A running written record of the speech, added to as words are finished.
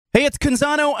Hey, it's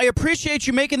Canzano. I appreciate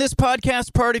you making this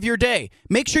podcast part of your day.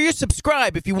 Make sure you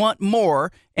subscribe if you want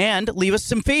more and leave us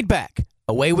some feedback.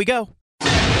 Away we go.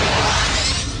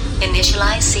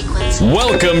 Initialize sequence.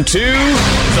 Welcome to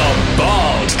The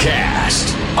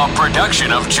Baldcast, a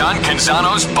production of John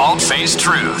Canzano's Bald-Faced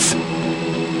Truth.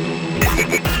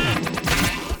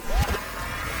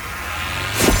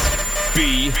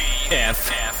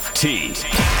 BFFT.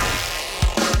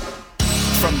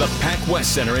 From the Pac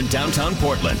West Center in downtown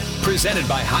Portland, presented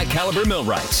by High Caliber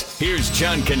Millwrights, here's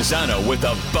John Canzano with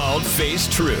The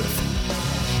Bald-Faced Truth.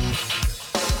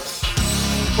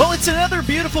 Well, it's another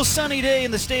beautiful sunny day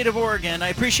in the state of Oregon. I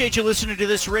appreciate you listening to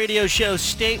this radio show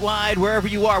statewide, wherever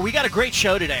you are. We got a great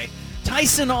show today.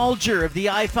 Tyson Alger of the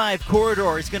I-5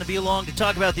 corridor is going to be along to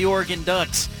talk about the Oregon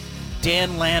Ducks.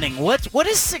 Dan Lanning, what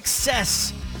is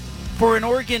success for an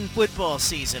Oregon football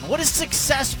season? What is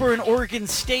success for an Oregon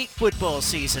State football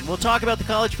season? We'll talk about the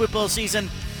college football season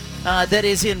that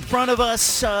is in front of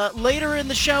us later in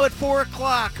the show at 4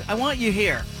 o'clock. I want you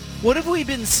here. What have we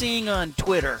been seeing on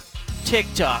Twitter,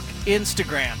 TikTok,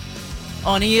 Instagram,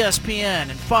 on ESPN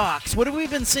and Fox? What have we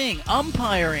been seeing?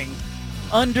 Umpiring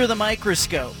under the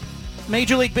microscope.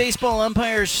 Major League Baseball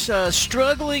umpires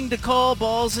struggling to call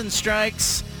balls and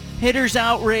strikes. Hitters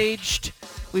outraged.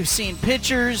 We've seen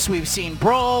pitchers. We've seen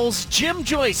brawls. Jim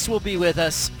Joyce will be with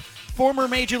us. Former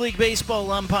Major League Baseball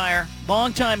umpire,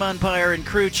 longtime umpire and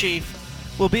crew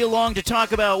chief, will be along to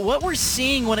talk about what we're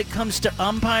seeing when it comes to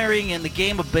umpiring in the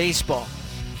game of baseball.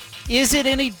 Is it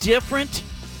any different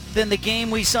than the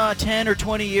game we saw 10 or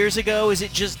 20 years ago? Is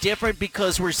it just different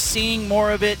because we're seeing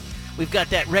more of it? We've got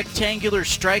that rectangular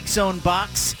strike zone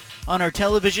box on our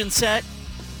television set?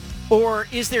 Or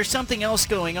is there something else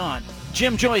going on?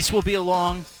 Jim Joyce will be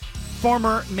along,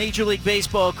 former Major League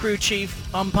Baseball crew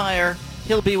chief, umpire.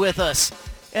 He'll be with us.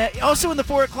 Also in the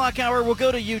 4 o'clock hour, we'll go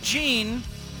to Eugene,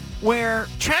 where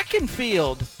track and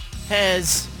field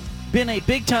has been a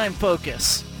big-time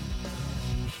focus.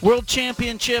 World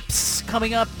Championships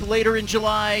coming up later in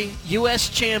July. U.S.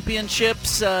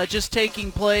 Championships just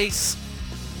taking place.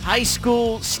 High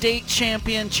school state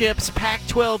championships,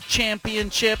 Pac-12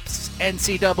 championships,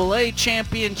 NCAA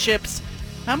championships.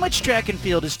 How much track and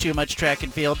field is too much track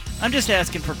and field? I'm just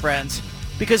asking for friends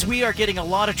because we are getting a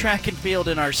lot of track and field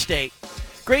in our state.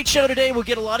 Great show today. We'll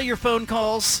get a lot of your phone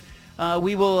calls.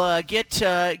 We will get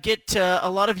a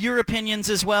lot of your opinions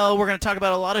as well. We're going to talk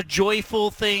about a lot of joyful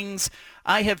things.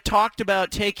 I have talked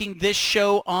about taking this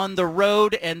show on the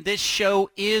road, and this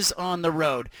show is on the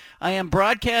road. I am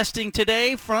broadcasting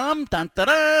today from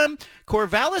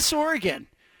Corvallis, Oregon.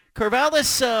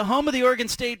 Corvallis, home of the Oregon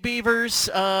State Beavers,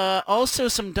 also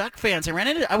some Duck fans.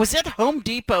 I was at Home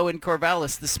Depot in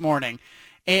Corvallis this morning,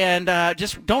 and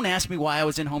just don't ask me why I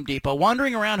was in Home Depot.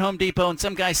 Wandering around Home Depot, and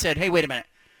some guy said, "Hey, wait a minute.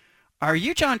 Are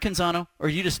you John Canzano, or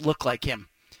you just look like him?"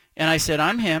 And I said,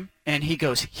 "I'm him." And he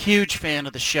goes, "Huge fan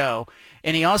of the show."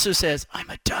 And he also says, "I'm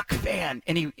a Duck fan."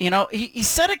 And he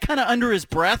said it kind of under his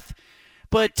breath.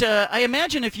 But I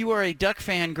imagine if you are a Duck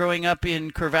fan growing up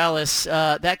in Corvallis,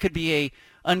 that could be a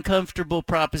uncomfortable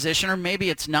proposition, or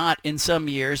maybe it's not in some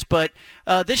years. But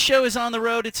this show is on the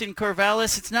road. It's in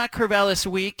Corvallis. It's not Corvallis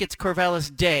Week. It's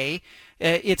Corvallis Day.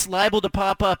 It's liable to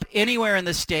pop up anywhere in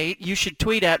the state. You should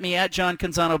tweet at me, at John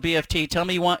Canzano BFT. Tell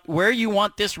me where you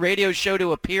want this radio show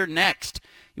to appear next.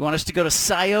 You want us to go to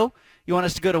Scioto? You want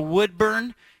us to go to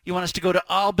Woodburn? You want us to go to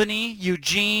Albany,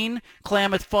 Eugene,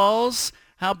 Klamath Falls?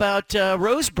 How about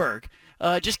Roseburg?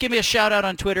 Just give me a shout-out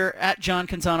on Twitter, at John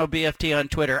Canzano BFT on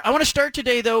Twitter. I want to start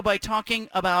today, though, by talking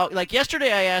about, like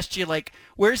yesterday I asked you,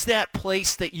 where's that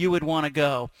place that you would want to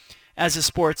go as a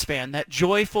sports fan, that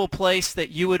joyful place that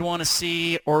you would want to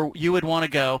see or you would want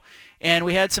to go? And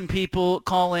we had some people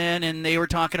call in, and they were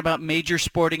talking about major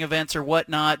sporting events or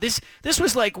whatnot. This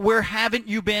was like, where haven't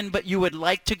you been but you would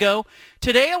like to go?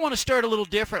 Today I want to start a little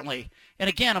differently. And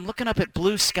again, I'm looking up at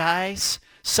blue skies,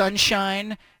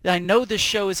 sunshine. I know this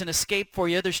show is an escape for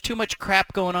you. There's too much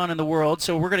crap going on in the world,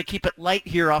 so we're going to keep it light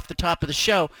here off the top of the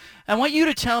show. I want you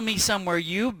to tell me somewhere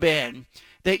you've been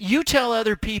that you tell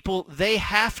other people they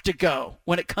have to go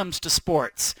when it comes to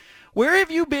sports. Where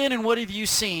have you been and what have you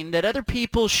seen that other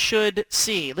people should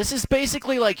see? This is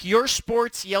basically like your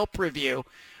sports Yelp review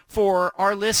for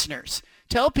our listeners.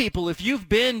 Tell people if you've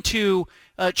been to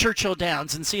Churchill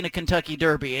Downs and seen a Kentucky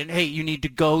Derby, and hey, you need to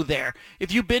go there.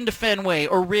 If you've been to Fenway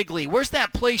or Wrigley, where's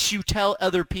that place you tell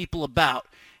other people about?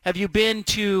 Have you been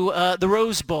to the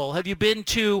Rose Bowl? Have you been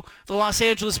to the Los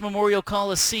Angeles Memorial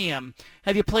Coliseum?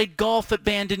 Have you played golf at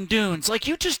Bandon Dunes?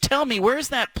 You just tell me, where's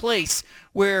that place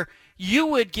where you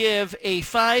would give a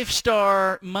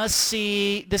 5-star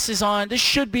must-see. This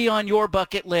should be on your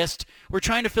bucket list. We're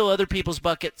trying to fill other people's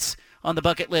buckets on the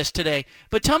bucket list today.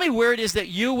 But tell me where it is that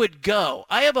you would go.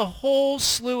 I have a whole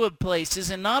slew of places,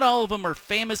 and not all of them are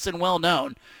famous and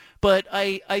well-known. But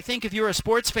I think if you're a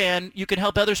sports fan, you can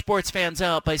help other sports fans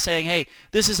out by saying, hey,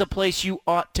 this is a place you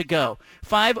ought to go.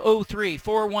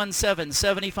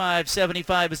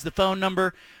 503-417-7575 is the phone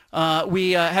number.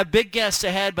 We have big guests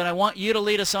ahead, but I want you to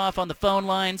lead us off on the phone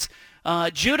lines.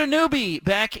 Judah Newby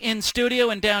back in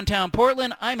studio in downtown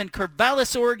Portland. I'm in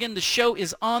Corvallis, Oregon. The show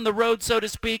is on the road, so to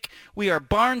speak. We are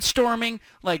barnstorming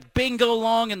like Bingo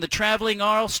Long and the Traveling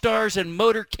All-Stars and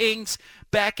Motor Kings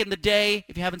back in the day.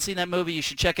 If you haven't seen that movie, you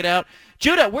should check it out.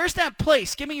 Judah, where's that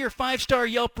place? Give me your 5-star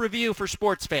Yelp review for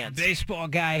sports fans. Baseball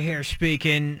guy here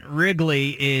speaking.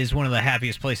 Wrigley is one of the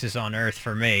happiest places on earth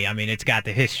for me. I mean, it's got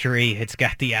the history. It's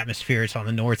got the atmosphere. It's on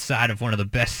the north side of one of the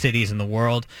best cities in the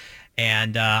world.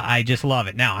 And I just love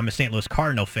it. Now, I'm a St. Louis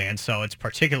Cardinal fan, so it's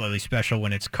particularly special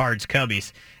when it's Cards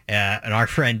Cubbies. And our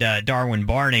friend Darwin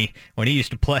Barney, when he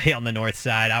used to play on the north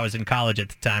side, I was in college at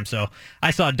the time, so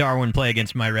I saw Darwin play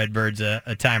against my Redbirds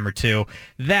a time or two.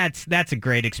 That's a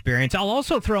great experience. I'll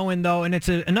also throw in, though, and it's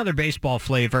another baseball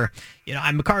flavor. You know,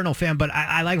 I'm a Cardinal fan, but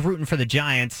I like rooting for the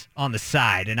Giants on the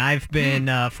side, and I've been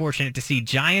fortunate to see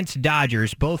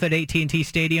Giants-Dodgers both at AT&T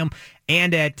Stadium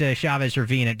and at Chavez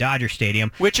Ravine at Dodger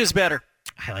Stadium. Which is better?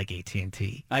 I like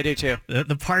AT&T. I do too.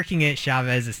 The parking at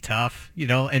Chavez is tough, you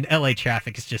know, and LA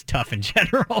traffic is just tough in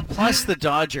general. Plus the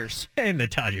Dodgers. And the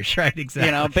Dodgers, right, exactly.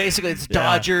 You know, basically it's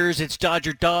Dodgers, it's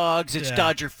Dodger dogs, it's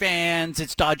Dodger fans,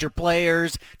 it's Dodger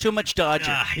players. Too much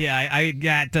Dodger. I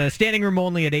got standing room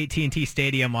only at AT&T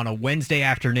Stadium on a Wednesday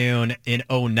afternoon in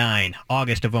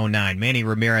August of 2009. Manny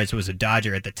Ramirez was a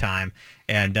Dodger at the time.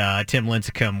 And Tim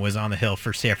Lincecum was on the hill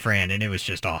for San Fran, and it was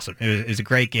just awesome. It was a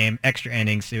great game, extra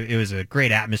innings. It was a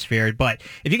great atmosphere. But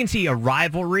if you can see a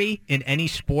rivalry in any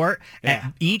sport at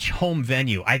each home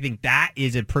venue, I think that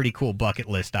is a pretty cool bucket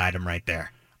list item right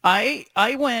there.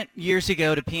 I went years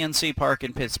ago to PNC Park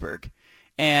in Pittsburgh,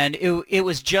 and it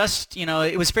was just, you know,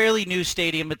 it was fairly new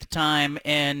stadium at the time,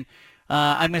 and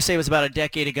I'm going to say it was about a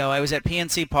decade ago. I was at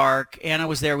PNC Park. Anna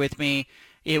was there with me.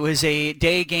 It was a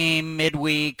day game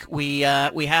midweek. We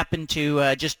happened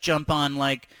to just jump on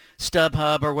like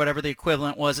StubHub or whatever the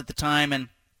equivalent was at the time, and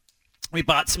we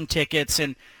bought some tickets,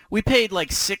 and we paid like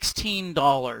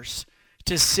 $16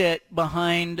 to sit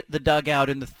behind the dugout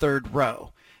in the third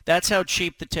row. That's how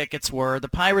cheap the tickets were. The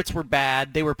Pirates were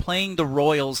bad. They were playing the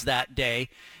Royals that day,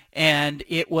 and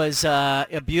it was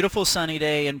a beautiful sunny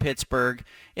day in Pittsburgh.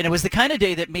 And it was the kind of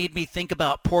day that made me think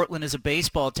about Portland as a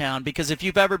baseball town, because if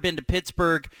you've ever been to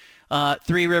Pittsburgh,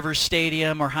 Three Rivers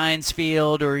Stadium or Heinz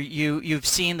Field, or you've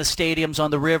seen the stadiums on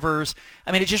the rivers,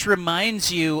 I mean, it just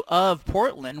reminds you of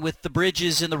Portland with the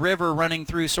bridges and the river running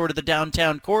through sort of the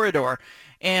downtown corridor.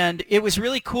 And it was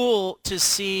really cool to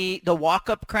see the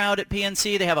walk-up crowd at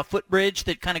PNC. They have a footbridge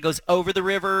that kind of goes over the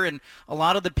river, and a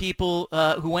lot of the people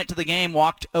who went to the game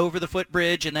walked over the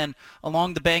footbridge and then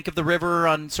along the bank of the river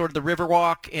on sort of the river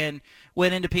walk and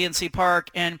went into PNC Park.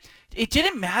 And it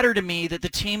didn't matter to me that the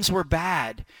teams were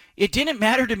bad. It didn't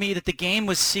matter to me that the game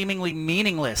was seemingly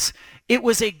meaningless. It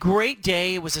was a great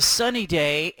day. It was a sunny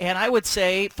day, and I would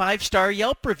say 5-star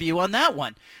Yelp review on that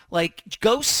one. Like,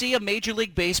 go see a Major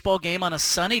League Baseball game on a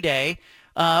sunny day,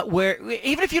 where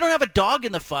even if you don't have a dog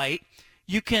in the fight,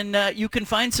 you can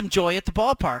find some joy at the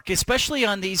ballpark, especially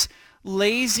on these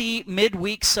lazy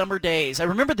midweek summer days. I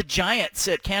remember the Giants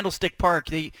at Candlestick Park.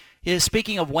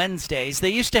 Speaking of Wednesdays,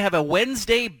 they used to have a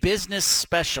Wednesday business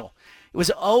special. It was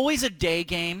always a day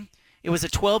game. It was a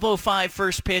 12:05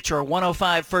 first pitch or a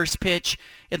 1:05 first pitch,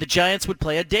 and the Giants would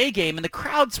play a day game. And the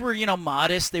crowds were,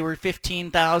 modest. They were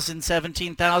 15,000,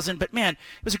 17,000. But, man,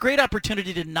 it was a great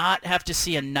opportunity to not have to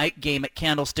see a night game at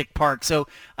Candlestick Park. So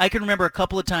I can remember a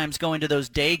couple of times going to those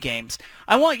day games.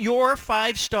 I want your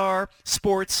 5-star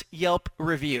sports Yelp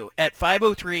review at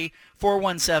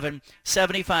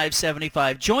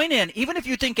 503-417-7575. Join in. Even if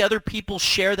you think other people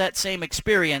share that same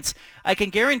experience, I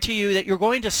can guarantee you that you're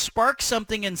going to spark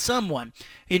something in someone,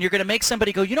 and you're going to make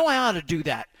somebody go, I ought to do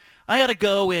that. I ought to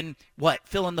go and,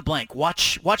 fill in the blank.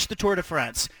 Watch the Tour de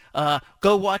France.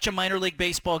 Go watch a minor league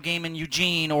baseball game in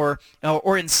Eugene or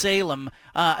in Salem.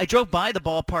 I drove by the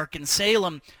ballpark in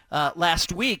Salem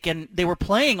last week, and they were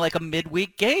playing like a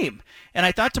midweek game. And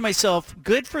I thought to myself,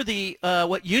 good for the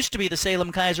what used to be the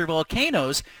Salem Kaiser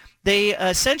Volcanoes. They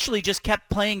essentially just kept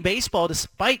playing baseball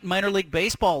despite minor league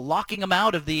baseball locking them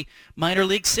out of the minor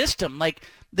league system. Like,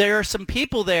 there are some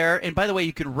people there, and by the way,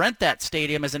 you can rent that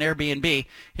stadium as an Airbnb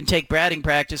and take batting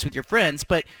practice with your friends,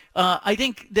 but I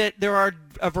think that there are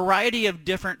a variety of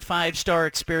different five-star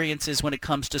experiences when it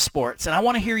comes to sports, and I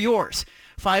want to hear yours.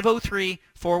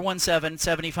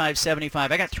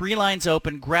 503-417-7575. I got 3 lines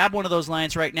open. Grab one of those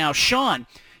lines right now. Sean,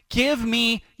 give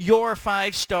me your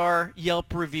 5-star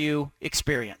Yelp review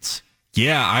experience.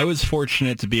 Yeah, I was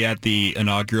fortunate to be at the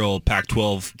inaugural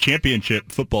Pac-12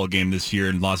 championship football game this year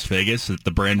in Las Vegas at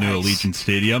the brand new Allegiant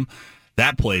Stadium.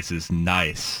 That place is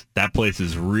nice. That place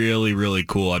is really, really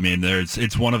cool. I mean,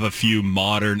 it's one of a few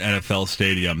modern NFL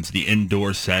stadiums, the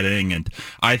indoor setting, and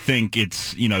I think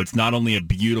it's not only a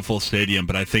beautiful stadium,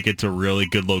 but I think it's a really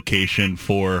good location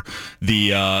for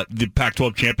the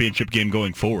Pac-12 championship game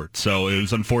going forward. So it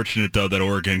was unfortunate, though, that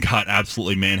Oregon got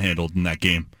absolutely manhandled in that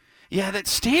game. Yeah, that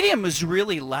stadium was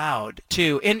really loud,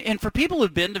 too. And for people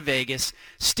who've been to Vegas,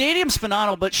 stadium's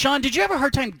phenomenal. But, Sean, did you have a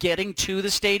hard time getting to the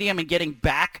stadium and getting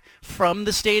back from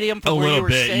the stadium from where you were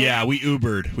staying? A little bit, yeah. We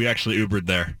Ubered. We actually Ubered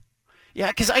there. Yeah,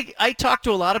 because I talked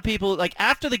to a lot of people, like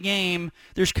after the game,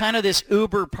 there's kind of this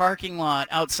Uber parking lot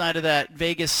outside of that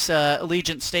Vegas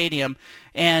Allegiant Stadium,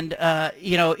 and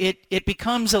it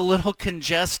becomes a little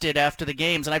congested after the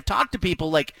games. And I've talked to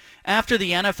people like after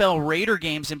the NFL Raider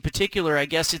games in particular, I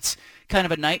guess it's kind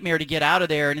of a nightmare to get out of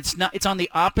there, and it's on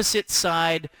the opposite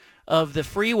side of the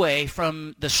freeway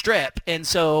from the Strip, and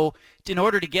so in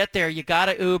order to get there, you got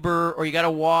to Uber or you got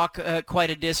to walk quite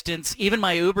a distance. Even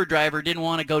my Uber driver didn't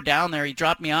want to go down there. He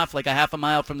dropped me off like a half a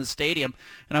mile from the stadium,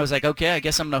 and I was like, okay, I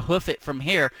guess I'm going to hoof it from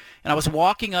here. And I was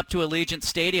walking up to Allegiant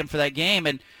Stadium for that game,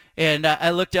 and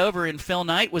I looked over, and Phil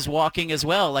Knight was walking as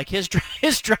well. Like his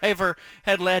driver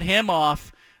had let him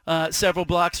off several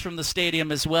blocks from the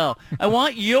stadium as well. I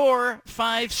want your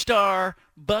 5-star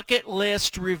bucket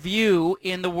list review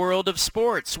in the world of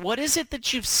sports. What is it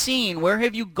that you've seen? Where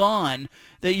have you gone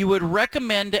that you would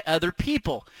recommend to other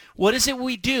people? What is it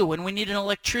we do when we need an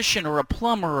electrician or a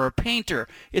plumber or a painter?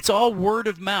 It's all word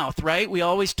of mouth, right? We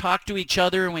always talk to each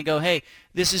other and we go, hey,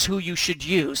 this is who you should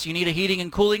use. You need a heating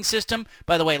and cooling system?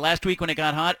 By the way, last week when it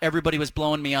got hot, everybody was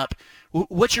blowing me up.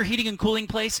 What's your heating and cooling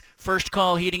place? First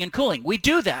Call Heating and Cooling. We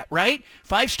do that, right?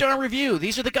 5-star review.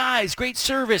 These are the guys. Great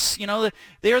service.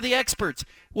 They're the experts.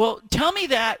 Well, tell me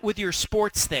that with your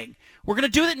sports thing. We're going to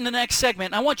do that in the next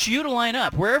segment. I want you to line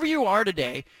up wherever you are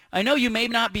today. I know you may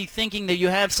not be thinking that you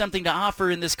have something to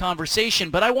offer in this conversation,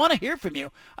 but I want to hear from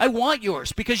you. I want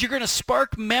yours because you're going to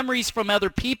spark memories from other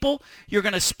people. You're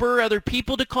going to spur other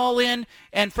people to call in.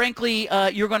 And frankly,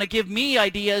 you're going to give me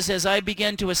ideas as I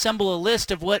begin to assemble a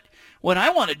list of what I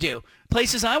want to do,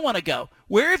 places I want to go.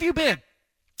 Where have you been?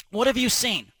 What have you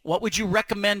seen? What would you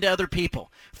recommend to other people?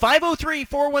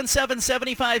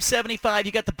 503-417-7575.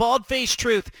 You got the Bald-Faced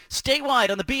Truth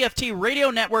statewide on the BFT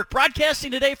Radio Network,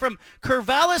 broadcasting today from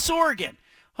Corvallis, Oregon,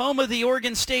 home of the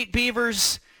Oregon State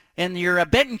Beavers and your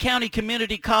Benton County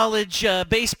Community College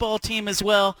baseball team as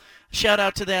well. Shout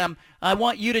out to them. I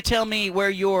want you to tell me where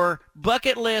your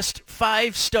bucket list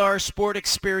 5-star sport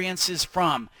experience is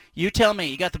from. You tell me.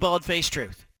 You got the Bald-Faced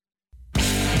Truth.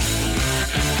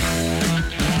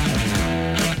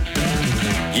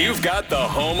 You've got the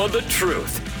home of the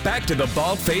truth. Back to the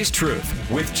Bald-Faced Truth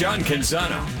with John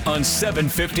Canzano on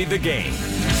 750 The Game.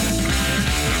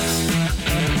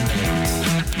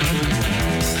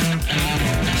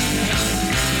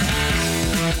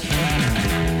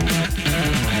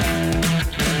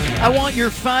 I want your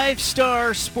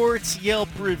 5-star sports Yelp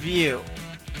review.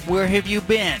 Where have you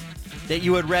been that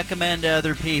you would recommend to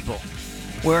other people?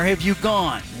 Where have you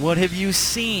gone? What have you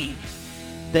seen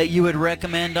that you would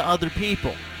recommend to other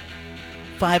people?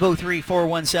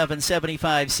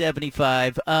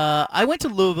 503-417-7575. I went to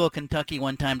Louisville, Kentucky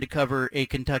one time to cover a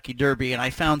Kentucky Derby, and I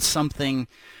found something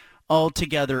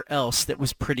altogether else that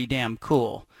was pretty damn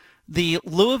cool. The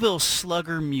Louisville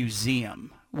Slugger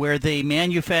Museum, where they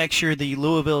manufacture the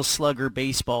Louisville Slugger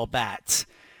baseball bats,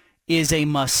 is a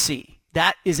must-see.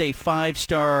 That is a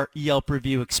 5-star Yelp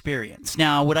review experience.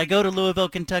 Now, would I go to Louisville,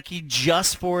 Kentucky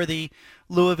just for the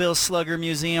Louisville Slugger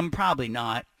Museum? Probably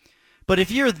not. But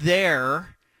if you're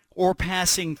there or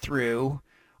passing through,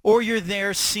 or you're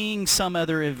there seeing some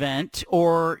other event,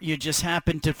 or you just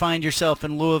happen to find yourself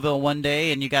in Louisville one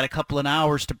day and you got a couple of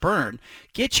hours to burn,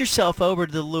 get yourself over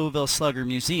to the Louisville Slugger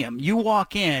Museum. You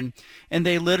walk in, and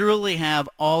they literally have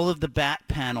all of the bat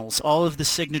panels, all of the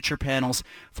signature panels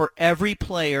for every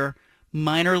player,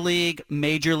 minor league,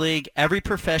 major league, every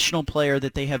professional player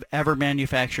that they have ever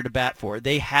manufactured a bat for.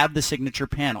 They have the signature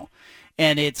panel.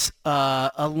 And it's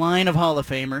a line of Hall of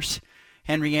Famers.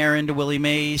 Henry Aaron to Willie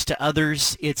Mays to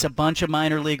others. It's a bunch of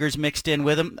minor leaguers mixed in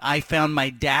with them. I found my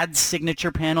dad's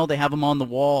signature panel. They have them on the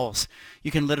walls.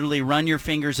 You can literally run your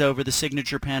fingers over the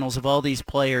signature panels of all these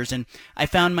players. And I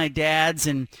found my dad's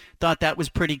and thought that was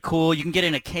pretty cool. You can get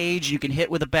in a cage. You can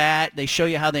hit with a bat. They show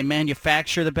you how they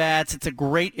manufacture the bats. It's a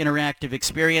great interactive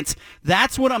experience.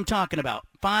 That's what I'm talking about.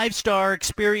 5-star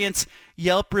experience,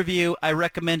 Yelp review. I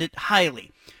recommend it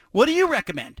highly. What do you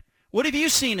recommend? What have you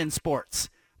seen in sports?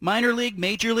 Minor league,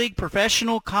 major league,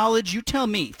 professional, college? You tell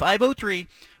me.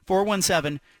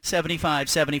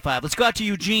 503-417-7575. Let's go out to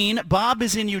Eugene. Bob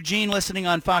is in Eugene listening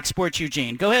on Fox Sports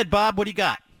Eugene. Go ahead, Bob. What do you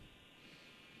got?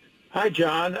 Hi,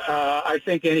 John. I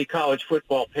think any college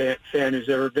football fan who's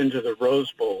ever been to the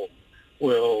Rose Bowl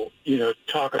will,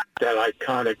 talk about that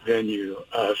iconic venue,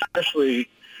 especially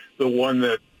the one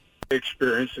that I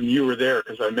experienced, and you were there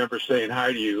because I remember saying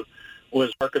hi to you,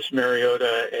 was Marcus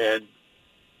Mariota and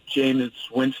Jameis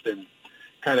Winston,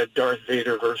 kind of Darth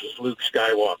Vader versus Luke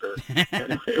Skywalker.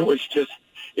 And it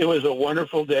was a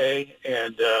wonderful day,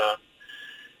 and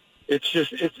it's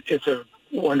a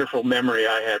wonderful memory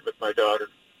I had with my daughter.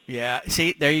 Yeah,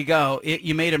 see, there you go.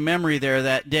 You made a memory there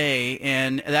that day,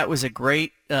 and that was a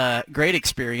great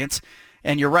experience.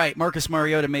 And you're right, Marcus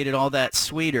Mariota made it all that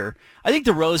sweeter. I think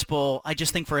the Rose Bowl, I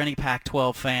just think for any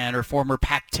Pac-12 fan or former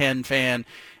Pac-10 fan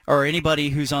or anybody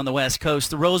who's on the West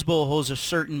Coast, the Rose Bowl holds a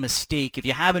certain mystique. If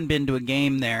you haven't been to a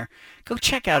game there, go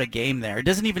check out a game there. It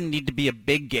doesn't even need to be a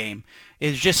big game.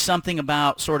 It's just something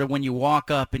about sort of when you walk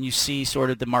up and you see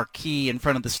sort of the marquee in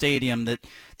front of the stadium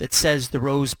that says the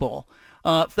Rose Bowl.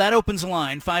 That opens the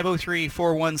line,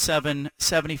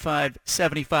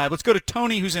 503-417-7575. Let's go to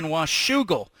Tony, who's in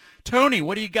Washougal. Tony,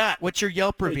 what do you got? What's your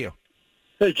Yelp review?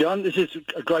 Hey, John, this is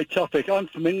a great topic. I'm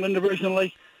from England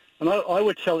originally, and I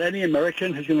would tell any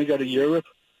American who's going to go to Europe,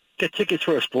 get tickets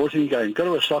for a sporting game, go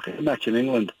to a soccer match in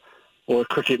England or a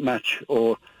cricket match,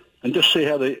 and just see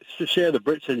how the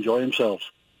Brits enjoy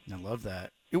themselves. I love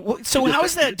that. So how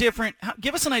is that different?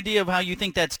 Give us an idea of how you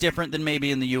think that's different than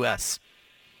maybe in the U.S.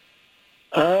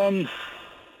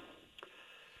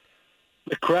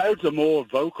 The crowds are more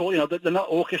vocal. They're not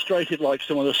orchestrated like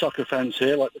some of the soccer fans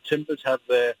here, like the Timbers have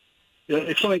their...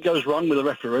 if something goes wrong with a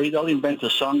referee, they'll invent a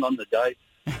song on the day.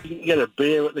 You can get a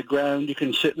beer at the ground. You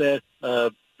can sit there.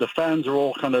 The fans are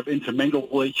all kind of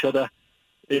intermingled with each other.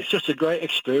 It's just a great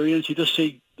experience. You just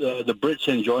see the Brits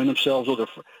enjoying themselves.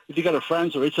 If you go to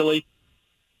France or Italy,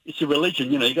 it's a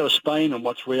religion. You go to Spain and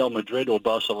watch Real Madrid or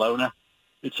Barcelona.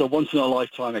 It's a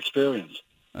once-in-a-lifetime experience.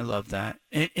 I love that.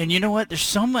 And you know what? There's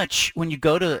so much when you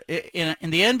go to,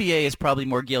 and the NBA is probably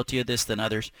more guilty of this than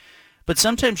others, but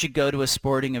sometimes you go to a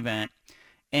sporting event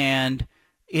and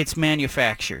it's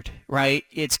manufactured, right?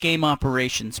 It's game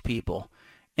operations people.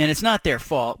 And it's not their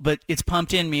fault, but it's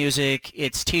pumped in music,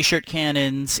 it's T-shirt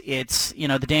cannons, it's,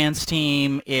 the dance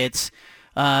team, it's,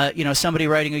 somebody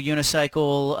riding a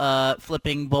unicycle,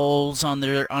 flipping bowls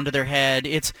onto their head.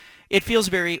 It feels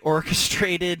very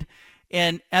orchestrated.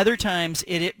 And other times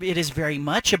it is very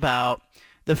much about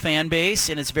the fan base,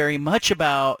 and it's very much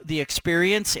about the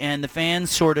experience, and the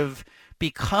fans sort of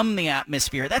become the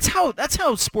atmosphere. That's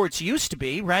how sports used to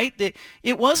be, right?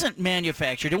 It wasn't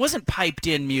manufactured. It wasn't piped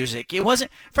in music. It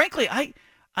wasn't. Frankly,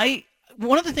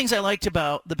 one of the things I liked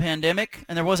about the pandemic,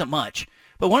 and there wasn't much,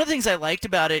 but one of the things I liked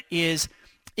about it is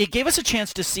it gave us a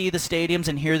chance to see the stadiums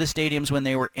and hear the stadiums when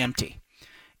they were empty.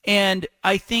 And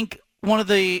I think one of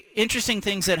the interesting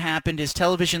things that happened is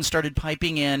television started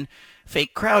piping in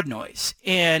fake crowd noise.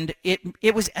 And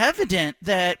it was evident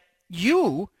that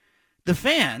you, the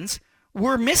fans,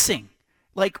 were missing.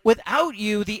 Like, without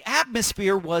you, the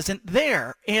atmosphere wasn't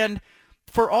there. And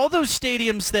for all those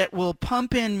stadiums that will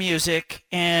pump in music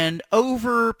and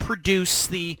overproduce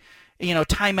the,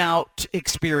 timeout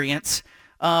experience,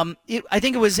 I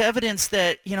think it was evidence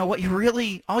that, all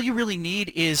you really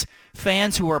need is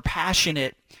fans who are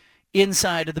passionate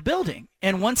inside of the building.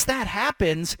 And once that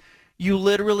happens, you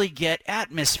literally get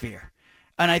atmosphere.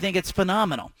 And I think it's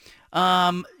phenomenal.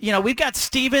 We've got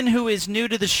Steven, who is new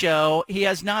to the show. He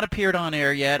has not appeared on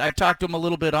air yet. I've talked to him a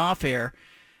little bit off air.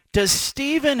 Does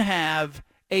Steven have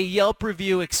a Yelp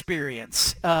review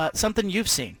experience? Something you've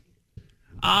seen?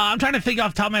 I'm trying to think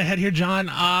off the top of my head here, John.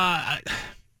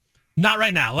 Not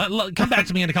right now. Come back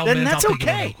to me in a couple minutes. That's I'll okay.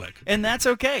 think of it real quick. And that's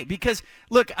okay, because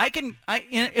look, in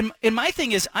my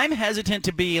thing is I'm hesitant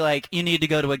to be like, you need to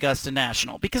go to Augusta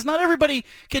National, because not everybody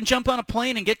can jump on a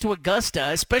plane and get to Augusta,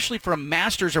 especially for a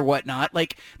Masters or whatnot.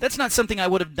 Like, that's not something I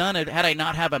would have done had I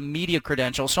not have a media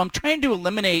credential. So I'm trying to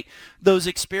eliminate those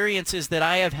experiences that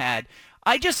I have had.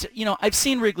 I just, I've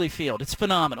seen Wrigley Field. It's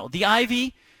phenomenal. The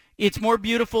Ivy, it's more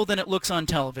beautiful than it looks on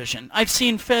television. I've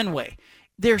seen Fenway.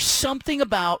 there's something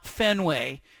about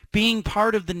Fenway being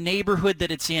part of the neighborhood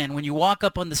that it's in. When you walk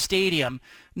up on the stadium,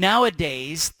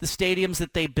 nowadays, the stadiums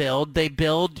that they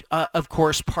build, of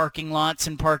course, parking lots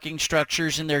and parking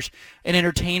structures, and there's an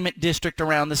entertainment district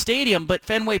around the stadium. But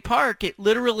Fenway Park, it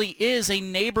literally is a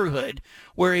neighborhood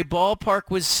where a ballpark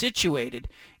was situated.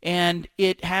 And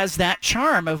it has that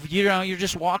charm of, you're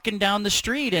just walking down the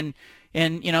street and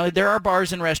there are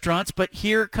bars and restaurants, but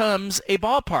here comes a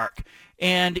ballpark.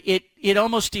 And it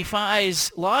almost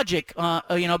defies logic,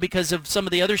 because of some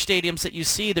of the other stadiums that you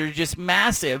see. They're just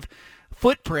massive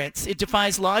footprints. It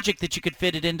defies logic that you could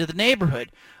fit it into the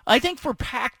neighborhood. I think for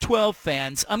Pac-12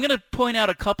 fans, I'm going to point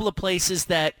out a couple of places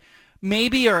that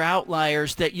maybe are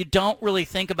outliers that you don't really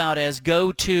think about as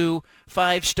go-to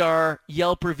 5-star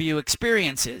Yelp review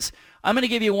experiences. I'm going to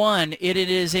give you one. It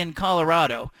is in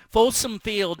Colorado. Folsom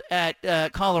Field at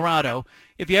Colorado.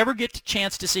 If you ever get a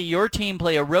chance to see your team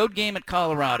play a road game at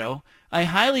Colorado, I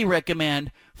highly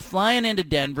recommend flying into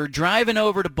Denver, driving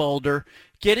over to Boulder,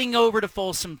 getting over to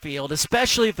Folsom Field,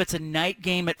 especially if it's a night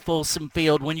game at Folsom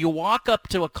Field. When you walk up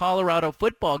to a Colorado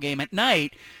football game at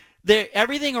night,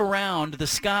 everything around, the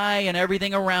sky and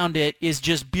everything around it is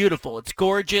just beautiful. It's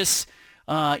gorgeous.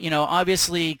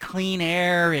 Obviously clean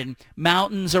air and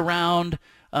mountains around,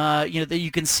 that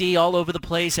you can see all over the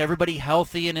place, everybody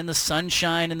healthy and in the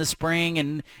sunshine in the spring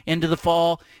and into the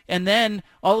fall. And then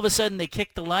all of a sudden they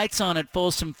kick the lights on at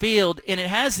Folsom Field, and it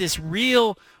has this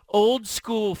real old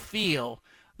school feel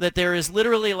that there is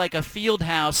literally like a field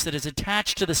house that is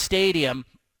attached to the stadium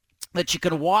that you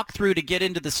can walk through to get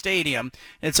into the stadium.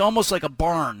 It's almost like a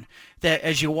barn that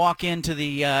as you walk into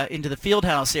the field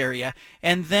house area.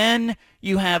 And then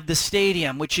you have the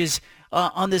stadium, which is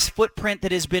on this footprint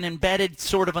that has been embedded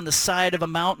sort of on the side of a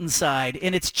mountainside.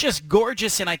 And it's just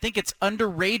gorgeous, and I think it's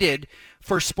underrated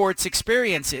for sports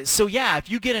experiences. So, yeah, if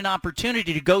you get an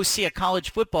opportunity to go see a college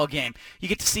football game, you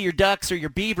get to see your Ducks or your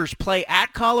Beavers play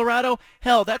at Colorado,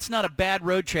 hell, that's not a bad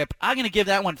road trip. I'm going to give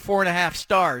that one 4.5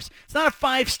 stars. It's not a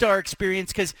 5-star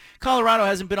experience because Colorado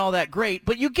hasn't been all that great,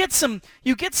 but you get some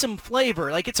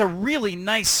flavor. Like, it's a really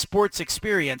nice sports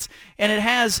experience, and it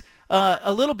has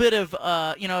a little bit of,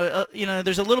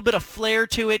 there's a little bit of flair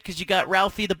to it because you got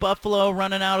Ralphie the Buffalo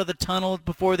running out of the tunnel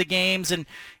before the games, and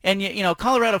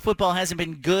Colorado football hasn't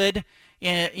been good,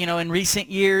 in recent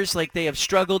years. Like, they have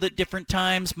struggled at different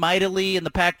times mightily in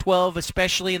the Pac-12,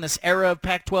 especially in this era of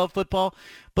Pac-12 football.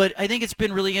 But I think it's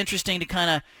been really interesting to kind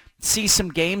of see some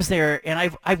games there, and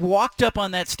I've walked up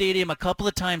on that stadium a couple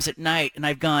of times at night, and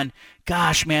I've gone,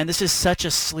 gosh, man, this is such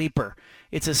a sleeper.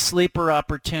 It's a sleeper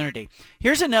opportunity.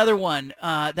 Here's another one.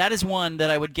 That is one that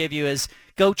I would give you is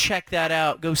go check that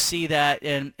out, go see that,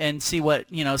 and see what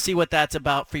that's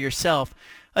about for yourself.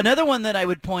 Another one that I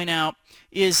would point out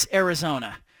is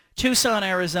Arizona, Tucson,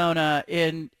 Arizona.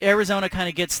 And Arizona kind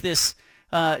of gets this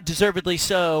deservedly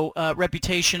so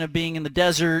reputation of being in the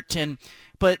desert,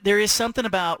 but there is something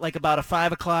about a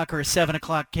 5 o'clock or a 7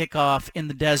 o'clock kickoff in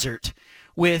the desert,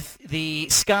 with the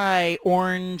sky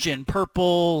orange and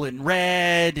purple and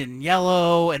red and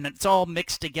yellow, and it's all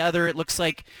mixed together. It looks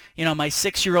like, my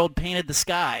 6-year-old painted the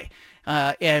sky.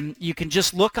 And you can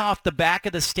just look off the back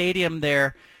of the stadium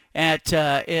there at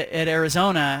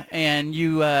Arizona, and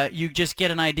you just get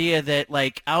an idea that,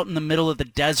 like, out in the middle of the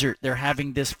desert, they're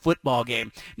having this football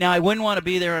game. Now, I wouldn't want to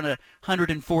be there on a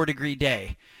 104-degree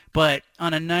day, but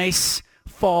on a nice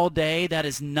fall day, that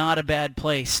is not a bad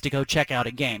place to go check out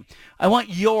a game. I want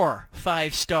your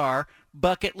 5-star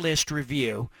bucket list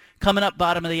review. Coming up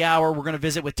bottom of the hour, we're going to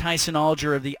visit with Tyson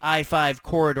Alger of the I-5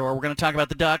 corridor. We're going to talk about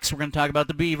the Ducks. We're going to talk about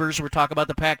the Beavers. We're going to talk about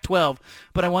the Pac-12.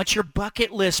 But I want your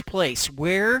bucket list place.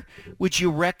 Where would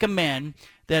you recommend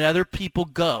that other people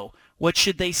go? What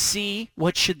should they see?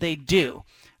 What should they do?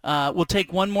 We'll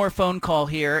take one more phone call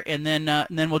here, and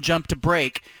then we'll jump to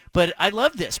break. But I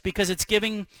love this because it's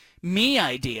giving me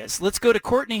ideas. Let's go to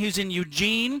Courtney, who's in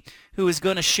Eugene, who is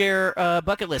going to share a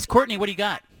bucket list. Courtney, what do you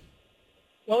got?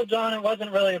 Well, John, it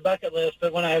wasn't really a bucket list,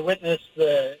 but when I witnessed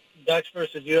the Ducks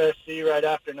versus USC right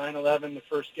after 9/11, the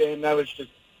first game, it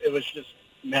was just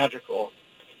magical.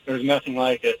 There was nothing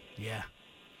like it.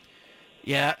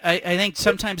 Yeah, I think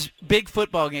sometimes big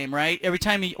football game, right? Every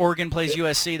time Oregon plays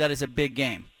USC, that is a big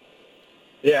game.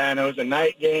 Yeah, and it was a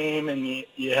night game, and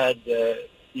you had the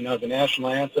national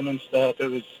anthem and stuff.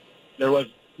 There was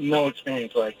no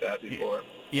experience like that before.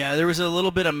 Yeah, there was a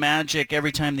little bit of magic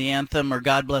every time the anthem or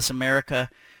God Bless America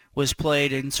was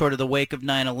played in sort of the wake of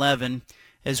 9/11,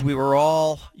 as we were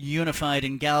all unified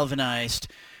and galvanized.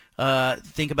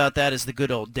 Think about that as the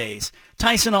good old days.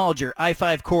 Tyson Alger,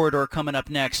 I-5 corridor, coming up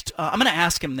next. I'm going to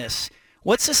ask him this.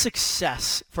 What's a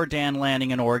success for Dan Lanning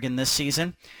in Oregon this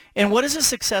season? And what is a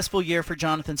successful year for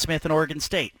Jonathan Smith in Oregon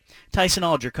State? Tyson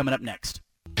Alger coming up next.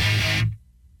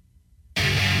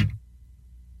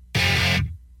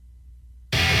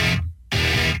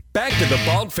 Back to the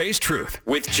Bald-Faced Truth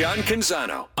with John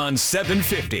Canzano on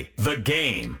 750 The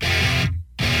Game.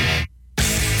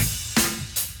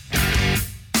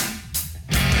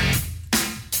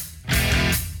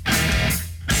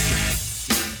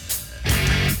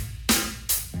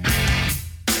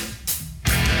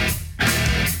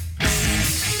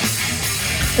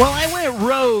 Well, I went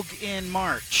rogue in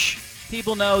March.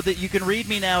 People know that you can read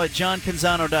me now at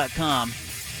johncanzano.com.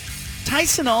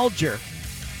 Tyson Alger,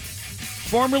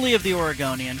 formerly of the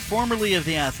Oregonian, formerly of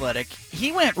the Athletic,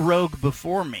 he went rogue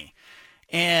before me.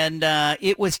 And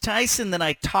it was Tyson that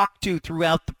I talked to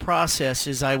throughout the process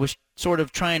as I was sort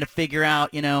of trying to figure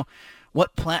out,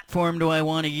 what platform do I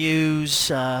want to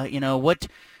use,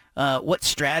 what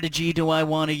strategy do I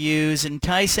want to use? And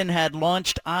Tyson had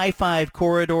launched I-5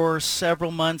 Corridor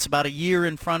several months, about a year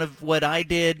in front of what I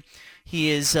did. He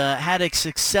has had a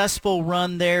successful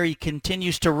run there. He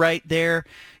continues to write there.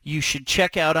 You should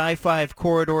check out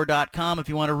i5corridor.com if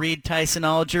you want to read Tyson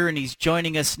Alger, and he's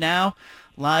joining us now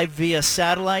live via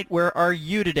satellite. Where are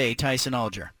you today, Tyson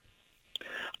Alger?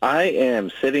 I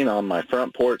am sitting on my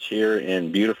front porch here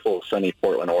in beautiful, sunny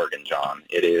Portland, Oregon, John.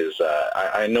 It is,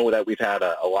 I know that we've had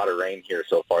a lot of rain here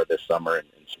so far this summer and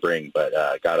spring, but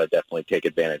got to definitely take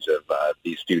advantage of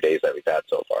these few days that we've had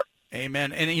so far.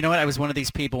 Amen. And you know what? I was one of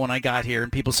these people when I got here,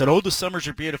 and people said, "Oh, the summers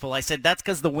are beautiful." I said, "That's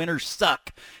because the winters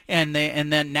suck." And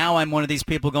then now I'm one of these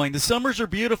people going, "The summers are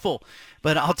beautiful,"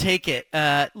 but I'll take it.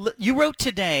 You wrote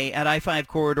today at I-5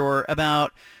 Corridor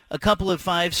about a couple of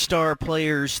five-star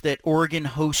players that Oregon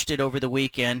hosted over the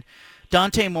weekend.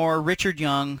 Dante Moore, Richard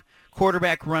Young,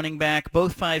 quarterback, running back,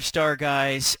 both five-star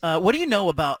guys. What do you know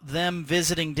about them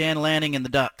visiting Dan Lanning and the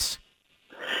Ducks?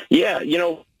 Yeah,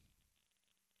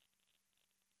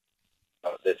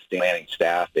 this Dan Lanning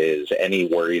staff is any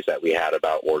worries that we had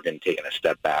about Oregon taking a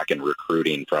step back and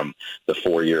recruiting from the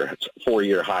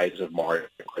four-year highs of Mario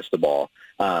Cristobal.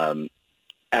 At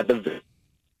the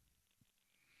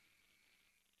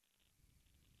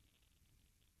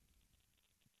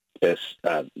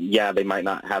they might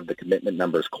not have the commitment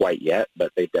numbers quite yet,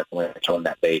 but they've definitely shown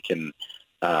that they can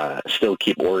still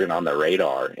keep Oregon on the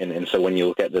radar. And so when you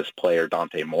look at this player,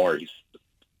 Dante Moore,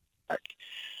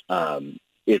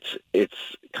 it's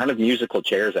kind of musical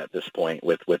chairs at this point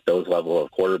with those level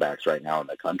of quarterbacks right now in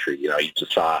the country. You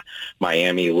just saw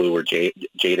Miami lure Jaden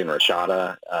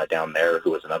Rashada down there,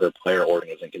 who was another player Oregon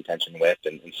is in contention with.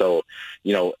 And so,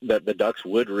 the Ducks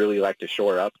would really like to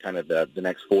shore up kind of the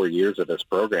next 4 years of this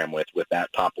program with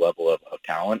that top level of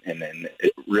talent. And then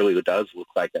it really does look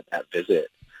like that visit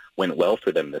went well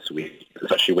for them this week,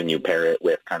 especially when you pair it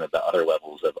with kind of the other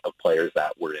levels of players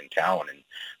that were in town. And,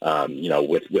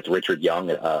 with Richard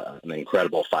Young, an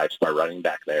incredible five-star running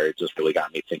back there, it just really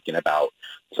got me thinking about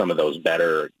some of those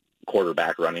better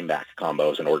quarterback running back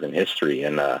combos in Oregon history.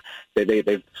 And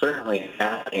they've certainly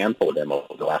had a handful of them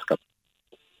over the last couple.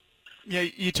 Yeah,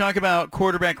 you talk about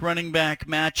quarterback running back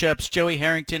matchups. Joey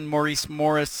Harrington, Maurice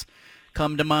Morris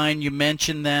come to mind. You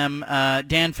mentioned them.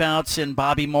 Dan Fouts and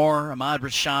Bobby Moore, Ahmad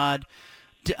Rashad.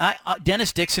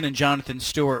 Dennis Dixon and Jonathan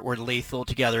Stewart were lethal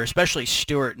together, especially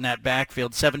Stewart in that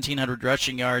backfield, 1,700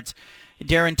 rushing yards.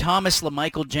 Darren Thomas,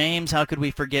 LaMichael James, how could we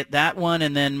forget that one?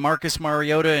 And then Marcus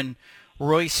Mariota and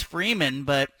Royce Freeman.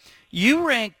 But you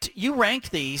ranked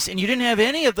these, and you didn't have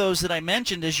any of those that I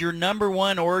mentioned as your number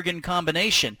one Oregon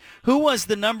combination. Who was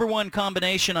the number one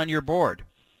combination on your board?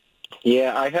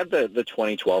 Yeah, I had the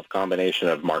 2012 combination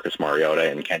of Marcus Mariota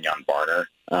and Kenyon Barner.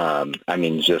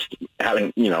 Just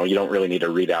having, you don't really need to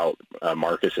read out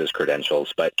Marcus's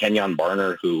credentials, but Kenyon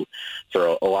Barner, who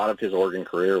for a lot of his Oregon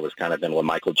career was kind of in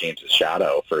LaMichael James's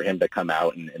shadow, for him to come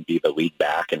out and be the lead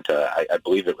back into, I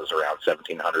believe it was around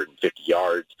 1,750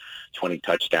 yards, 20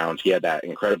 touchdowns. He had that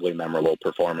incredibly memorable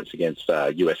performance against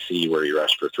USC where he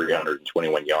rushed for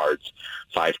 321 yards,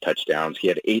 5 touchdowns. He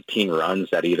had 18 runs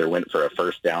that either went for a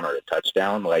first down or a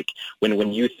touchdown. Like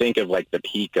when you think of like the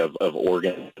peak of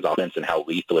Oregon's offense and how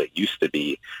lethal it used to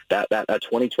be, that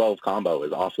 2012 combo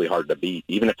is awfully hard to beat,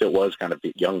 even if it was kind of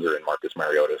younger in Marcus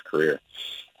Mariota's career.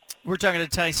 We're talking to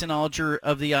Tyson Alger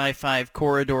of the I-5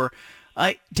 Corridor.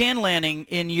 Dan Lanning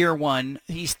in year one,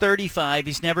 he's 35.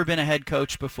 He's never been a head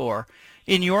coach before.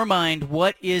 In your mind,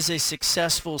 what is a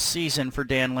successful season for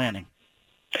Dan Lanning?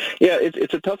 Yeah,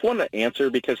 it's a tough one to answer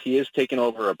because he is taking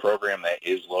over a program that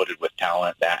is loaded with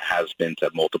talent that has been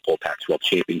to multiple Pac-12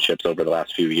 championships over the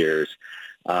last few years.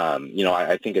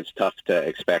 I think it's tough to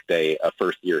expect a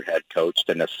first-year head coach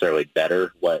to necessarily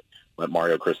better what what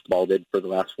Mario Cristobal did for the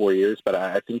last 4 years. But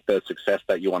I think the success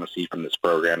that you want to see from this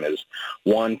program is,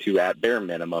 one, to at bare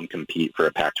minimum compete for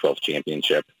a Pac-12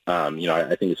 championship. I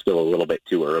think it's still a little bit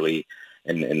too early,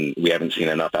 and we haven't seen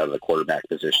enough out of the quarterback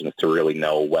positions to really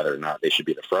know whether or not they should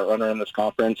be the front runner in this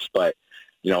conference. But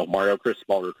Mario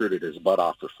Cristobal recruited his butt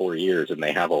off for 4 years, and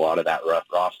they have a lot of that rough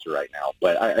roster right now.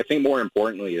 But I think more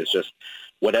importantly is just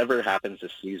whatever happens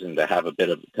this season to have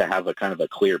a kind of a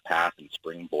clear path and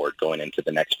springboard going into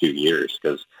the next few years.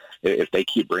 Because if they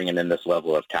keep bringing in this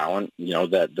level of talent,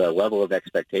 the level of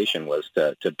expectation was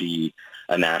to be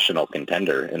a national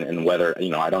contender. And whether,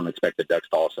 I don't expect the Ducks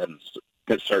to all of a sudden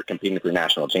start competing for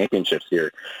national championships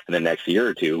here in the next year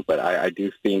or two. But I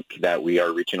do think that we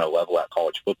are reaching a level at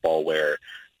college football where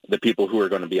the people who are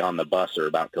going to be on the bus are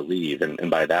about to leave.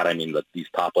 And by that, I mean that these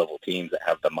top-level teams that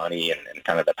have the money and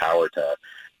kind of the power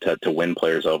to win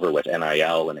players over with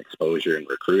NIL and exposure and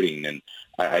recruiting. And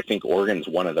I think Oregon's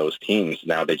one of those teams.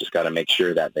 Now they just got to make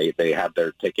sure that they have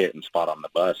their ticket and spot on the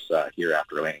bus here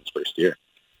after Lanning's first year.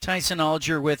 Tyson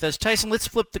Alger with us. Tyson, let's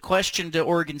flip the question to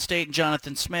Oregon State and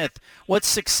Jonathan Smith. What's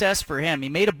success for him? He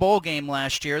made a bowl game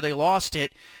last year. They lost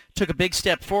it, took a big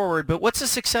step forward. But what's a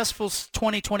successful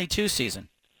 2022 season?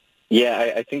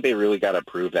 Yeah, I think they really got to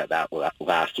prove that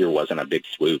last year wasn't a big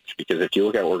swoop, because if you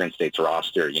look at Oregon State's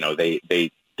roster,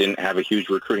 they didn't have a huge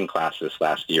recruiting class this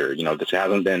last year. This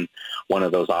hasn't been one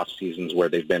of those off seasons where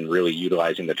they've been really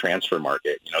utilizing the transfer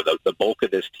market. The bulk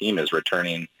of this team is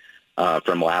returning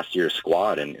from last year's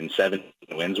squad, and 7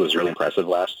 wins was really impressive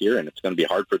last year, and it's going to be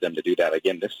hard for them to do that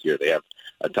again this year. They have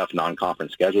a tough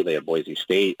non-conference schedule. They have Boise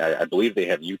State. I believe they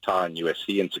have Utah and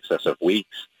USC in successive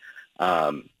weeks.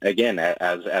 Again,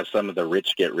 as some of the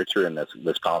rich get richer in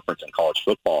this conference in college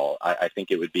football, I think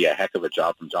it would be a heck of a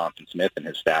job from Jonathan Smith and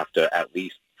his staff to at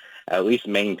least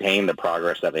maintain the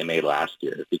progress that they made last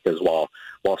year. Because while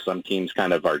some teams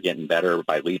kind of are getting better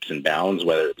by leaps and bounds,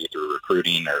 whether it be through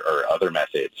recruiting or other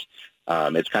methods,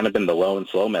 it's kind of been the low and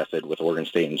slow method with Oregon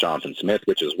State and Jonathan Smith,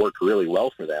 which has worked really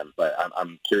well for them. But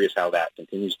I'm curious how that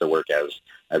continues to work as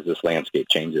this landscape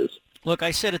changes. Look, I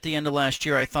said at the end of last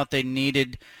year I thought they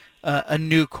needed a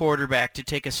new quarterback to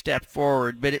take a step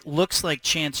forward, but it looks like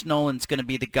Chance Nolan's going to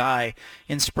be the guy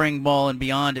in spring ball and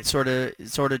beyond. It sort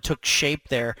of took shape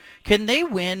there. Can they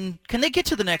win? Can they get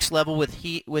to the next level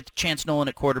with Chance Nolan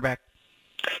at quarterback?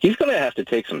 He's going to have to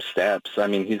take some steps. I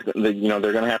mean, they're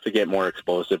going to have to get more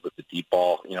explosive with the deep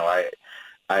ball.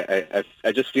 I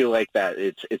just feel like that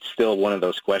it's still one of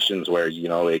those questions where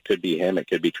it could be him, it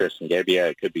could be Tristan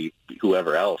Gebbia, it could be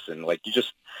whoever else, and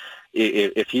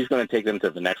if he's going to take them to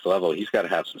the next level, he's got to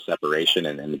have some separation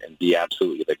and be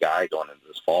absolutely the guy going into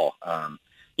this fall.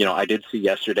 I did see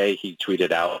yesterday he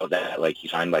tweeted out that he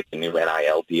signed the new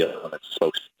NIL deal and it's a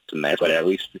spokesman there, but at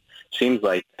least it seems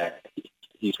like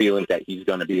he's feeling that he's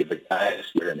going to be the guy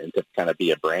this year and to kind of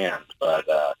be a brand. But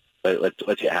let's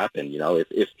let it happen.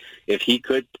 If he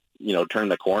could turn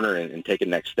the corner and take a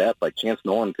next step, Chance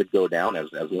Nolan could go down as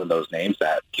one of those names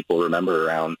that people remember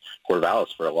around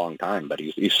Corvallis for a long time, but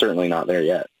he's certainly not there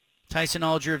yet. Tyson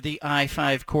Alger of the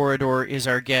I-5 Corridor is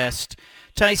our guest.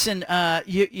 Tyson,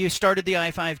 you started the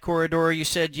I-5 Corridor. You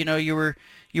said, you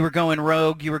were going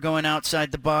rogue, you were going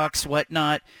outside the box,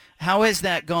 whatnot. How has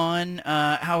that gone?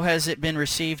 How has it been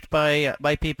received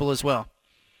by people as well?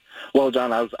 Well,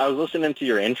 John, I was listening to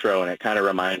your intro, and it kind of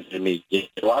reminded me,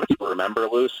 a lot of people remember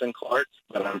Lewis and Clark,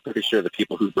 but I'm pretty sure the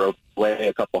people who broke away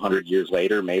a couple hundred years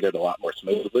later made it a lot more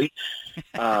smoothly.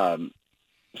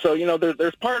 So,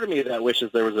 there's part of me that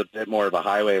wishes there was a bit more of a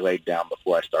highway laid down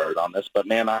before I started on this, but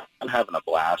man, I'm having a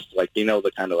blast.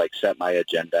 The kind of set my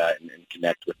agenda and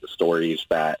connect with the stories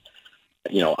that,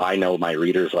 I know my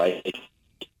readers like.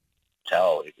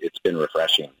 It's been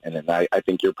refreshing, and then I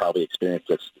think you're probably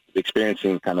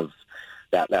experiencing kind of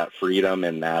that freedom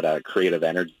and that creative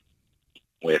energy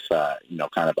with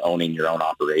kind of owning your own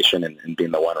operation and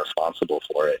being the one responsible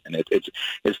for it. And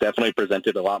it's definitely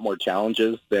presented a lot more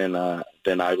challenges than I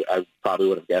probably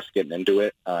would have guessed getting into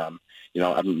it. I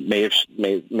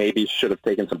maybe should have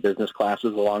taken some business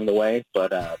classes along the way,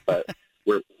 but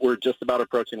we're just about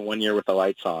approaching 1 year with the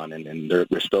lights on, and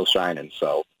they're still shining.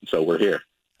 So we're here.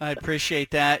 I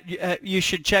appreciate that. You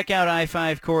should check out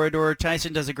I-5 Corridor.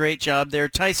 Tyson does a great job there.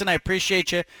 Tyson, I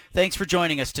appreciate you. Thanks for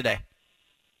joining us today.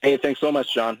 Hey, thanks so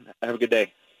much, John. Have a good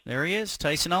day. There he is,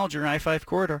 Tyson Alger, I-5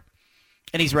 Corridor.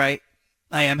 And he's right.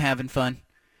 I am having fun.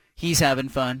 He's having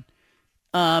fun.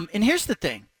 And here's the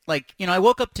thing. I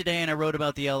woke up today and I wrote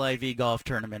about the LIV golf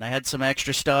tournament. I had some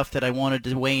extra stuff that I wanted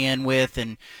to weigh in with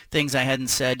and things I hadn't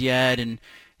said yet, and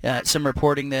some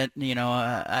reporting that,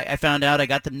 I found out I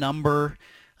got the number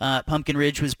Pumpkin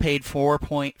Ridge was paid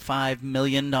 $4.5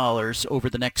 million over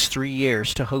the next 3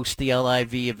 years to host the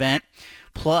LIV event,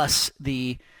 plus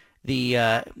the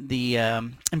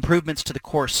improvements to the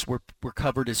course were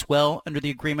covered as well under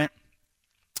the agreement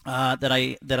that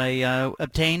I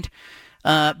obtained.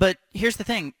 But here's the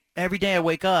thing. Every day I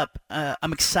wake up,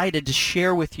 I'm excited to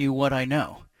share with you what I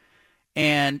know.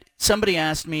 And somebody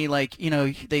asked me, like,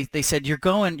 they said,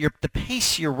 the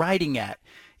pace you're writing at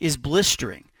is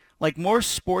blistering. Like, more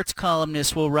sports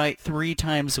columnists will write 3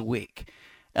 times a week.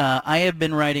 I have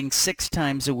been writing 6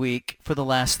 times a week for the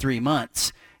last 3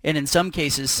 months, and in some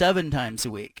cases 7 times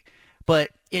a week. But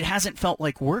it hasn't felt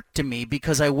like work to me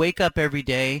because I wake up every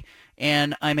day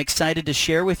and I'm excited to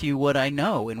share with you what I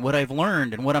know and what I've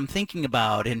learned and what I'm thinking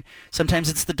about. And sometimes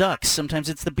it's the Ducks, sometimes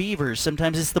it's the Beavers,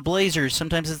 sometimes it's the Blazers,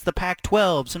 sometimes it's the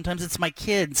Pac-12, sometimes it's my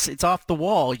kids. It's off the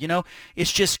wall,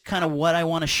 It's just kind of what I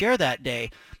want to share that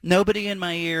day. Nobody in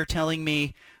my ear telling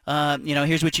me,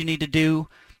 here's what you need to do.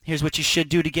 Here's what you should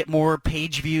do to get more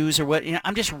page views or what.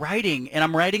 I'm just writing, and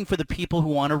I'm writing for the people who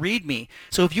want to read me.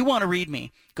 So if you want to read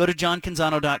me, go to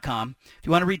johncanzano.com. If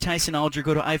you want to read Tyson Alger,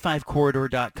 go to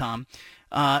i5corridor.com,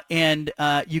 and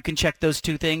you can check those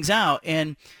 2 things out.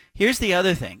 And here's the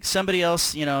other thing. Somebody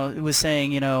else, was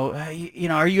saying,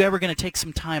 are you ever going to take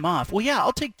some time off? Well, yeah,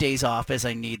 I'll take days off as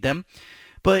I need them.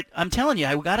 But I'm telling you,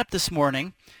 I got up this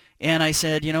morning, and I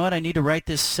said, you know what, I need to write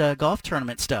this golf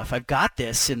tournament stuff. I've got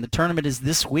this, and the tournament is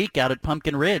this week out at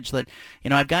Pumpkin Ridge. That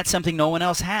I've got something no one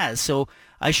else has, so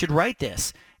I should write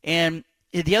this. And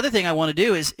the other thing I want to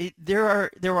do is there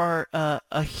are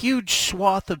a huge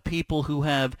swath of people who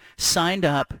have signed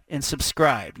up and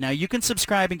subscribed. Now, you can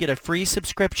subscribe and get a free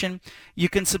subscription. You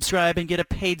can subscribe and get a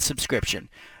paid subscription.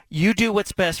 You do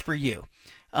what's best for you.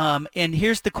 And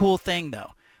here's the cool thing,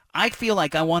 though. I feel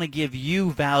like I want to give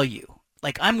you value.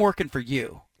 Like, I'm working for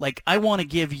you. Like, I want to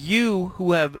give you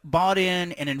who have bought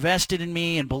in and invested in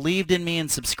me and believed in me and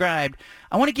subscribed,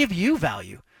 I want to give you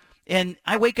value. And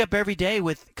I wake up every day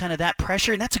with kind of that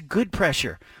pressure, and that's a good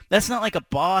pressure. That's not like a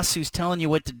boss who's telling you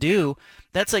what to do.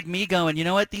 That's like me going, you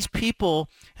know what, these people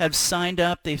have signed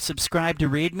up, they've subscribed to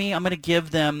read me, I'm going to give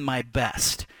them my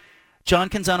best.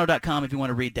 JohnCanzano.com if you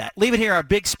want to read that. Leave it here. Our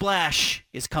big splash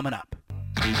is coming up.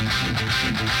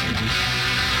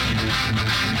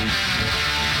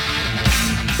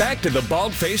 Back to the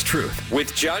Bald-Faced Truth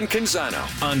with John Canzano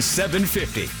on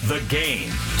 750 The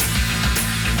Game.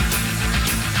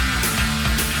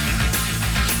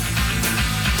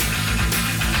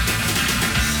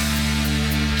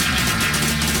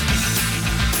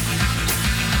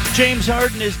 James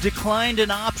Harden has declined an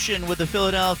option with the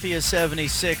Philadelphia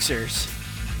 76ers.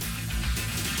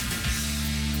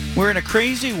 We're in a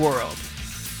crazy world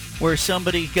where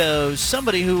somebody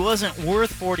who wasn't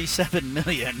worth $47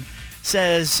 million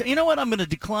says, you know what, I'm going to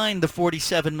decline the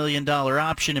 $47 million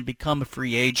option and become a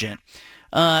free agent.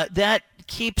 That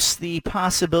keeps the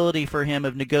possibility for him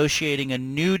of negotiating a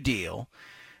new deal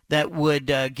that would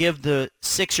give the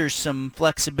Sixers some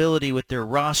flexibility with their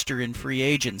roster in free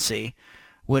agency,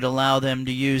 would allow them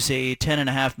to use a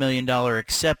 $10.5 million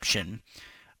exception.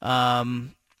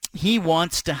 He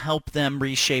wants to help them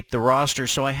reshape the roster,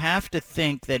 so I have to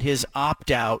think that his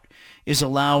opt-out is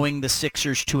allowing the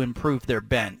Sixers to improve their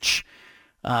bench.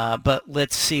 But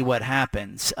let's see what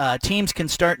happens. Teams can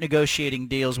start negotiating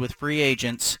deals with free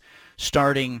agents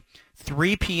starting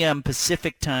 3 p.m.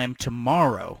 Pacific time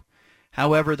tomorrow.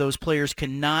 However, those players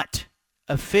cannot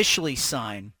officially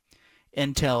sign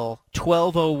until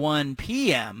 12:01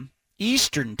 p.m.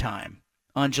 Eastern time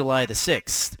on July the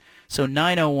 6th. So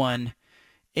 9:01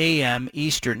 a.m.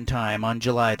 Eastern time on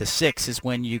July the 6th is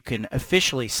when you can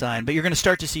officially sign. But you're going to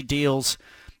start to see deals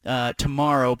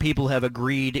tomorrow. People have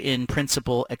agreed in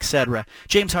principle, etc.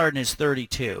 James Harden is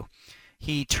 32.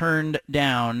 He turned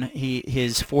down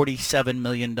his $47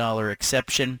 million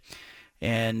exception.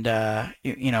 And,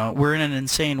 we're in an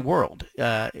insane world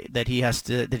that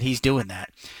he's doing that.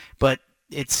 But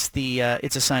it's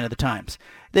a sign of the times.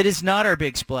 That is not our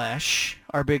big splash.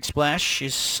 Our big splash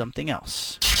is something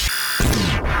else.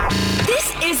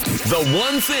 This is the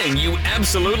one thing you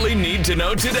absolutely need to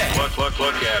know today. Look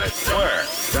at it. Where?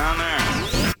 Down there.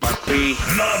 Must be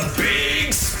the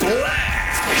Big Splash.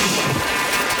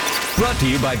 Brought to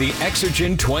you by the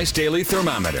Exergen Twice Daily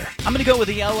Thermometer. I'm going to go with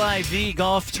the LIV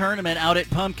golf tournament out at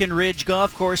Pumpkin Ridge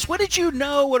Golf Course. What did you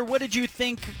know or what did you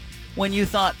think when you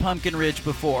thought Pumpkin Ridge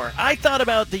before? I thought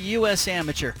about the U.S.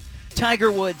 Amateur.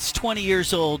 Tiger Woods, 20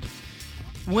 years old,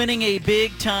 winning a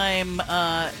big-time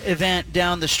event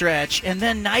down the stretch, and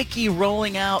then Nike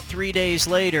rolling out 3 days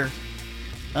later,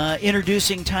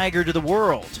 introducing Tiger to the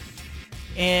world.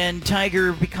 and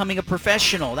Tiger becoming a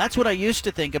professional. That's what I used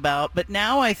to think about, but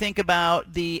now I think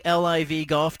about the LIV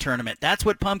golf tournament. That's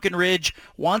what Pumpkin Ridge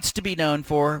wants to be known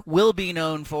for, will be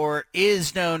known for,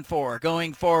 is known for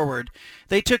going forward.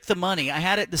 They took the money. I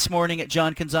had it this morning at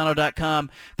johncanzano.com.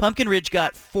 Pumpkin Ridge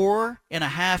got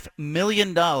 $4.5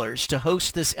 million to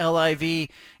host this LIV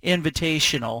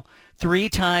Invitational 3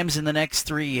 times in the next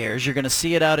 3 years. You're going to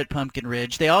see it out at Pumpkin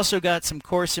Ridge. They also got some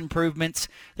course improvements.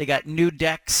 They got new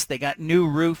decks. They got new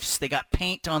roofs. They got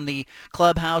paint on the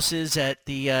clubhouses at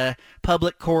the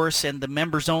public course and the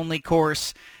members-only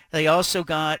course. They also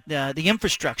got the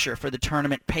infrastructure for the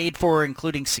tournament paid for,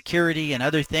 including security and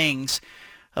other things.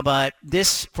 But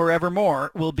this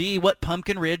forevermore will be what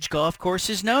Pumpkin Ridge Golf Course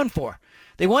is known for.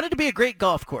 They wanted to be a great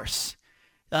golf course,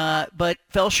 but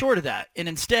fell short of that. And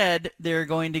instead, they're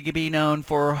going to be known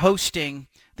for hosting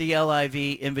the LIV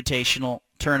Invitational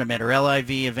Tournament or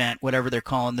LIV event, whatever they're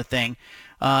calling the thing.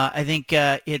 I think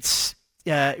it's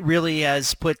really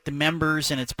has put the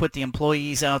members and it's put the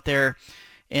employees out there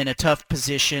in a tough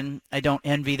position. I don't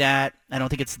envy that. I don't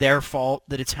think it's their fault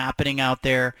that it's happening out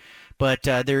there. But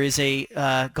there is a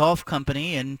golf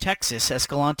company in Texas,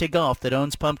 Escalante Golf, that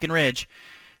owns Pumpkin Ridge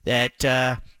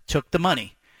that took the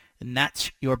money. And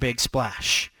that's your big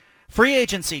splash. Free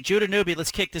agency, Judah Newby,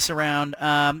 let's kick this around.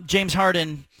 James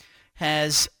Harden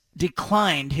has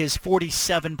declined his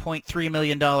 $47.3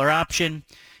 million option.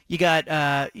 You got,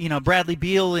 Bradley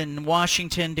Beal in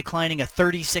Washington declining a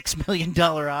 $36 million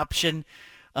option.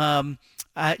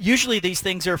 Usually these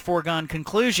things are foregone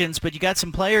conclusions, but you got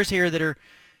some players here that are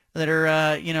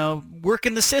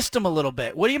working the system a little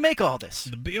bit. What do you make of all this?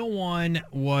 The Beal one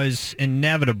was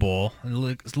inevitable.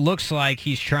 It looks like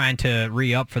he's trying to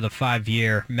re-up for the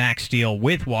 5-year max deal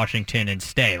with Washington and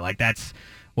stay. Like that's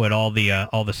what all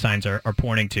the signs are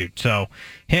pointing to. So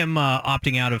him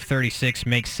opting out of 36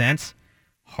 makes sense.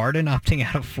 Harden opting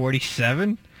out of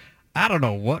 47? I don't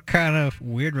know what kind of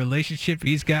weird relationship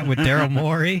he's got with Daryl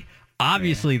Morey.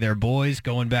 Obviously, they're boys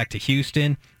going back to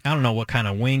Houston. I don't know what kind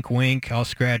of wink, I'll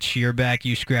scratch your back,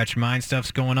 you scratch mine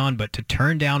stuff's going on, but to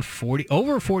turn down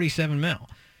over 47 mil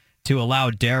to allow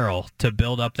Daryl to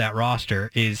build up that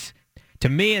roster is, to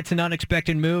me, it's an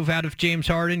unexpected move out of James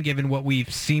Harden, given what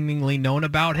we've seemingly known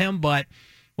about him, but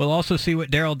we'll also see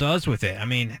what Daryl does with it. I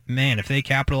mean, man, if they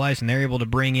capitalize and they're able to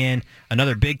bring in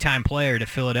another big-time player to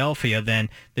Philadelphia, then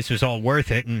this was all worth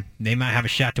it, and they might have a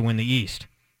shot to win the East.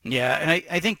 Yeah, and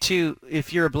I think, too,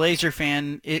 if you're a Blazer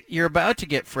fan, you're about to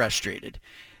get frustrated.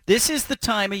 This is the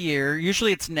time of year,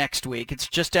 usually it's next week, it's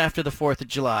just after the 4th of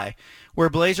July, where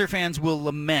Blazer fans will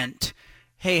lament,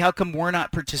 hey, how come we're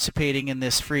not participating in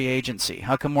this free agency?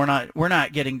 How come we're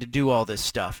not getting to do all this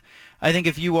stuff? I think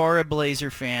if you are a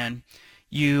Blazer fan,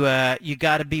 you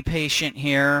got to be patient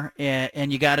here,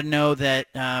 and you got to know that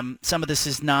some of this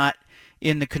is not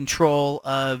in the control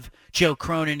of Joe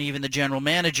Cronin, even the general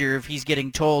manager. If he's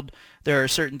getting told there are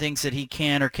certain things that he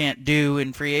can or can't do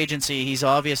in free agency, he's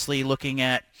obviously looking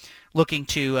to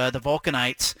the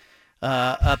Vulcanites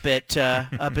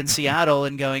up in Seattle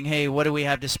and going, hey, what do we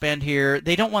have to spend here?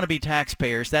 They don't want to be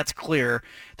taxpayers. That's clear.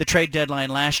 The trade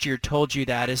deadline last year told you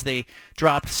that as they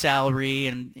dropped salary,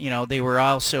 and they were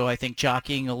also, I think,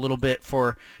 jockeying a little bit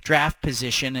for draft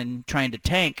position and trying to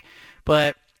tank.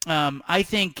 But I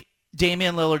think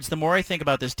Damian Lillard's, the more I think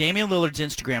about this, Damian Lillard's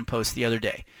Instagram post the other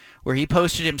day where he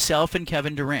posted himself and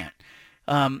Kevin Durant.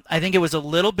 I think it was a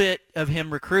little bit of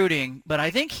him recruiting, but I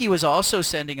think he was also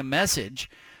sending a message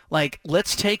like,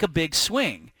 let's take a big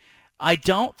swing. I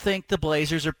don't think the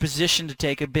Blazers are positioned to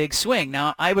take a big swing.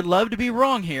 Now, I would love to be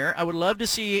wrong here. I would love to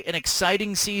see an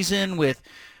exciting season with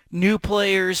new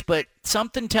players, but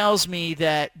something tells me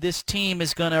that this team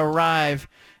is going to arrive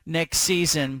next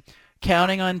season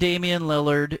counting on Damian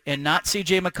Lillard and not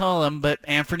C.J. McCollum, but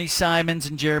Anthony Simons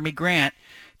and Jeremy Grant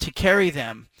to carry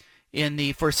them in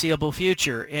the foreseeable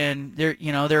future. And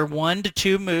they're 1 to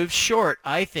 2 moves short,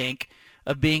 I think,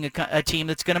 of being a team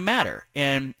that's going to matter.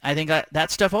 And I think that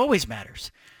stuff always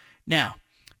matters. Now,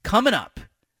 coming up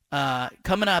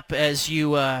as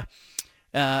you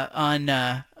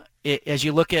as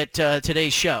you look at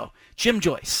today's show, Jim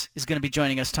Joyce is going to be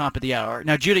joining us top of the hour.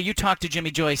 Now, Judah, you talked to Jimmy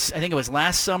Joyce, I think it was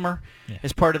last summer,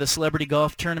 as part of the celebrity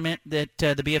golf tournament that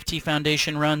the BFT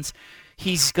Foundation runs.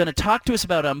 He's going to talk to us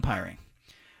about umpiring.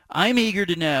 I'm eager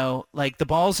to know, like, the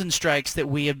balls and strikes that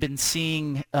we have been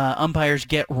seeing umpires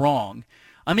get wrong.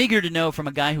 I'm eager to know from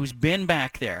a guy who's been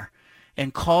back there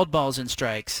and called balls and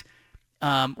strikes,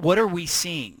 what are we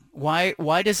seeing?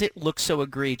 Why does it look so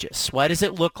egregious? Why does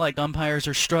it look like umpires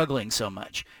are struggling so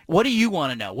much? What do you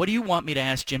want to know? What do you want me to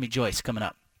ask Jimmy Joyce coming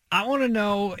up? I want to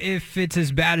know if it's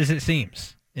as bad as it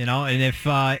seems. And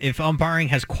if umpiring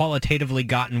has qualitatively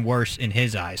gotten worse in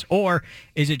his eyes, or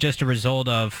is it just a result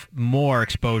of more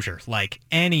exposure? Like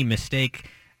any mistake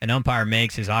an umpire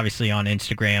makes is obviously on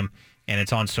Instagram and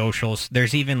it's on socials.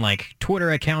 There's even like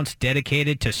Twitter accounts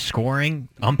dedicated to scoring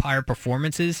umpire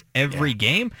performances every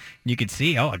game. You could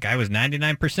see, a guy was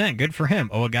 99%. Good for him.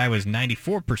 A guy was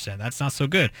 94%. That's not so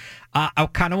good. I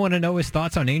kind of want to know his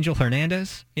thoughts on Angel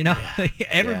Hernandez.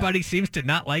 Everybody seems to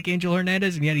not like Angel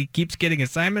Hernandez, and yet he keeps getting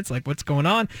assignments. Like, what's going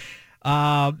on?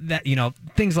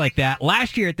 Things like that.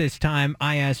 Last year at this time,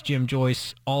 I asked Jim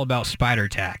Joyce all about Spider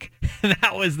Tack.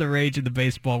 That was the rage in the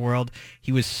baseball world.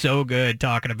 He was so good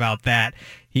talking about that.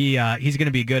 He's going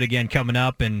to be good again coming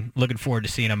up, and looking forward to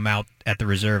seeing him out at the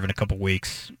reserve in a couple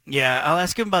weeks. Yeah, I'll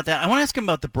ask him about that. I want to ask him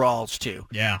about the brawls too.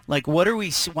 Yeah, like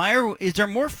is there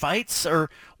more fights, or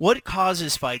what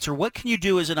causes fights, or what can you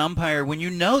do as an umpire when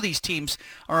you know these teams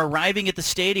are arriving at the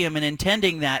stadium and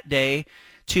intending that day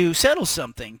to settle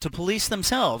something, to police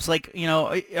themselves? Like,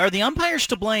 are the umpires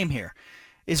to blame here,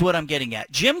 is what I'm getting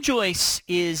at. Jim Joyce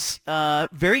is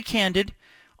very candid,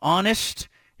 honest.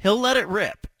 He'll let it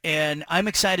rip. And I'm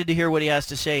excited to hear what he has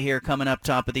to say here coming up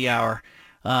top of the hour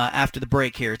after the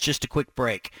break here. It's just a quick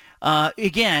break.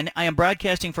 Again, I am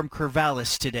broadcasting from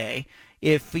Corvallis today.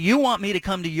 If you want me to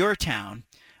come to your town,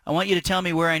 I want you to tell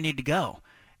me where I need to go.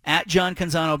 At John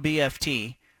Canzano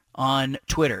BFT on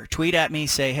Twitter. Tweet at me,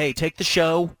 say, hey, take the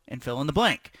show and fill in the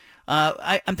blank.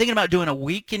 I'm thinking about doing a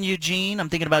week in Eugene. I'm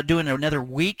thinking about doing another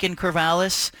week in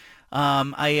Corvallis.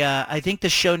 I think the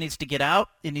show needs to get out.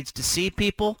 It needs to see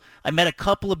people. I met a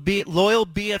couple of loyal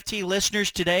BFT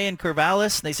listeners today in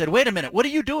Corvallis. They said, wait a minute, what are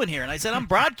you doing here? And I said, I'm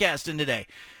broadcasting today.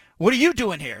 What are you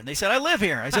doing here? And they said, I live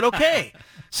here. I said, okay.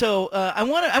 So I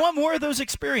want more of those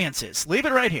experiences. Leave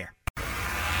it right here.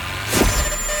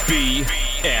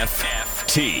 BFT.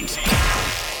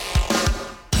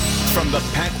 From the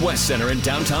Pac West Center in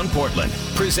downtown Portland,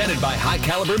 presented by High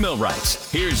Caliber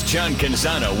Millwrights, here's John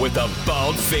Canzano with the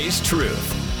bald-faced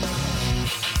truth.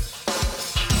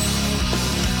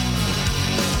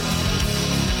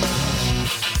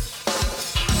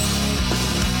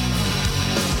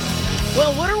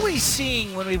 Well, what are we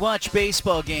seeing when we watch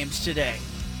baseball games today?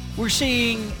 We're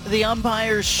seeing the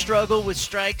umpires struggle with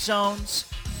strike zones.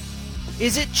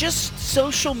 Is it just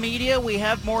social media? We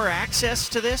have more access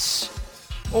to this?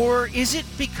 Or is it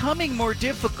becoming more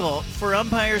difficult for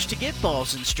umpires to get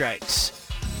balls and strikes?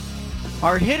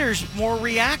 Are hitters more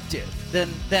reactive than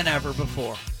ever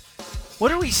before?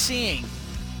 What are we seeing?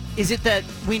 Is it that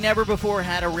we never before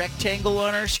had a rectangle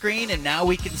on our screen and now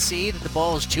we can see that the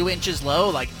ball is 2 inches low?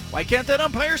 Like, why can't that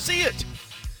umpire see it?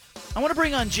 I want to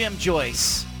bring on Jim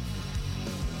Joyce,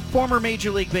 former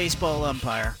Major League Baseball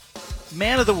umpire,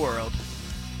 man of the world,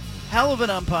 hell of an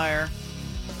umpire,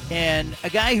 and a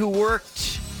guy who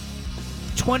worked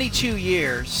 22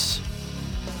 years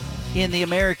in the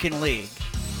American League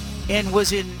and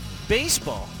was in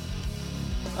baseball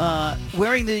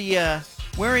wearing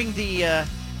the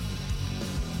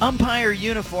umpire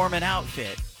uniform and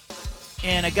outfit,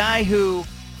 and a guy who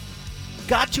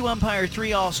got to umpire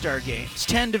 3 All-Star games,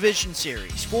 10 Division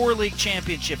Series, 4 League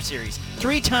Championship Series.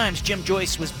 3 times Jim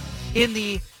Joyce was in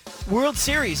the World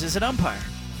Series as an umpire.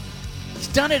 He's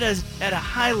done it at a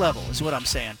high level, is what I'm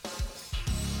saying.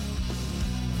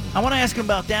 I want to ask him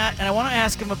about that, and I want to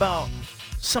ask him about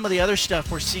some of the other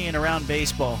stuff we're seeing around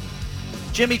baseball.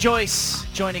 Jimmy Joyce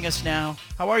joining us now.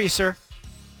 How are you, sir?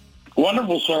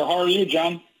 Wonderful, sir. How are you,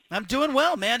 John? I'm doing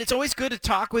well, man. It's always good to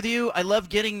talk with you. I love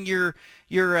getting you're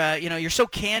so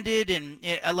candid, and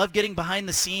I love getting behind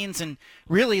the scenes and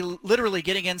really literally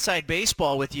getting inside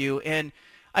baseball with you. And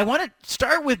I want to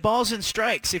start with balls and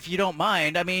strikes, if you don't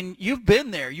mind. I mean, you've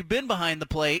been there. You've been behind the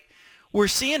plate. We're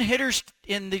seeing hitters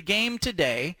in the game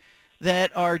today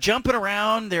that are jumping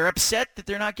around. They're upset that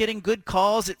they're not getting good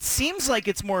calls. It seems like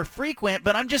it's more frequent,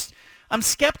 but I'm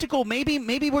skeptical. Maybe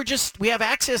we have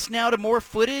access now to more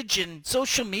footage and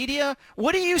social media.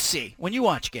 What do you see when you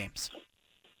watch games?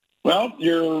 Well,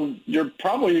 you're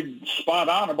probably spot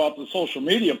on about the social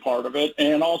media part of it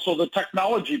and also the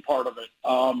technology part of it.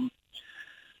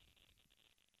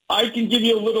 I can give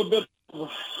you a little bit of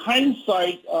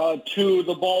hindsight to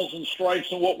the balls and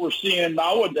strikes, and what we're seeing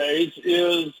nowadays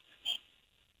is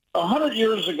 100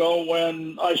 years ago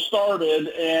when I started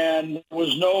and there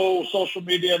was no social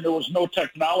media and there was no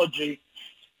technology,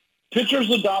 pitchers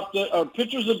adopted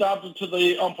to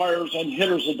the umpires and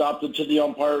hitters adopted to the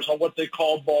umpires on what they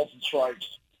called balls and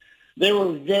strikes. They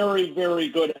were very, very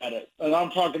good at it. And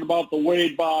I'm talking about the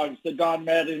Wade Boggs, the Don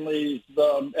Mattingly,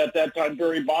 at that time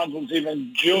Barry Bonds was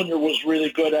even junior was really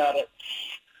good at it.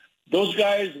 Those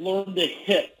guys learned to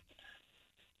hit.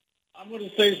 I'm going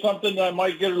to say something that I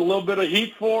might get a little bit of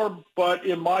heat for, but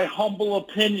in my humble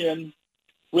opinion,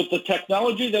 with the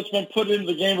technology that's been put into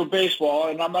the game of baseball,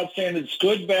 and I'm not saying it's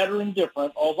good, bad, or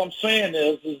indifferent, all I'm saying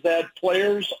is that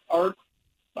players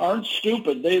aren't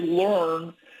stupid. They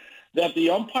learn that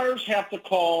the umpires have to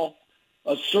call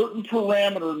a certain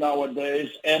parameter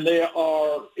nowadays, and they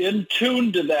are in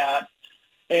tune to that,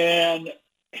 and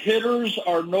hitters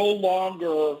are no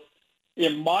longer,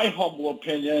 in my humble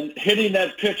opinion, hitting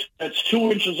that pitch that's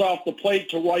 2 inches off the plate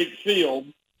to right field,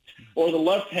 or the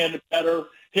left-handed batter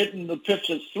hitting the pitch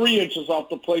that's 3 inches off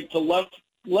the plate to left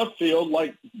field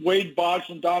like Wade Boggs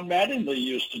and Don Mattingly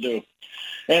used to do.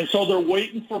 And so they're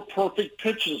waiting for perfect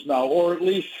pitches now, or at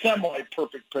least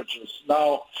semi-perfect pitches.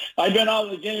 Now, I've been out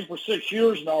of the game for 6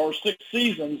 years now, or 6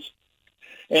 seasons,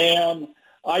 and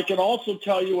I can also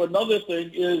tell you another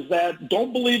thing is that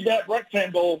don't believe that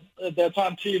rectangle that's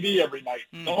on TV every night.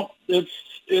 No,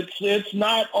 it's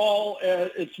not all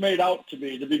it's made out to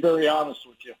be very honest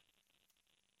with you.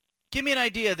 Give me an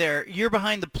idea there. You're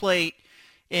behind the plate,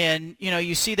 and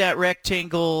you see that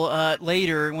rectangle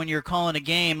later when you're calling a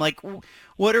game. Like,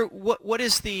 what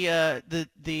is the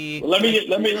illusion? Let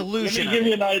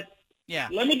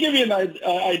me give you an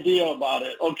idea about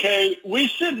it. Okay, we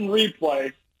sit in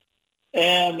replay,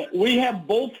 and we have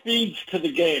both feeds to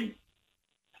the game.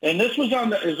 And this was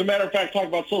as a matter of fact, talk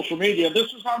about social media.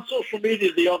 This was on social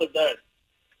media the other day.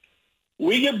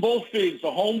 We get both feeds,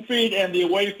 the home feed and the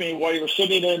away feed, while you're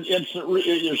sitting in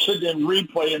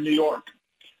replay in New York.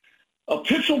 A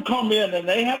pitch will come in, and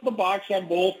they have the box on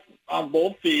both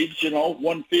feeds.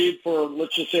 One feed for,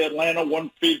 let's just say, Atlanta,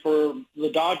 one feed for the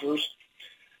Dodgers.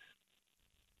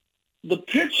 The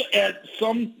pitch in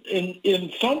some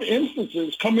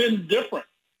instances come in different.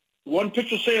 One pitch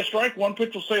will say a strike, one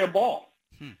pitch will say a ball.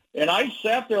 And I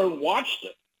sat there and watched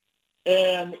it.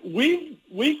 And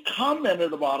we've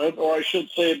commented about it, or I should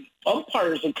say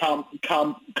umpires have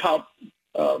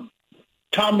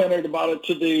commented about it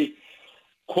to the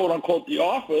quote-unquote the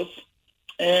office.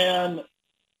 And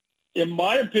in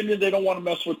my opinion, they don't want to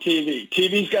mess with TV.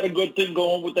 TV's got a good thing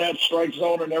going with that strike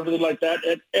zone and everything like that,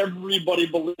 and everybody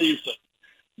believes it.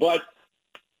 But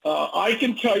I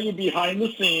can tell you behind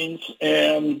the scenes,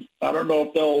 and I don't know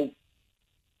if they'll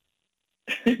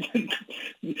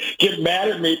get mad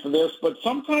at me for this, but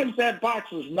sometimes that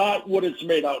box is not what it's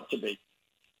made out to be.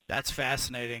 That's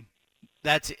fascinating.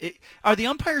 That's it. Are the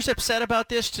umpires upset about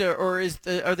this, or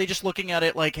are they just looking at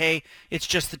it like, hey, it's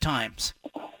just the times?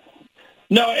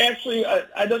 No, actually,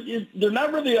 I don't. They're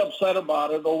not really upset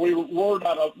about it, or we were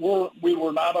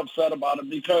not upset about it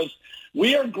because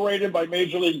we are graded by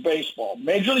Major League Baseball.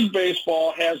 Major League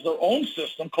Baseball has their own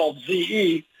system called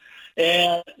ZE,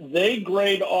 and they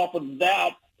grade off of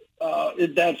that.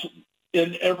 That's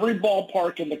in every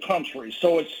ballpark in the country,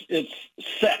 so it's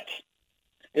set.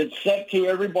 It's set to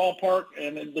every ballpark,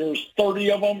 and there's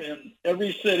 30 of them in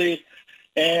every city.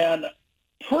 And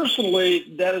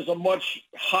personally, that is a much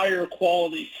higher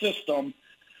quality system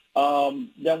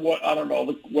than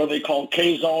what they call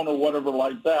K-Zone or whatever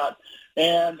like that.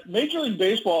 And Major League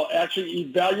Baseball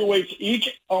actually evaluates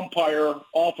each umpire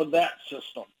off of that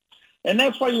system. And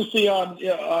that's why you see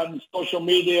on social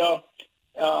media,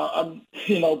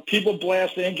 people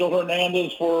blast Angel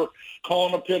Hernandez for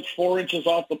calling a pitch 4 inches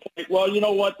off the plate. Well, you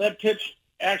know what? That pitch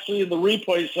actually in the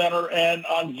replay center and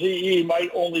on ZE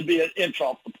might only be an inch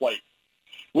off the plate,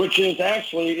 which is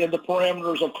actually in the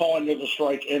parameters of calling it a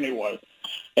strike anyway.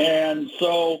 And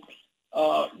so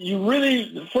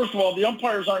first of all, the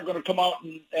umpires aren't going to come out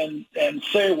and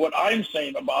say what I'm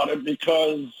saying about it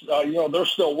because, they're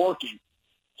still working.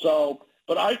 So,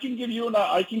 but I can give you an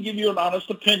honest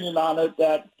opinion on it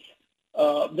that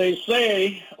they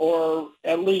say, or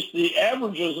at least the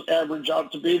averages average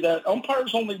out to be that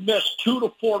umpires only miss 2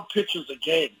 to 4 pitches a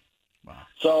game. Wow.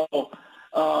 So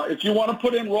if you want to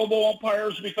put in robo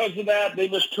umpires because of that, they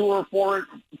miss 2 or 4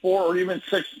 or even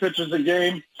 6 pitches a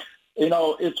game.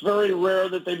 It's very rare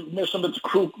that they miss them at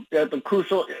the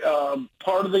crucial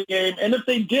part of the game. And if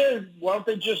they did, why don't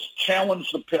they just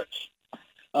challenge the pitch?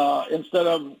 Instead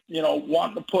of,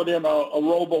 wanting to put in a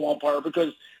robo umpire,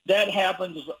 because that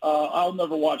happens. I'll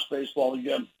never watch baseball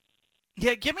again.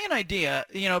 Yeah, give me an idea,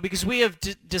 because we have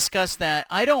discussed that.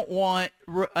 I don't want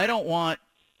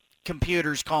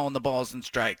computers calling the balls and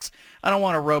strikes. I don't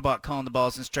want a robot calling the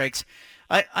balls and strikes.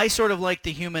 I sort of like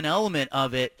the human element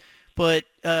of it. But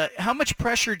how much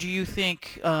pressure do you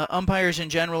think umpires in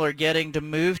general are getting to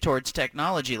move towards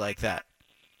technology like that?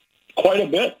 Quite a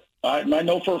bit. I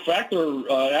know for a fact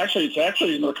it's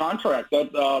actually in their contract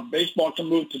that baseball can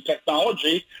move to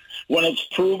technology when it's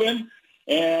proven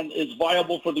and it's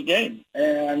viable for the game.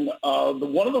 And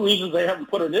one of the reasons they haven't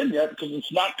put it in yet because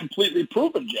it's not completely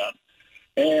proven yet.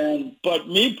 But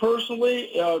me personally,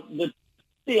 the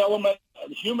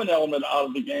human element out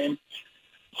of the game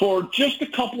for just a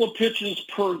couple of pitches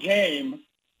per game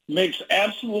makes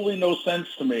absolutely no sense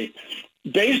to me.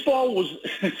 Baseball was,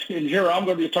 and here I'm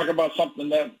going to be talking about something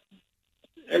that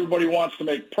everybody wants to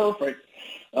make perfect.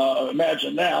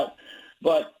 Imagine that.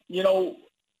 But, the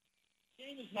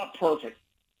game is not perfect.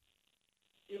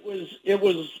 It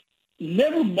was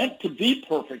never meant to be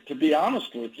perfect, to be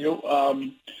honest with you.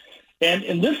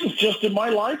 And this is just in my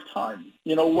lifetime,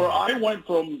 where I went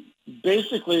from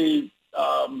basically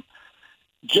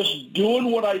just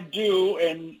doing what I do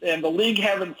and the league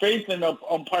having faith in an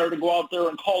umpire to go out there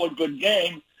and call a good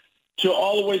game to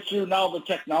all the way through now the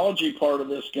technology part of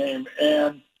this game.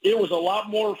 And it was a lot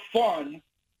more fun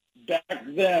back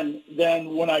then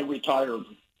than when I retired.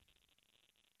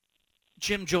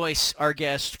 Jim Joyce, our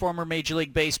guest, former Major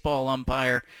League Baseball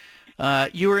umpire.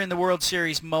 You were in the World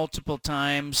Series multiple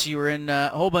times. You were in a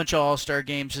whole bunch of All-Star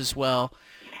games as well.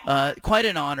 Quite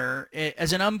an honor.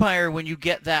 As an umpire, when you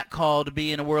get that call to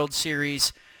be in a World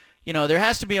Series, there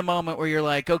has to be a moment where you're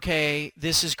like, okay,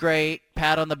 this is great,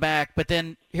 pat on the back, but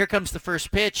then here comes the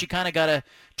first pitch. You kind of got to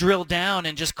drill down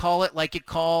and just call it like you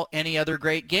call any other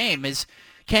great game.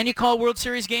 Can you call World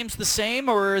Series games the same,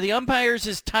 or are the umpires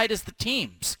as tight as the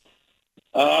teams?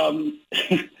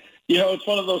 It's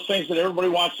one of those things that everybody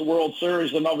wants the World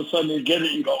Series, and all of a sudden you get it,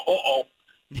 and you go, uh-oh.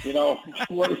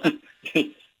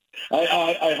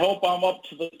 I hope I'm up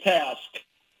to the task.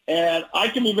 And I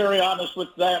can be very honest with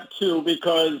that, too,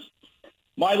 because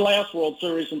my last World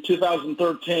Series in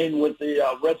 2013 with the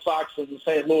Red Sox and the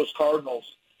St. Louis Cardinals,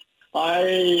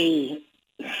 I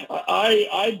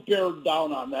bared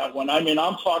down on that one. I mean,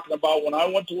 I'm talking about when I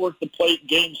went to work the plate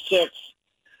Game 6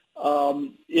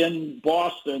 in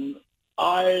Boston,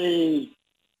 I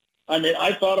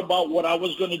thought about what I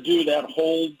was going to do that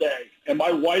whole day. And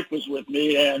my wife was with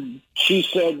me, and she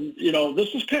said,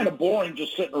 this is kind of boring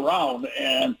just sitting around.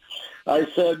 And I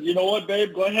said, you know what,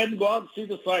 babe, go ahead and go out and see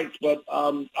the sights, but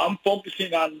I'm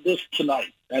focusing on this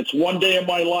tonight. That's one day in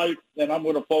my life, and I'm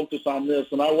going to focus on this.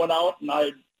 And I went out, and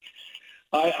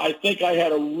I think I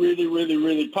had a really, really,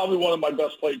 really, probably one of my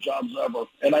best plate jobs ever.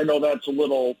 And I know that's a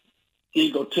little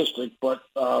egotistic, but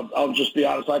I'll just be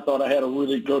honest, I thought I had a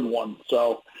really good one.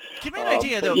 So give me an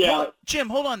idea, though. Yeah. Jim,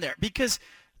 hold on there, because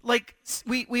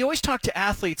we always talk to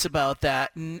athletes about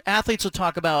that, and athletes will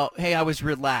talk about, hey, I was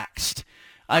relaxed.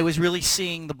 I was really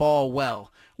seeing the ball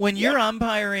well. When you're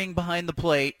umpiring behind the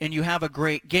plate and you have a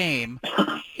great game,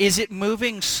 is it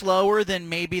moving slower than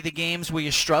maybe the games where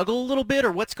you struggle a little bit,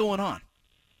 or what's going on?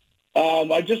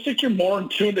 I just think you're more in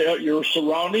tune to your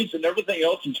surroundings and everything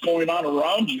else that's going on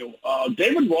around you.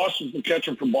 David Ross was the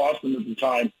catcher for Boston at the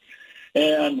time,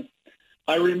 and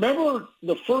I remember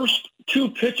the first two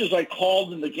pitches I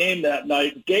called in the game that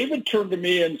night. David turned to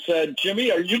me and said,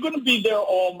 Jimmy, are you going to be there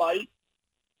all night?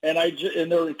 And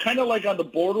they're kind of like on the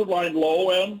borderline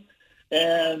low end.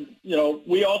 And,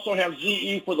 we also have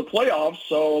ZE for the playoffs,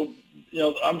 so,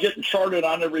 I'm getting charted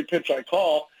on every pitch I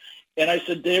call. And I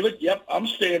said, David, yep, I'm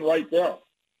staying right there.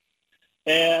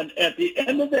 And at the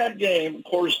end of that game, of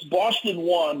course, Boston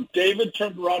won. David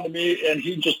turned around to me, and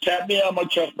he just tapped me on my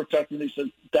chest protector, and he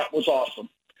said, that was awesome.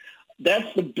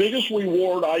 That's the biggest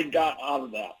reward I got out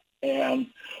of that. And,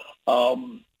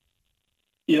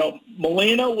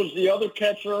 Molina was the other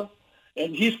catcher,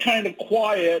 and he's kind of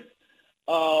quiet.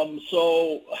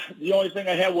 So the only thing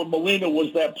I had with Molina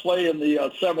was that play in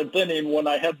the seventh inning when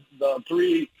I had the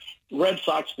three Red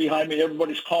Sox behind me.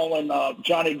 Everybody's calling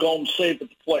Johnny Gomes safe at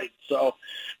the plate. So,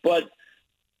 but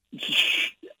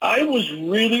I was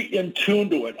really in tune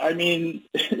to it. I mean,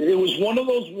 it was one of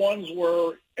those ones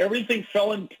where everything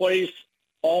fell in place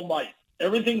all night.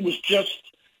 Everything was just,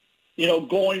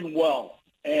 going well.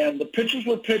 And the pitchers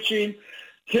were pitching,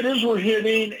 hitters were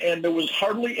hitting, and there was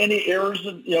hardly any errors.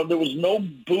 There was no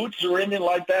boots or anything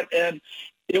like that. And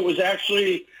it was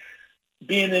actually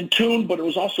being in tune, but it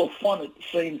was also fun at the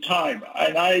same time.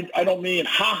 And I don't mean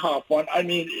ha-ha fun. I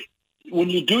mean, when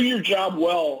you do your job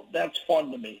well, that's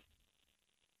fun to me.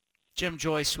 Jim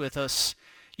Joyce with us.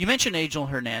 You mentioned Angel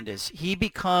Hernandez. He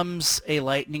becomes a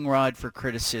lightning rod for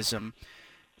criticism.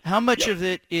 How much of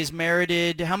it is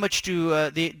merited? How much do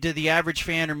the average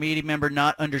fan or media member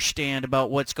not understand about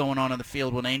what's going on the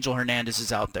field when Angel Hernandez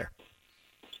is out there?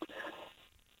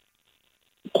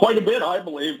 Quite a bit, I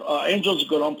believe. Angel's a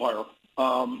good umpire.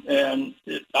 And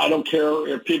I don't care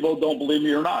if people don't believe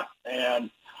me or not. And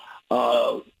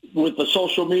with the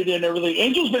social media and everything,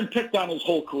 Angel's been picked on his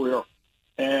whole career.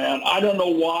 And I don't know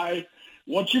why,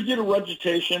 once you get a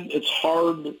reputation, it's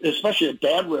hard, especially a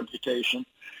bad reputation,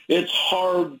 it's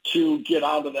hard to get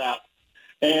out of that.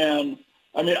 And,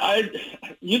 I mean,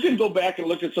 you can go back and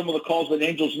look at some of the calls that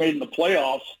Angels made in the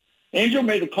playoffs. Angel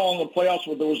made a call in the playoffs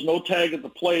where there was no tag at the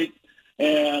plate,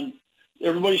 and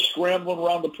everybody's scrambling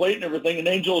around the plate and everything, and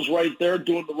Angel's right there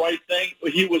doing the right thing.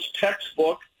 He was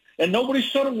textbook, and nobody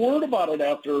said a word about it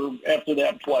after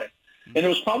that play. And it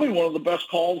was probably one of the best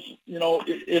calls, in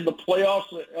the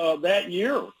playoffs that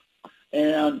year.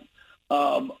 And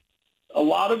a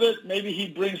lot of it, maybe he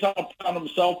brings out on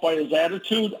himself by his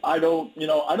attitude. I don't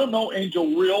know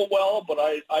Angel real well, but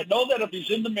I know that if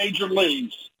he's in the major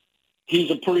leagues,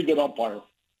 he's a pretty good umpire.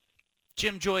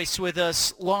 Jim Joyce with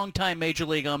us, longtime Major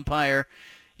League umpire.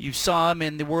 You saw him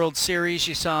in the World Series.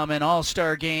 You saw him in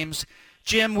All-Star games.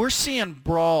 Jim, we're seeing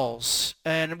brawls,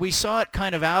 and we saw it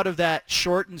kind of out of that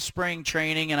shortened spring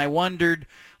training, and I wondered,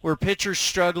 were pitchers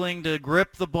struggling to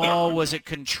grip the ball? Was it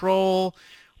control?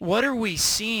 What are we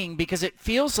seeing? Because it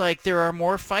feels like there are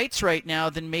more fights right now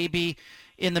than maybe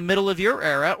in the middle of your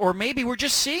era, or maybe we're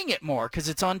just seeing it more because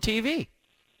it's on TV.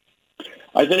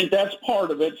 I think that's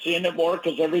part of it, seeing it more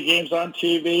because every game's on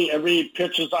TV, every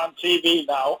pitch is on TV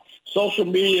now. Social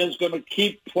media is going to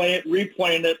keep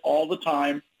replaying it all the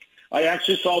time. I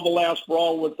actually saw the last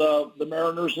brawl with the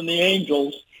Mariners and the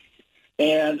Angels,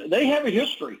 and they have a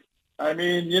history. I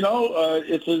mean,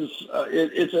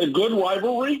 it's a good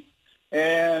rivalry,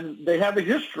 and they have a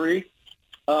history.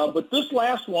 But this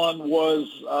last one was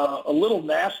a little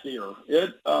nastier.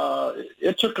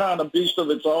 It took on a beast of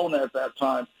its own at that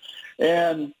time.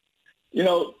 And,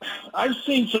 I've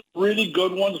seen some really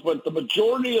good ones, but the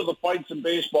majority of the fights in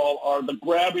baseball are the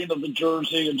grabbing of the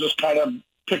jersey and just kind of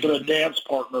picking a dance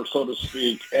partner, so to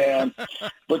speak.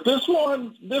 But this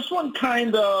one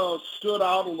kind of stood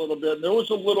out a little bit. And there was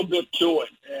a little bit to it.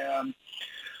 And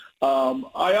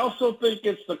I also think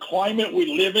it's the climate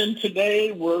we live in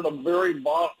today. We're in a very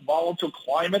volatile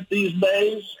climate these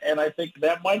days, and I think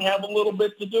that might have a little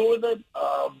bit to do with it.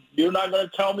 You're not going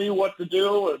to tell me what to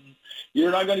do, and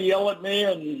you're not going to yell at me.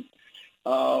 And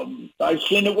I've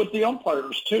seen it with the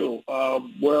umpires too,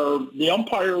 where the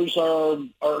umpires are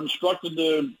instructed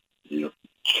to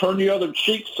turn the other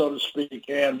cheek, so to speak.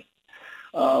 And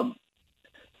I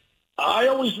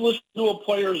always listen to a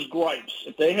player's gripes.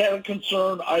 If they had a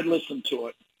concern, I'd listen to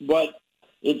it. But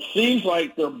it seems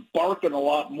like they're barking a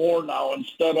lot more now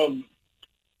instead of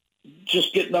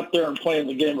just getting up there and playing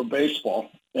the game of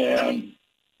baseball. And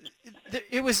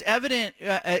it was evident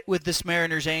with this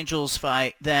Mariners-Angels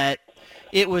fight that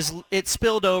it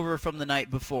spilled over from the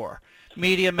night before.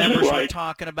 Media members were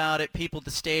talking about it. People at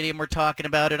the stadium were talking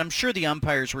about it. I'm sure the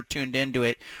umpires were tuned into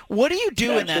it. What do you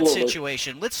do in that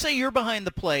situation? Let's say you're behind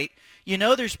the plate.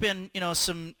 There's been,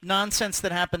 some nonsense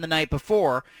that happened the night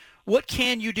before. What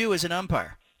can you do as an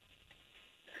umpire?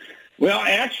 Well,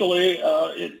 actually,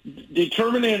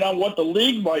 determining on what the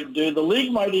league might do, the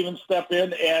league might even step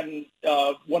in and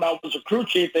when I was a crew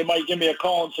chief, they might give me a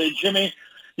call and say, Jimmy,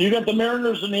 you got the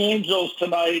Mariners and the Angels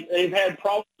tonight. They've had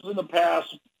problems in the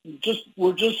past.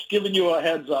 We're just giving you a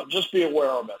heads up. Just be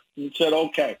aware of it. And said,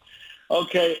 okay.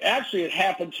 Actually, it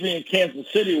happened to me in Kansas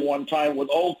City one time with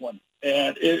Oakland,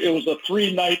 and it was a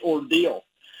 3-night ordeal,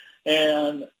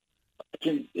 and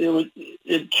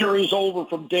it carries over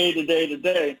from day to day to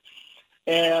day.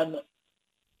 And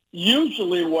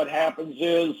usually, what happens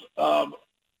is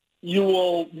you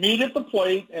will meet at the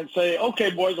plate and say,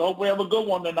 "Okay, boys, I hope we have a good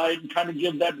one tonight," and kind of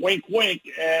give that wink,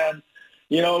 and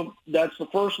that's the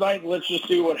first night. Let's just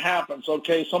see what happens.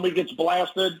 Okay, somebody gets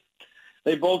blasted.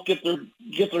 They both get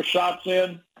their shots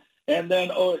in. And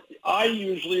then I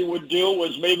usually would do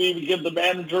was maybe even give the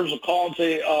managers a call and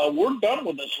say, we're done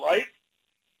with this, right?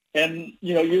 And,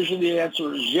 usually the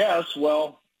answer is yes.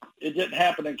 Well, it didn't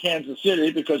happen in Kansas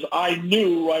City because I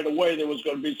knew right away there was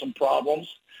going to be some problems.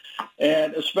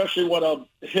 And especially when a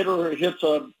hitter hits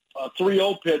a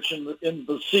 3-0 pitch in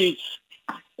the seats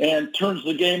and turns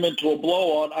the game into a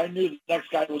blowout, I knew the next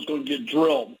guy was going to get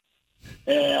drilled.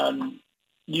 And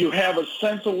you have a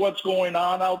sense of what's going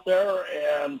on out there,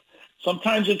 and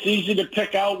sometimes it's easy to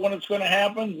pick out when it's going to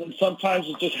happen, and sometimes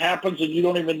it just happens and you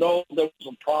don't even know there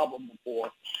was a problem before.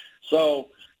 So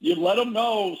you let them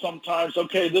know sometimes,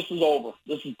 okay, this is over.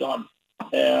 This is done.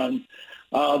 And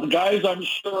the guys, I'm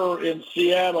sure, in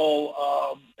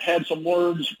Seattle had some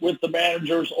words with the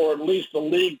managers, or at least the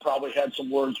league probably had some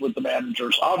words with the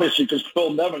managers, obviously, because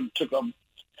Phil Nevin took them.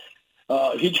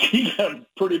 He got a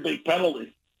pretty big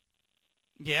penalty.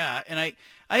 Yeah, and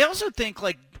I also think,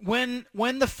 like, when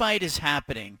the fight is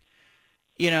happening,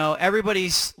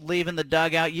 everybody's leaving the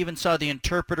dugout. You even saw the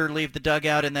interpreter leave the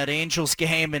dugout in that Angels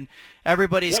game, and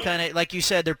everybody's kind of, like you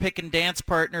said, they're picking dance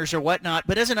partners or whatnot.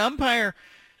 But as an umpire,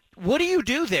 what do you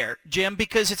do there, Jim?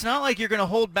 Because it's not like you're going to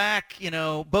hold back,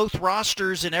 both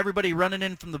rosters and everybody running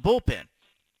in from the bullpen.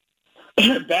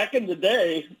 Back in the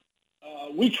day,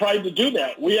 we tried to do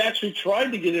that. We actually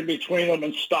tried to get in between them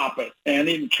and stop it, and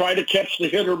even try to catch the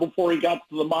hitter before he got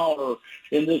to the mound, or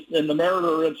in the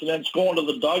Mariner incidents, going to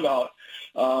the dugout.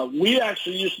 We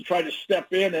actually used to try to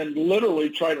step in and literally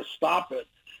try to stop it.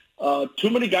 Too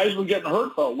many guys were getting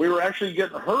hurt, though. We were actually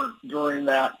getting hurt during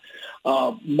that.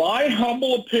 My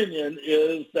humble opinion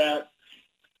is that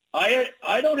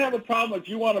I don't have a problem if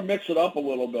you want to mix it up a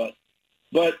little bit.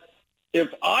 But if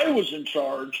I was in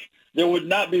charge, there would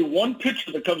not be one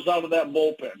pitcher that comes out of that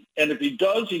bullpen. And if he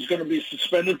does, he's going to be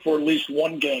suspended for at least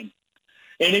one game.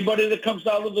 Anybody that comes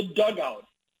out of the dugout,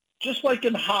 just like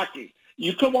in hockey,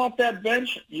 you come off that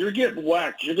bench, you're getting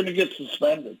whacked. You're going to get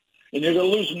suspended, and you're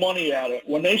going to lose money at it.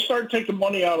 When they start taking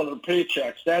money out of their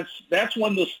paychecks, that's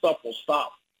when this stuff will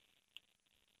stop.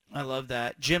 I love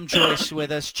that. Jim Joyce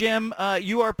with us. Jim,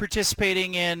 you are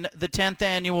participating in the 10th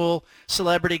Annual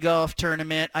Celebrity Golf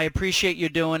Tournament. I appreciate you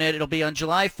doing it. It'll be on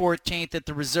July 14th at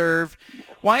the Reserve.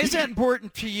 Why is that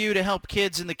important to you to help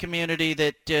kids in the community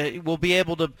that will be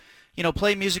able to,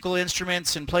 play musical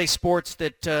instruments and play sports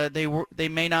that they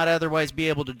may not otherwise be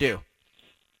able to do?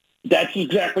 That's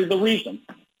exactly the reason.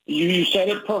 You said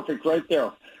it perfect right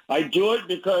there. I do it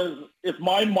because if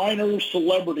my minor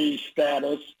celebrity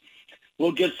status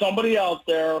will get somebody out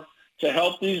there to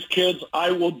help these kids,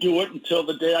 I will do it until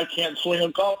the day I can't swing a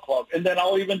golf club. And then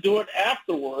I'll even do it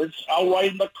afterwards. I'll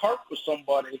ride in the cart with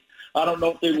somebody. I don't know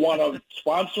if they want to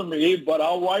sponsor me, but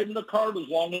I'll ride in the cart as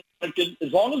long as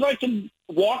I can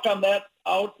walk on that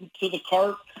out to the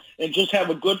cart and just have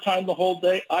a good time the whole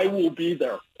day. I will be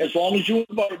there. As long as you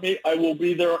invite me, I will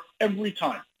be there every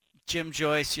time. Jim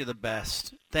Joyce, you're the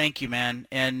best. Thank you, man.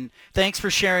 And thanks for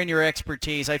sharing your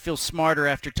expertise. I feel smarter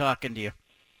after talking to you.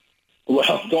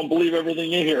 Well, don't believe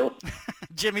everything you hear.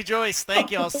 Jimmy Joyce,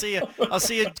 thank you. I'll see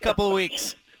you in a couple of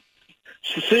weeks.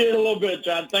 See you in a little bit,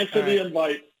 John. Thanks for the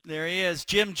invite. There he is,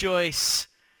 Jim Joyce,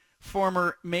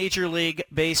 former Major League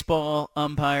Baseball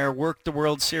umpire, worked the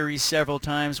World Series several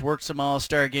times, worked some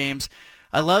All-Star games.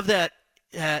 I love that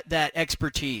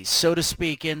expertise, so to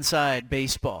speak, inside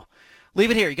baseball. Leave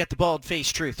it here. You got the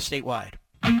bald-faced truth statewide.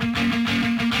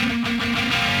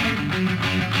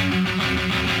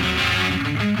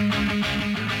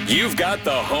 You've got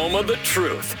the home of the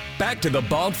truth. Back to the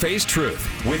bald-faced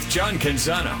truth with John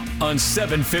Canzano on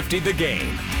 750 The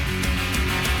Game.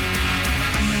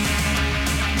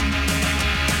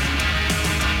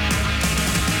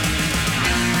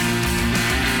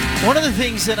 One of the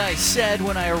things that I said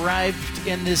when I arrived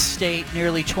in this state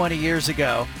nearly 20 years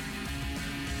ago,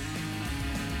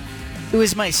 it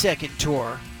was my second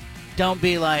tour. Don't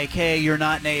be like, hey, you're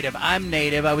not native. I'm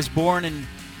native. I was born in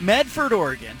Medford,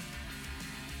 Oregon.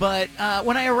 But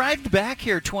when I arrived back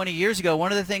here 20 years ago,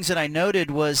 one of the things that I noted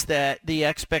was that the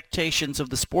expectations of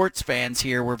the sports fans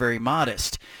here were very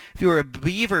modest. If you were a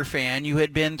Beaver fan, you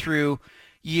had been through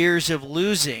years of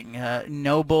losing,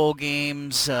 no bowl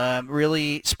games,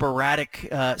 really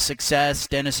sporadic success.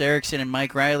 Dennis Erickson and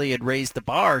Mike Riley had raised the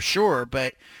bar, sure,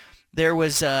 but there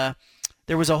was a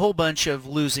whole bunch of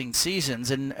losing seasons.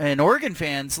 And Oregon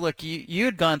fans, look, you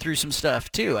had gone through some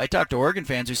stuff too. I talked to Oregon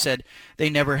fans who said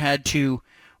they never had to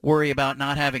worry about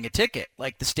not having a ticket.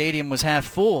 Like the stadium was half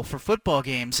full for football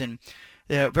games and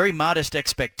very modest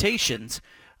expectations.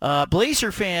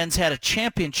 Blazer fans had a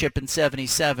championship in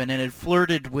 '77 and had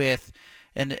flirted with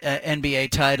an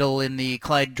NBA title in the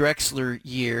Clyde Drexler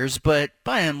years, but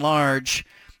by and large,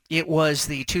 it was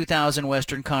the 2000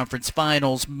 Western Conference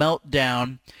Finals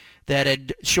meltdown that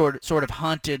had sort of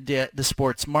haunted the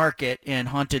sports market and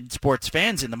haunted sports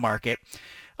fans in the market.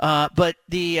 But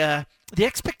the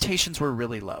expectations were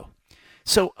really low.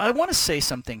 So I want to say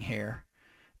something here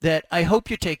that I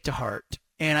hope you take to heart,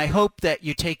 and I hope that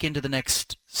you take into the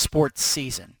next sports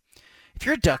season. If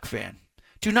you're a Duck fan,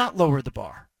 do not lower the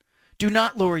bar. Do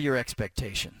not lower your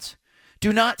expectations.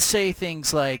 Do not say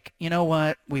things like, you know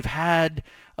what, we've had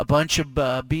a bunch of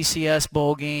BCS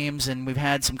bowl games and we've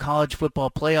had some college football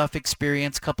playoff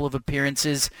experience, a couple of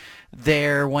appearances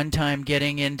there, one time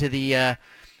getting into the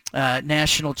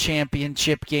national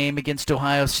championship game against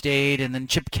Ohio State, and then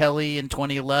Chip Kelly in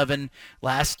 2011,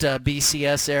 last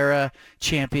BCS era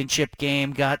championship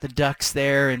game, got the Ducks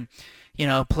there, and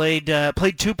played 2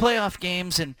 playoff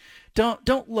games. And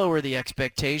don't lower the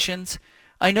expectations.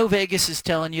 I know Vegas is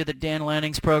telling you that Dan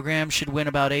Lanning's program should win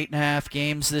about 8.5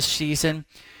 games this season.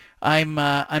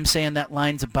 I'm saying that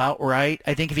line's about right.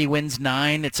 I think if he wins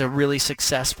 9, it's a really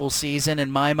successful season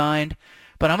in my mind.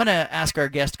 But I'm going to ask our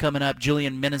guest coming up,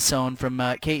 Julian Minnesone from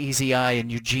KEZI in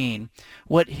Eugene,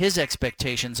 what his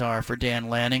expectations are for Dan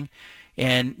Lanning,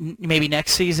 and maybe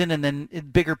next season, and then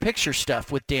bigger picture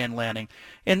stuff with Dan Lanning.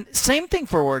 And same thing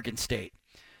for Oregon State.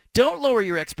 Don't lower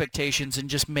your expectations and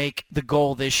just make the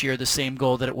goal this year the same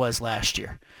goal that it was last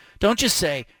year. Don't just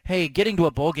say, hey, getting to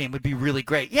a bowl game would be really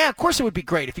great. Yeah, of course it would be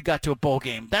great if you got to a bowl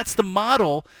game. That's the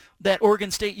model that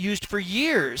Oregon State used for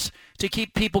years to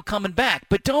keep people coming back.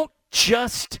 But don't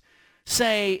just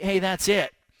say, hey, that's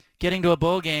it. Getting to a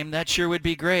bowl game, that sure would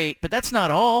be great. But that's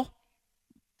not all.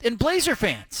 And Blazer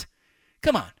fans,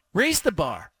 come on, raise the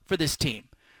bar for this team.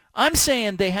 I'm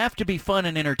saying they have to be fun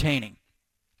and entertaining.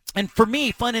 And for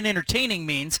me, fun and entertaining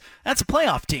means that's a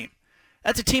playoff team.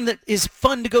 That's a team that is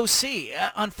fun to go see.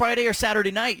 On Friday or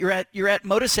Saturday night, you're at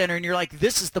Moda Center and you're like,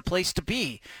 this is the place to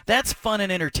be. That's fun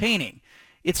and entertaining.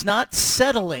 It's not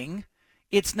settling.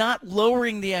 It's not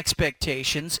lowering the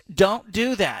expectations. Don't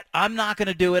do that. I'm not going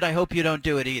to do it. I hope you don't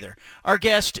do it either. Our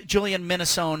guest, Julian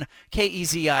Minnesone,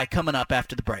 KEZI, coming up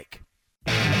after the break.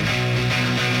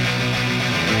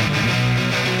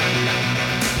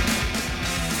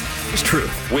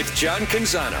 Truth with John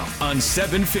Canzano on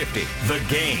 750 The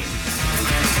Game.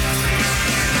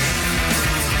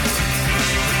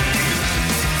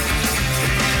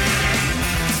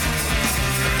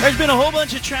 There's been a whole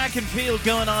bunch of track and field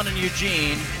going on in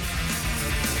Eugene.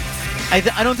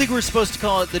 I don't think we're supposed to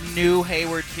call it the new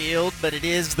Hayward Field, but it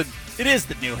is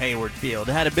the new Hayward Field.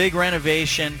 It had a big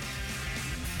renovation.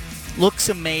 Looks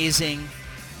amazing.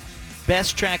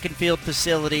 Best track and field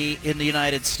facility in the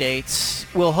United States.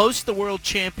 We'll host the World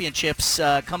Championships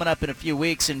coming up in a few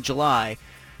weeks in July,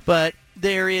 but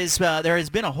there has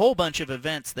been a whole bunch of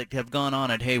events that have gone on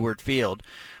at Hayward Field.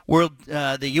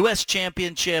 The U.S.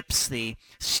 Championships, the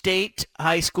State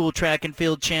High School Track and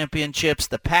Field Championships,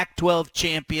 the Pac-12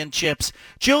 Championships.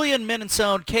 Julian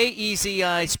Minnesone,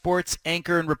 KEZI sports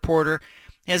anchor and reporter,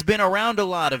 has been around a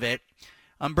lot of it.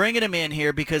 I'm bringing him in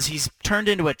here because he's turned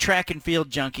into a track and field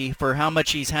junkie for how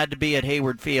much he's had to be at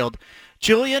Hayward Field.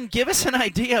 Julian, give us an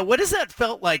idea. What has that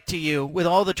felt like to you with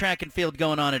all the track and field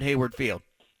going on at Hayward Field?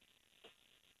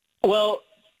 Well,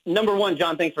 number one,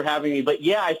 John, thanks for having me. But,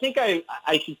 yeah, I think I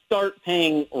should start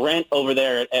paying rent over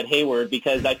there at Hayward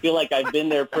because I feel like I've been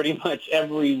there pretty much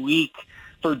every week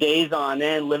for days on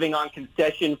end, living on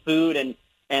concession food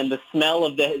and the smell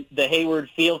of the Hayward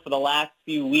Field for the last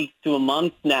few weeks to a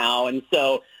month now. And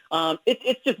so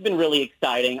it's just been really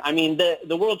exciting. I mean,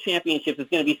 the World Championships is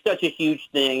going to be such a huge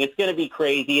thing. It's going to be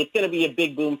crazy. It's going to be a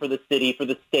big boom for the city, for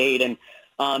the state. And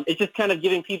it's just kind of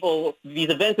giving people – these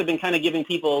events have been kind of giving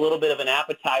people a little bit of an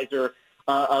appetizer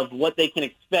of what they can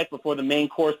expect before the main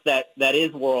course that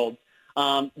is World.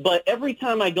 But every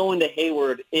time I go into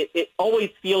Hayward, it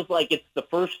always feels like it's the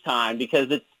first time because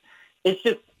it's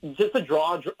just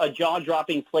a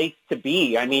jaw-dropping place to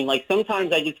be. I mean, like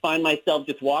sometimes I just find myself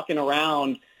just walking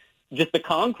around just the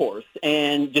concourse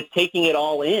and just taking it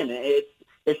all in.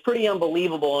 It's pretty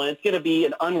unbelievable, and it's going to be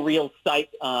an unreal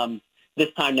sight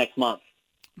this time next month.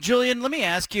 Julian, let me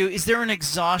ask you, is there an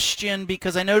exhaustion?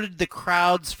 Because I noted the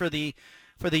crowds for the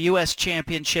U.S.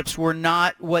 Championships were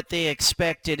not what they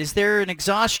expected. Is there an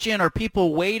exhaustion? Are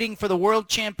people waiting for the World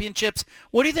Championships?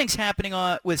 What do you think's happening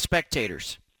with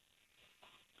spectators?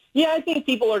 Yeah, I think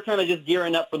people are kind of just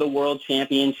gearing up for the World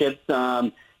Championships.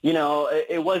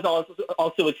 It was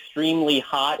also extremely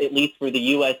hot, at least for the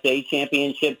USA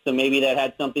Championships, so maybe that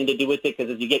had something to do with it because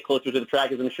as you get closer to the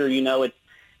track, as I'm sure you know,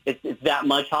 it's that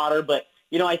much hotter. But,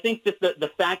 I think that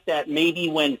the fact that maybe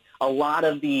when a lot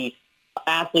of the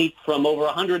athletes from over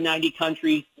 190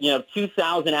 countries,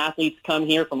 2,000 athletes come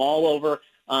here from all over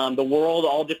the world,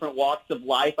 all different walks of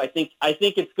life, I think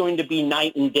it's going to be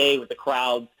night and day with the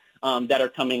crowds that are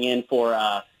coming in for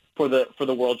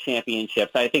the World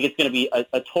Championships. I think it's going to be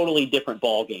a totally different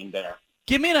ball game there.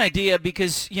 Give me an idea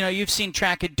because, you've seen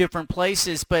track at different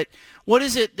places, but what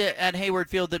is it at Hayward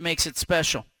Field that makes it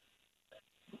special?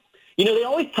 They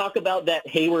always talk about that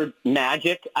Hayward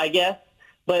magic, I guess,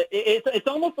 but it's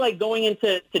almost like going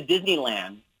into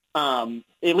Disneyland,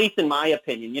 at least in my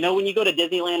opinion. When you go to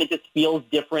Disneyland, it just feels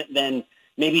different than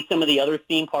maybe some of the other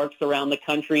theme parks around the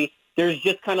country. There's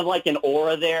just kind of like an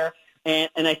aura there.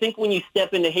 And I think when you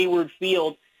step into Hayward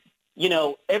Field,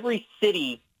 every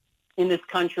city in this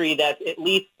country that's at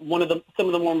least some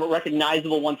of the more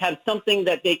recognizable ones have something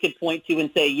that they could point to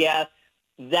and say, yeah,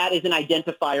 that is an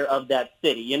identifier of that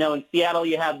city. In Seattle,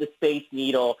 you have the Space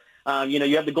Needle.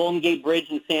 You have the Golden Gate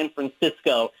Bridge in San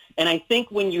Francisco. And I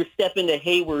think when you step into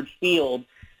Hayward Field,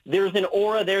 there's an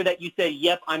aura there that you say,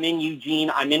 yep, I'm in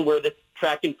Eugene. I'm in where this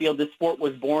track and field, this sport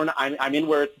was born. I'm in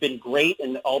where it's been great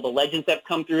and all the legends that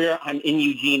come through here. I'm in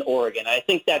Eugene, Oregon. I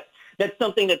think that's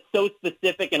something that's so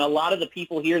specific, and a lot of the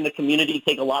people here in the community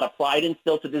take a lot of pride in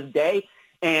still to this day.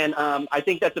 And I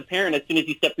think that's apparent as soon as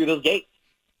you step through those gates.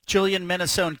 Julian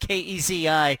Minnesone,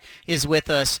 KEZI, is with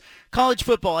us. College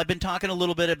football, I've been talking a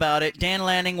little bit about it. Dan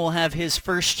Lanning will have his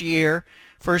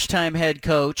first-time head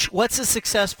coach. What's a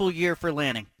successful year for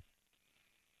Lanning?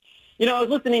 I was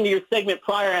listening to your segment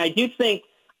prior, and I do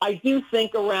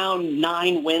think around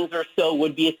 9 wins or so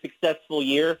would be a successful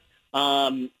year.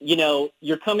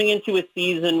 You're coming into a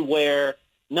season where,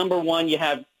 number one, you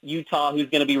have Utah, who's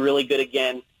going to be really good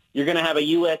again. You're going to have a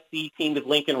USC team with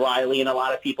Lincoln Riley, and a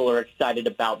lot of people are excited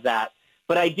about that.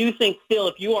 But I do think still,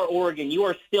 if you are Oregon, you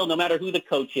are still, no matter who the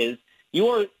coach is, you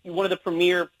are one of the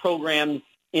premier programs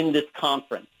in this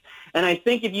conference. And I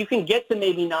think if you can get to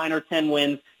maybe 9 or 10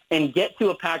 wins and get to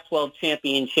a Pac-12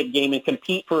 championship game and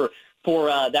compete for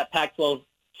that Pac-12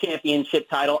 championship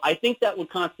title, I think that would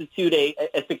constitute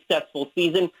a successful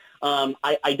season.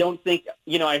 I don't think,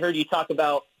 I heard you talk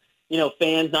about,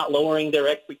 fans not lowering their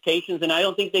expectations, and I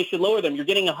don't think they should lower them. You're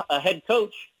getting a head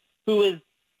coach who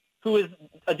is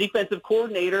a defensive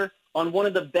coordinator on one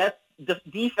of the best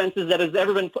defenses that has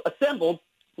ever been assembled,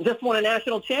 just won a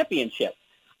national championship.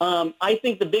 I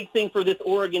think the big thing for this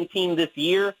Oregon team this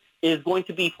year is going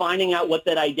to be finding out what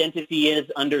that identity is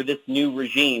under this new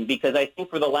regime, because I think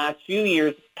for the last few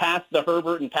years, past the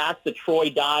Herbert and past the Troy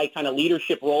Dye kind of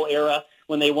leadership role era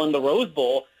when they won the Rose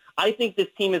Bowl, I think this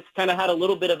team has kind of had a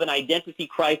little bit of an identity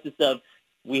crisis of,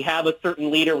 we have a certain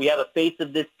leader, we have a face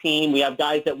of this team, we have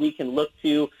guys that we can look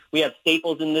to, we have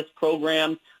staples in this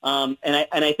program, and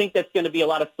I think that's going to be a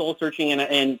lot of soul searching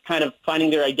and kind of finding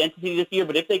their identity this year.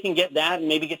 But if they can get that and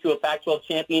maybe get to a Pac-12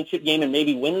 championship game and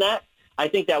maybe win that, I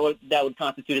think that would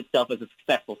constitute itself as a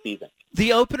successful season.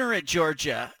 The opener at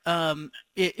Georgia,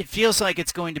 it feels like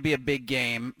it's going to be a big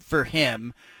game for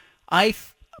him.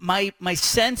 My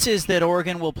sense is that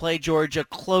Oregon will play Georgia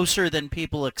closer than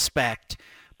people expect.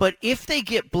 But if they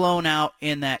get blown out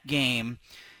in that game,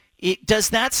 does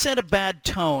that set a bad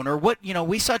tone? Or what,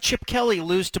 we saw Chip Kelly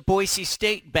lose to Boise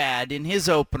State bad in his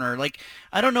opener.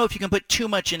 I don't know if you can put too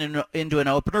much into an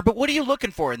opener, but what are you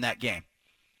looking for in that game?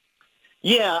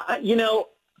 Yeah,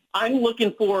 I'm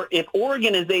looking for, if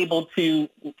Oregon is able to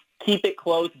keep it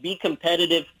close, be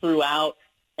competitive throughout,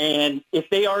 and if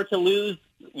they are to lose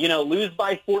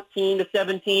by 14 to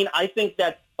 17, I think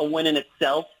that's a win in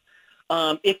itself.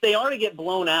 If they are to get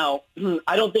blown out,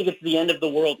 I don't think it's the end of the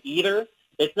world either.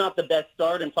 It's not the best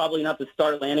start and probably not the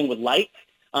start Lanning would like.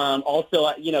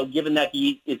 Also, given that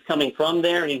he is coming from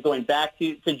there and he's going back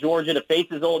to Georgia to face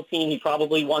his old team, he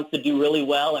probably wants to do really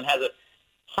well and has a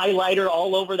highlighter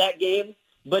all over that game.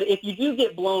 But if you do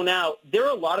get blown out, there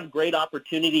are a lot of great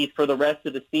opportunities for the rest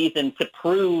of the season to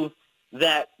prove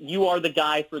that you are the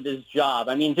guy for this job.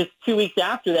 I mean, just 2 weeks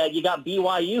after that, you got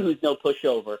BYU, who's no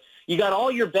pushover. You got all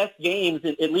your best games,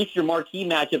 at least your marquee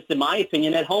matchups, in my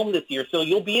opinion, at home this year. So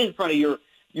you'll be in front of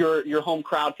your home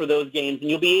crowd for those games, and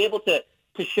you'll be able to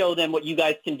show them what you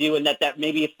guys can do, and that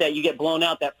maybe if that you get blown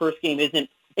out, that first game isn't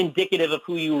indicative of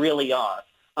who you really are.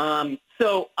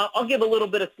 So I'll give a little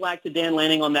bit of slack to Dan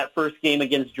Lanning on that first game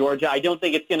against Georgia. I don't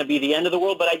think it's going to be the end of the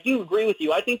world, but I do agree with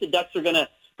you. I think the Ducks are going to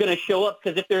show up,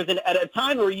 because if there's at a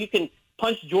time where you can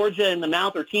punch Georgia in the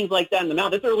mouth or teams like that in the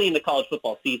mouth, it's early in the college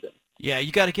football season. Yeah,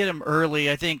 you got to get them early.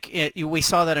 I think we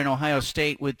saw that in Ohio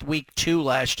State with Week 2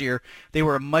 last year. They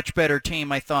were a much better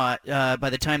team, I thought, by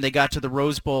the time they got to the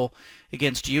Rose Bowl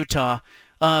against Utah.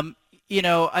 There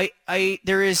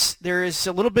is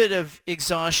a little bit of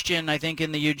exhaustion, I think,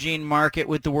 in the Eugene market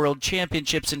with the World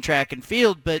Championships in track and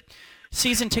field, but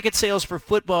season ticket sales for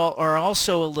football are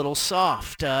also a little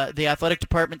soft. The athletic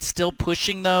department's still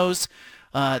pushing those.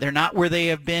 They're not where they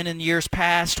have been in years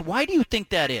past. Why do you think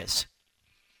that is?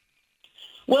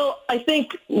 Well, I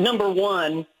think, number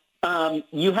one, though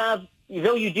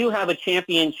you do have a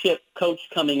championship coach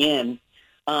coming in,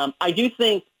 I do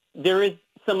think there is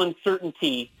some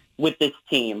uncertainty with this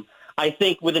team. I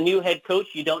think with a new head coach,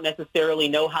 you don't necessarily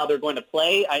know how they're going to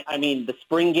play. I mean, the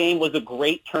spring game was a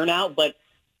great turnout, but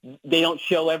they don't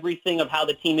show everything of how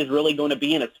the team is really going to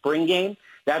be in a spring game.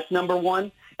 That's number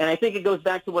one. And I think it goes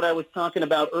back to what I was talking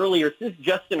about earlier. Since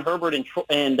Justin Herbert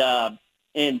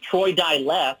and Troy Dye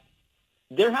left,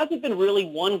 there hasn't been really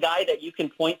one guy that you can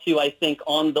point to, I think,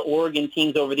 on the Oregon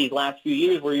teams over these last few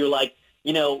years where you're like,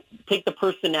 take the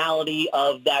personality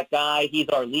of that guy. He's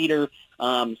our leader.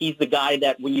 He's the guy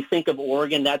that when you think of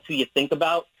Oregon, that's who you think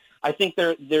about. I think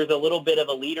there's a little bit of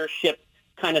a leadership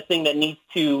kind of thing that needs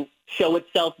to show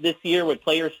itself this year with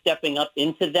players stepping up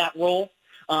into that role.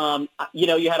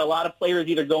 You had a lot of players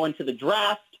either going to the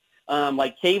draft,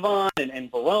 like Kayvon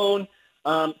and Barone.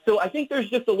 So I think there's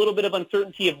just a little bit of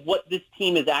uncertainty of what this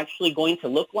team is actually going to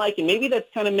look like, and maybe that's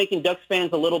kind of making Ducks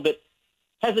fans a little bit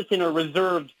hesitant or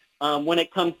reserved when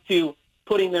it comes to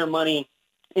putting their money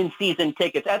in season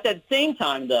tickets. At that same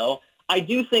time, though, I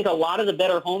do think a lot of the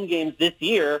better home games this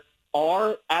year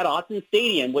are at Autzen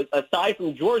Stadium. Aside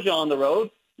from Georgia on the road,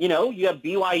 you have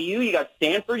BYU, you got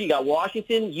Stanford, you got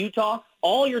Washington, Utah.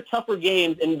 All your tougher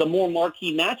games and the more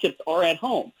marquee matchups are at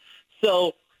home.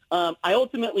 So I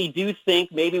ultimately do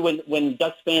think maybe when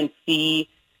Ducks fans see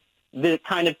the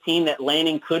kind of team that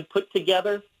Lanning could put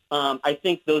together, I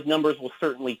think those numbers will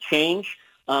certainly change.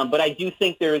 But I do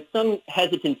think there is some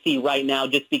hesitancy right now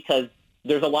just because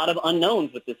there's a lot of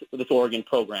unknowns with this Oregon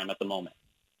program at the moment.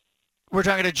 We're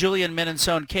talking to Julian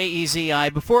Minnesone,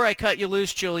 KEZI. Before I cut you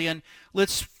loose, Julian,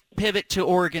 let's pivot to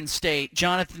Oregon State.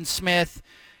 Jonathan Smith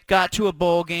got to a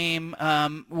bowl game.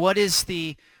 What is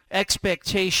the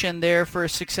expectation there for a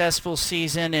successful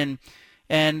season?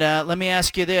 And let me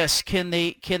ask you this: can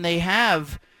they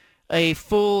have a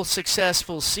full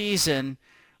successful season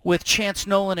with Chance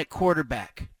Nolan at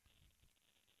quarterback?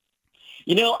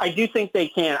 I do think they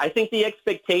can. I think the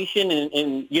expectation,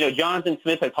 and Jonathan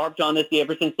Smith has harped on this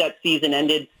ever since that season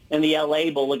ended in the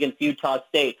LA Bowl against Utah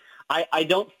State. I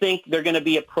don't think they're going to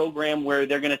be a program where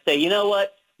they're going to say, you know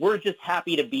what, we're just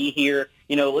happy to be here.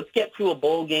 Let's get to a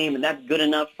bowl game, and that's good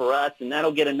enough for us, and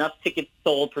that'll get enough tickets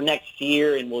sold for next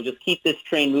year, and we'll just keep this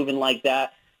train moving like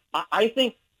that. I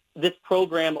think this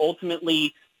program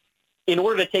ultimately, in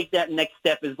order to take that next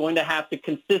step, is going to have to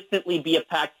consistently be a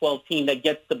Pac-12 team that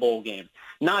gets the bowl game.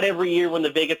 Not every year when the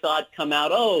Vegas odds come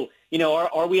out,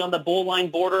 are we on the bowl line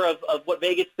border of what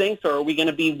Vegas thinks, or are we going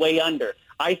to be way under?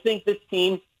 I think this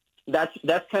team,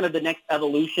 that's kind of the next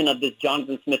evolution of this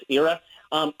Jonathan Smith era.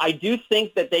 I do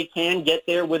think that they can get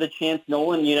there with a Chance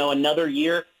Nolan, another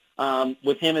year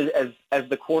with him as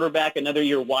the quarterback, another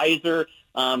year wiser,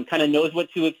 kind of knows what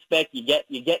to expect. You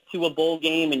get to a bowl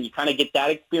game and you kind of get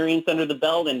that experience under the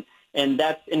belt, and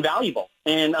that's invaluable.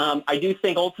 And I do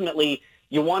think ultimately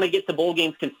you want to get to bowl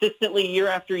games consistently year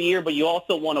after year, but you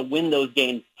also want to win those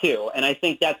games too. And I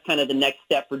think that's kind of the next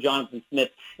step for Jonathan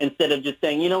Smith, instead of just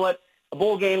saying, you know what, a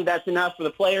bowl game, that's enough for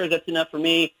the players, that's enough for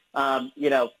me.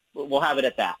 We'll have it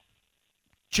at that.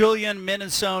 Julian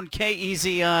Minnesone,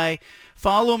 KEZI.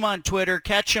 Follow him on Twitter.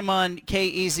 Catch him on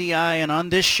KEZI and on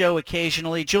this show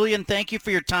occasionally. Julian, thank you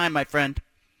for your time, my friend.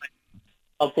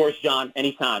 Of course, John.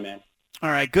 Anytime, man. All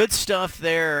right, good stuff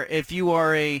there. If you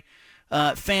are a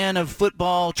fan of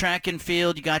football, track and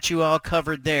field, you got you all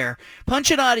covered there.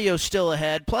 Punch It Audio still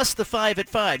ahead, plus the 5 at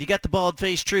 5. You got the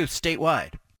bald-faced truth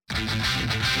statewide.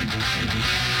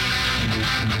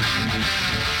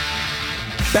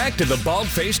 Back to the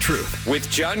Bald-Faced Truth with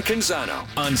John Canzano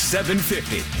on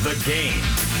 750 The Game.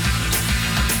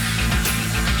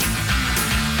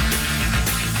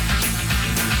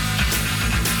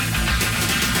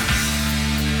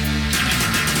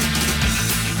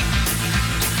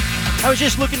 I was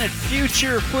just looking at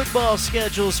future football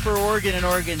schedules for Oregon and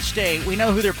Oregon State. We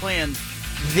know who they're playing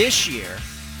this year.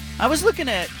 I was looking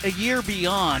at a year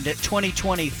beyond, at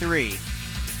 2023.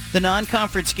 The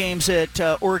non-conference games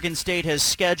that Oregon State has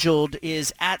scheduled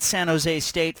is at San Jose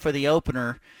State for the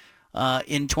opener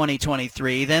in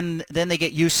 2023. Then they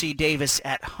get UC Davis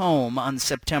at home on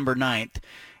September 9th.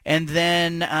 And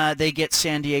then they get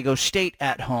San Diego State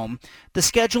at home. The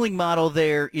scheduling model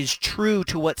there is true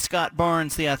to what Scott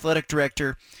Barnes, the athletic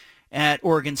director at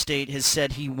Oregon State, has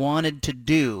said he wanted to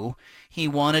do. He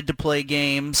wanted to play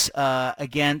games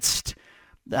against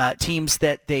teams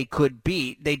that they could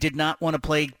beat. They did not want to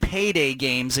play payday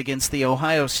games against the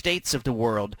Ohio States of the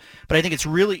world. But I think it's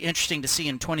really interesting to see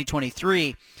in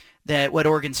 2023 that what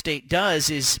Oregon State does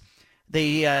is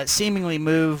they seemingly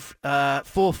move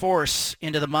full force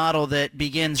into the model that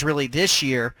begins really this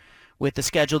year with the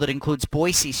schedule that includes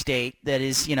Boise State. That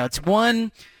is, it's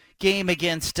one game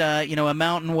against, a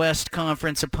Mountain West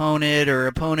Conference opponent or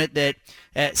opponent that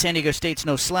San Diego State's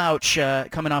no slouch,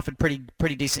 coming off a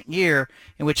pretty decent year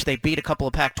in which they beat a couple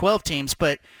of Pac-12 teams,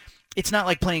 but it's not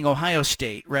like playing Ohio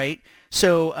State, right?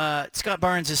 So Scott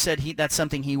Barnes has said that's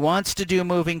something he wants to do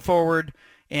moving forward,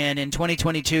 and in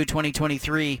 2022,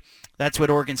 2023, that's what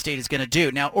Oregon State is going to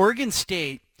do. Now, Oregon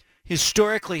State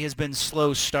historically has been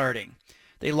slow starting.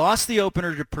 They lost the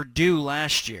opener to Purdue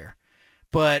last year,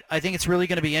 but I think it's really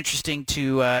going to be interesting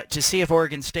to see if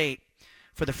Oregon State,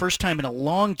 for the first time in a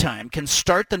long time, can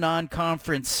start the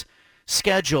non-conference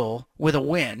schedule with a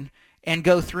win and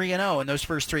go 3-0 in those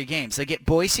first three games. They get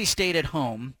Boise State at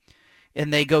home,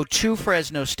 and they go to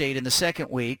Fresno State in the second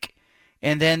week,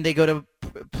 and then they go to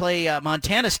play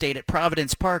Montana State at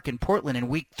Providence Park in Portland in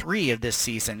week 3 of this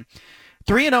season.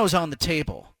 3-0 is on the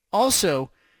table.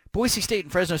 Also, Boise State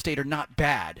and Fresno State are not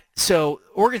bad, so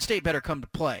Oregon State better come to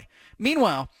play.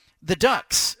 Meanwhile, the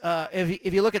Ducks,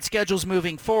 if you look at schedules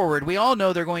moving forward, we all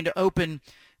know they're going to open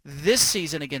this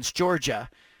season against Georgia.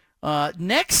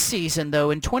 Next season, though,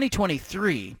 in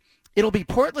 2023, it'll be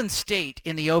Portland State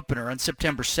in the opener on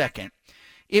September 2nd.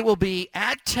 It will be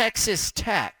at Texas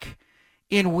Tech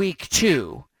in week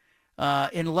 2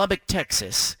 in Lubbock,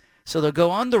 Texas. So they'll go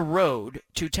on the road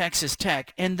to Texas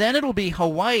Tech, and then it'll be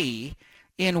Hawaii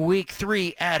in week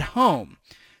 3 at home.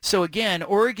 So again,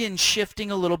 Oregon shifting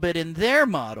a little bit in their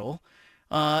model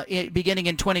beginning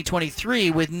in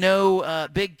 2023 with no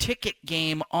big ticket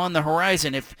game on the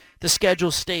horizon if the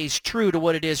schedule stays true to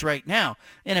what it is right now.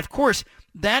 And of course,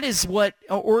 that is what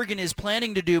Oregon is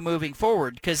planning to do moving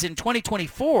forward, because in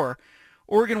 2024,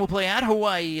 Oregon will play at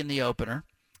Hawaii in the opener,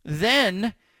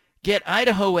 then get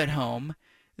Idaho at home,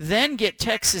 then get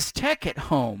Texas Tech at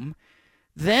home,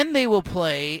 then they will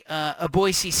play a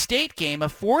Boise State game, a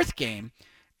 4th game,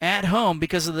 at home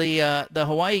because of the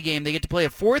Hawaii game. They get to play a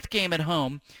 4th game at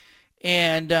home,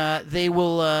 and they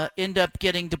will end up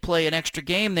getting to play an extra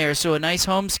game there. So a nice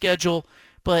home schedule,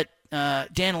 but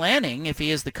Dan Lanning, if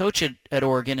he is the coach at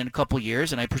Oregon in a couple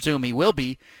years, and I presume he will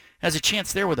be, has a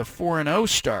chance there with a 4-0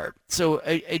 start. So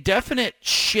a definite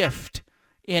shift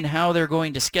in how they're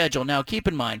going to schedule. Now, keep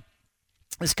in mind,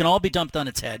 this can all be dumped on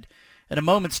its head at a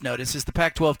moment's notice, as the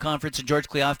Pac-12 Conference and George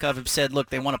Kliavkoff have said, look,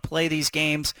 they want to play these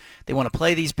games. They want to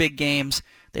play these big games.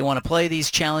 They want to play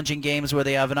these challenging games where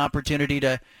they have an opportunity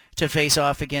to face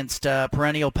off against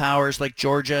perennial powers like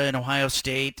Georgia and Ohio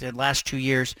State in the last 2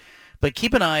 years. But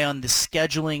keep an eye on the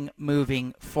scheduling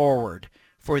moving forward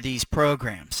for these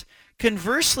programs.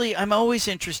 Conversely, I'm always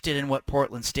interested in what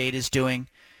Portland State is doing.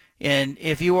 And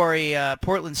if you are a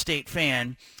Portland State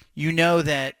fan, you know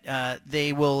that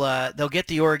they'll get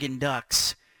the Oregon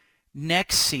Ducks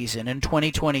next season in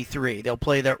 2023. They'll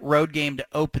play the road game to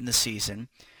open the season.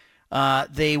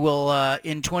 They will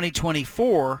in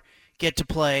 2024 get to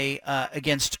play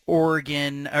against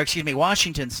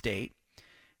Washington State.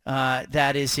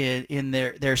 That is in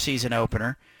their season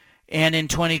opener. And in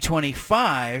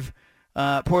 2025,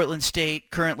 Portland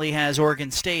State currently has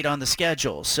Oregon State on the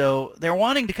schedule. So they're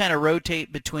wanting to kind of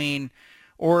rotate between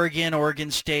Oregon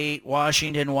State,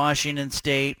 Washington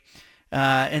State,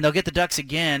 and they'll get the Ducks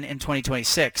again in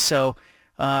 2026. So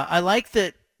I like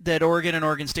that Oregon and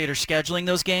Oregon State are scheduling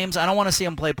those games. I don't want to see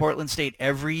them play Portland State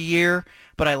every year,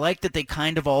 but I like that they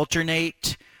kind of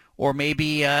alternate, or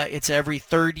maybe it's every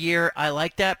third year. I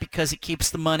like that because it keeps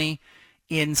the money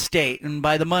in state. And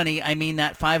by the money, I mean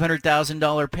that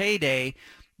 $500,000 payday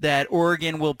that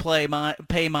Oregon will pay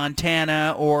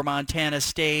Montana or Montana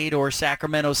State or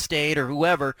Sacramento State or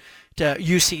whoever to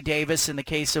UC Davis in the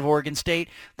case of Oregon State.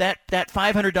 That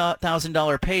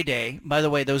 $500,000 payday, by the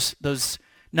way, those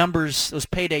numbers, those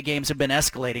payday games have been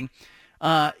escalating.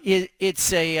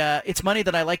 It's money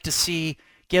that I like to see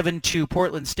given to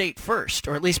Portland State first,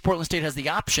 or at least Portland State has the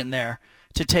option there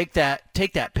to take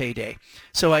that payday.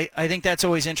 So I think that's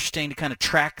always interesting to kind of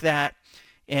track that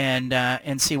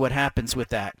and see what happens with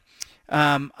that.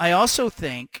 I also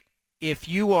think if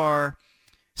you are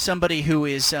somebody who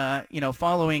is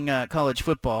following college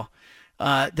football,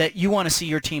 that you want to see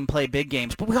your team play big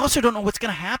games, but we also don't know what's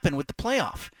going to happen with the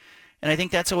playoff, and I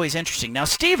think that's always interesting. Now,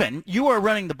 Steven, you are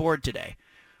running the board today.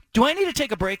 Do I need to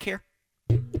take a break here?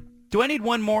 Do I need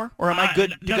one more, or am I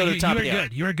good to go to the top of the hour?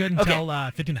 You are good until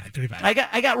 59:35.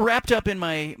 I got wrapped up in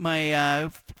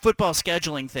my football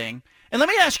scheduling thing. And let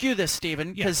me ask you this,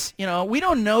 Steven, because we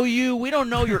don't know you, we don't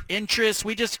know your interests,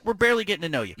 we're barely getting to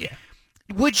know you. Yeah.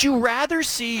 Would you rather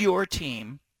see your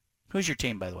team? Who's your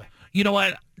team, by the way? You know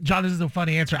what, John, this is a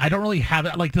funny answer. I don't really have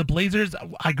it. Like the Blazers,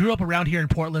 I grew up around here in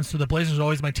Portland, so the Blazers were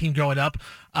always my team growing up.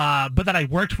 But then I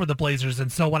worked for the Blazers,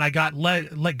 and so when I got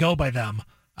let go by them,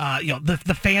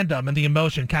 the fandom and the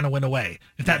emotion kind of went away,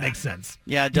 if that makes sense.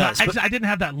 Yeah, it does. I didn't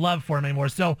have that love for them anymore.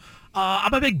 So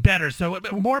I'm a big bettor. So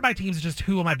more of my teams is just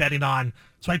who am I betting on.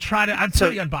 So I'm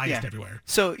pretty unbiased everywhere.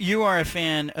 So you are a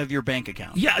fan of your bank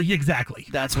account. Yeah, exactly.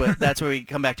 That's where we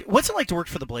come back to. What's it like to work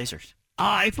for the Blazers?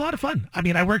 It's a lot of fun. I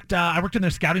mean, I worked in their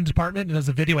scouting department and as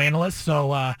a video analyst.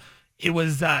 So it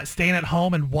was staying at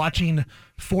home and watching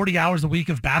 40 hours a week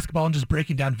of basketball and just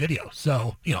breaking down video.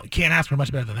 So, you can't ask for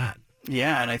much better than that.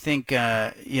 Yeah, and I think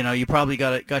you probably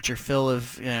got your fill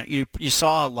of you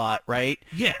saw a lot, right?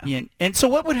 Yeah. And so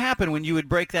what would happen when you would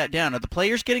break that down? Are the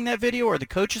players getting that video, or the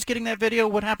coaches getting that video?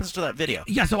 What happens to that video?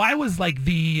 Yeah, so I was like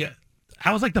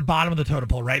I was like the bottom of the totem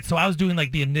pole, right? So I was doing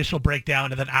like the initial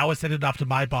breakdown, and then I was sending it off to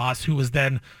my boss, who was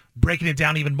then breaking it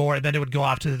down even more, and then it would go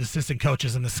off to the assistant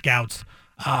coaches and the scouts,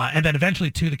 and then eventually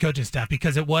to the coaching staff,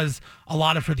 because it was a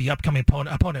lot of for the upcoming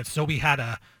opponents. So we had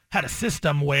a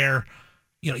system where,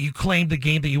 you claimed the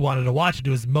game that you wanted to watch. It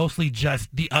was mostly just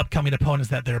the upcoming opponents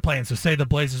that they're playing. So say the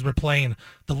Blazers were playing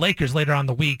the Lakers later on in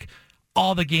the week,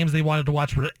 all the games they wanted to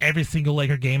watch were every single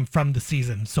Laker game from the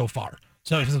season so far.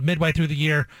 So if it's midway through the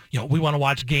year, we want to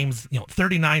watch games,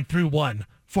 39 through 1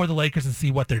 for the Lakers and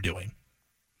see what they're doing.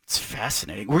 It's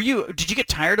fascinating. Did you get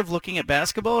tired of looking at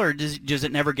basketball, or does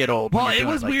it never get old? Well, it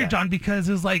was weird, John, because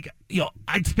it was like,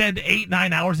 I'd spend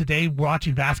 8-9 hours a day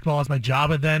watching basketball as my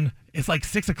job, and then it's like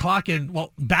 6 o'clock and,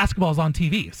 basketball's on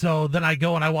TV. So then I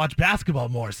go and I watch basketball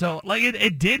more. So like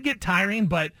it did get tiring,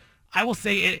 but I will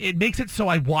say it makes it so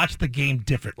I watch the game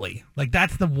differently. Like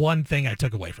that's the one thing I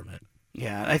took away from it.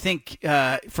 Yeah, I think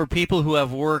for people who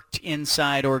have worked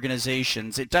inside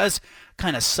organizations, it does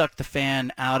kind of suck the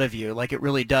fan out of you, like it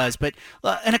really does. But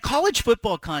in a college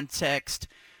football context,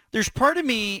 there's part of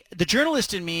me, the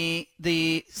journalist in me,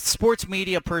 the sports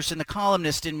media person, the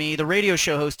columnist in me, the radio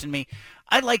show host in me,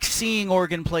 I like seeing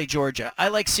Oregon play Georgia. I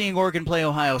like seeing Oregon play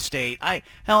Ohio State. I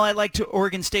liked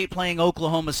Oregon State playing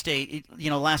Oklahoma State,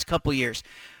 last couple years.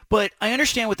 But I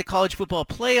understand with the college football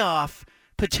playoff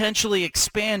potentially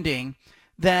expanding,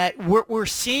 that what we're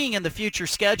seeing in the future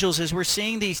schedules is we're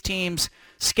seeing these teams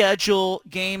schedule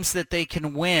games that they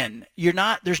can win.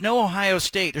 There's no Ohio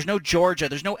State, there's no Georgia,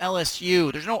 there's no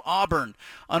LSU, there's no Auburn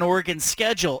on Oregon's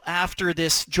schedule after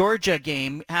this Georgia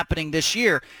game happening this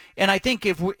year. And I think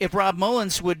if Rob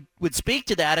Mullins would speak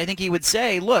to that, I think he would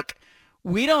say, look,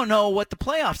 we don't know what the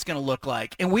playoff's going to look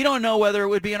like, and we don't know whether it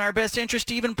would be in our best interest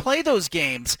to even play those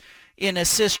games in a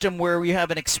system where we have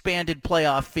an expanded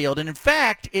playoff field. And in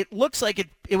fact, it looks like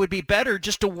it would be better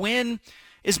just to win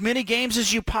as many games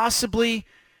as you possibly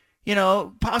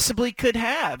could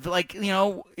have. Like,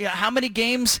 how many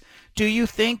games do you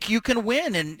think you can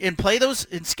win and play those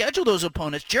and schedule those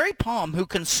opponents? Jerry Palm, who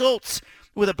consults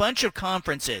with a bunch of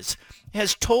conferences,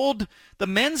 has told the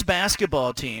men's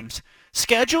basketball teams,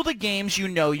 schedule the games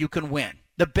you can win.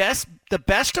 The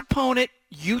best opponent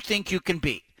you think you can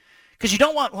beat. Because you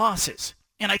don't want losses.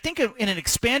 And I think in an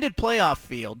expanded playoff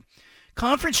field,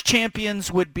 conference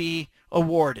champions would be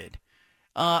awarded.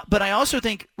 But I also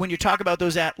think when you talk about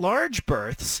those at-large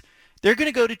berths, they're going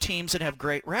to go to teams that have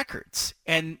great records.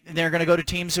 And they're going to go to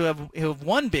teams who have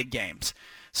won big games.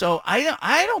 So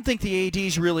I don't think the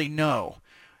ADs really know.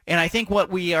 And I think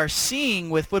what we are seeing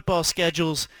with football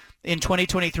schedules in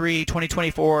 2023,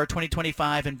 2024,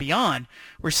 2025, and beyond,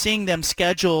 we're seeing them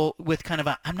schedule with kind of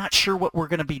a, I'm not sure what we're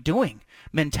going to be doing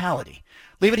mentality.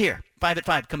 Leave it here. 5 at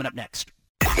 5 coming up next.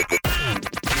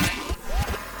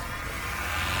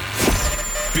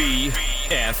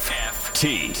 BFT.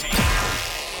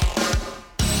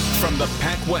 From the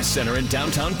Pac West Center in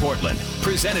downtown Portland,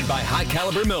 presented by High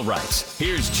Caliber Millwrights,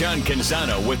 here's John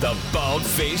Canzano with the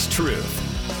bald-faced truth.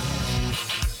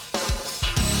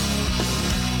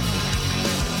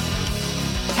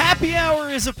 Happy hour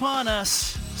is upon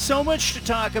us. So much to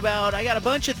talk about. I got a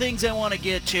bunch of things I want to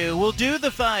get to. We'll do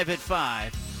the 5 at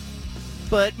 5.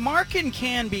 But Mark in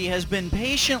Canby has been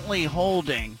patiently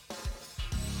holding,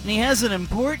 and he has an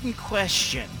important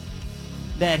question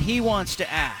that he wants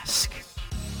to ask.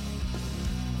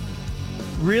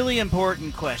 Really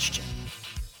important question.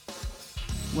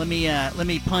 Let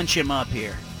me punch him up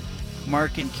here.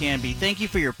 Mark in Canby. Thank you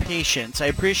for your patience. I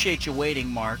appreciate you waiting,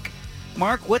 Mark.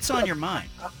 Mark, what's on your mind?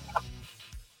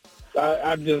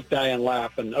 I'm just dying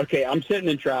laughing. Okay, I'm sitting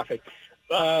in traffic.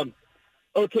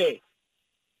 Okay,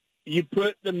 you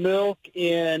put the milk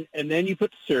in, and then you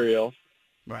put the cereal.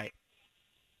 Right.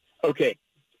 Okay.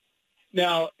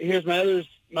 Now, here's my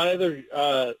other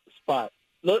spot.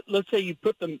 Let's say you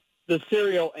put the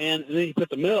cereal in, and then you put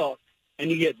the milk, and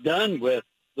you get done with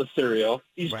the cereal.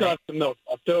 You still have the milk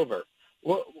left over.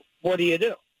 What do you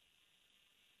do?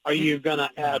 Are you going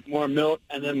to add more milk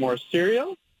and then more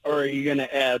cereal, or are you going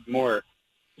to add more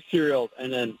cereal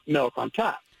and then milk on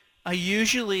top?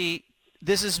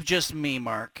 This is just me,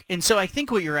 Mark. And so I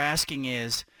think what you're asking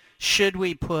is, should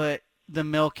we put the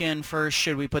milk in first?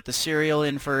 Should we put the cereal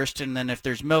in first? And then if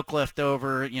there's milk left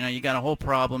over, you got a whole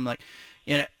problem. Like,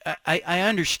 I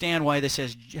understand why this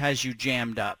has you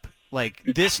jammed up. Like,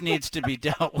 this needs to be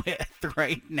dealt with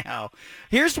right now.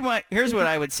 Here's what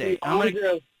I would say.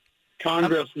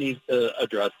 Congress needs to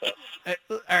address this.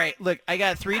 All right, look, I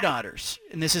got 3 daughters,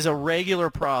 and this is a regular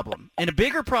problem. And a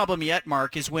bigger problem yet,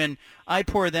 Mark, is when I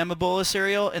pour them a bowl of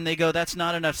cereal, and they go, that's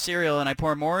not enough cereal, and I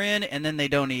pour more in, and then they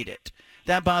don't eat it.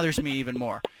 That bothers me even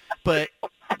more. But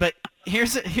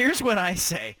Here's what I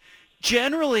say.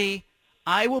 Generally,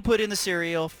 I will put in the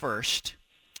cereal first.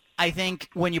 I think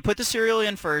when you put the cereal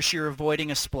in first, you're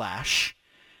avoiding a splash.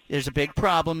 There's a big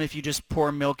problem if you just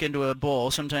pour milk into a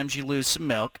bowl. Sometimes you lose some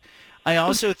milk. I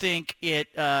also think it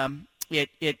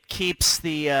keeps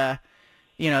the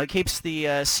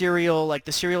cereal, like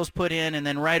the cereal's put in, and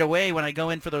then right away when I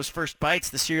go in for those first bites,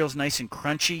 the cereal's nice and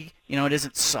crunchy. It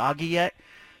isn't soggy yet.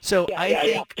 So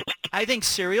I think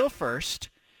cereal first,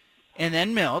 and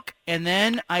then milk, and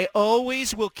then I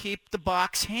always will keep the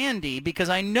box handy because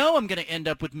I know I'm going to end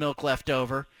up with milk left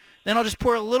over. Then I'll just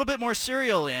pour a little bit more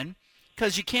cereal in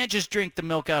because you can't just drink the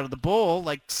milk out of the bowl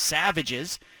like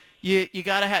savages. You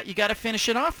gotta finish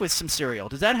it off with some cereal.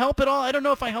 Does that help at all? I don't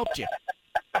know if I helped you.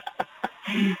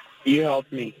 You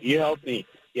helped me. Yeah.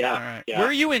 All right. Yeah. Where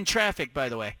are you in traffic, by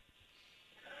the way?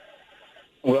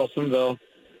 Wilsonville.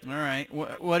 All right.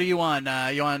 What are you on?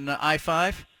 You on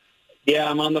I-5? Yeah,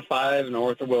 I'm on the 5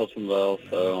 north of Wilsonville.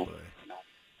 So.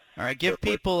 All right. Give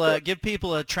people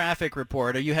a traffic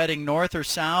report. Are you heading north or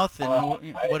south?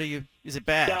 And what are you? Is it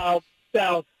bad?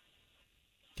 South.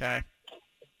 Okay.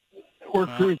 We're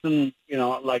cruising,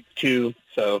 like 2.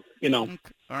 So, All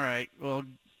right. Well,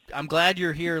 I'm glad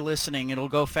you're here listening. It'll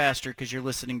go faster because you're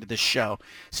listening to this show.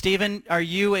 Steven, are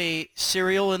you a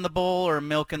cereal in the bowl or a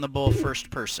milk in the bowl first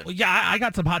person? Well, yeah, I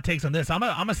got some hot takes on this. I'm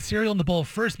a cereal in the bowl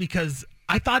first because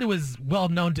I thought it was well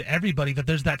known to everybody that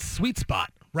there's that sweet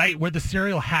spot, right, where the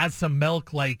cereal has some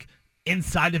milk like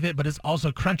inside of it, but it's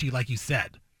also crunchy, like you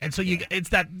said. And so it's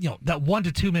that that 1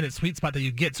 to 2 minute sweet spot that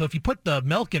you get. So if you put the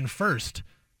milk in first,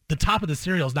 the top of the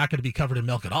cereal is not going to be covered in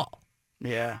milk at all.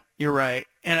 Yeah, you're right.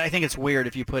 And I think it's weird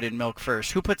if you put in milk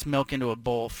first. Who puts milk into a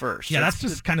bowl first? Yeah, that's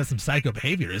just kind of some psycho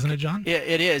behavior, isn't it, John? Yeah,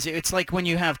 it is. It's like when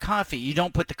you have coffee. You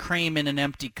don't put the cream in an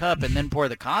empty cup and then pour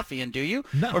the coffee in, do you?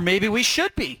 No. Or maybe we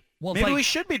should be. Well, maybe we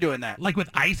should be doing that. Like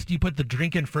with ice, do you put the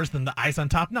drink in first and the ice on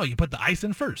top? No, you put the ice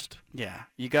in first. Yeah,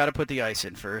 you got to put the ice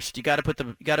in first. You got to put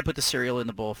the cereal in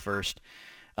the bowl first.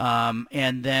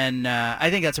 And then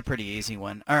I think that's a pretty easy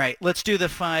one. All right, let's do the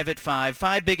 5 at 5.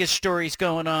 5 biggest stories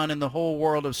going on in the whole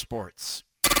world of sports.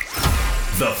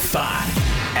 The 5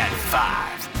 at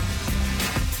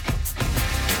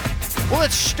 5. Well,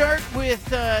 let's start with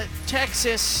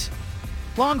Texas.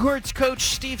 Longhorns coach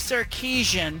Steve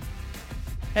Sarkisian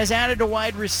has added a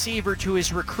wide receiver to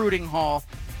his recruiting haul.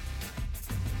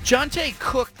 Jonte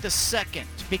Cook II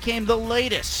became the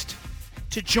latest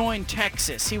to join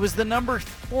Texas. He was the number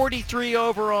 43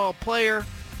 overall player,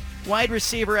 wide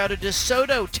receiver out of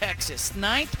DeSoto, Texas.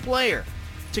 9th player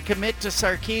to commit to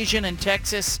Sarkisian and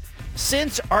Texas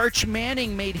since Arch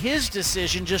Manning made his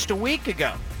decision just a week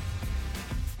ago.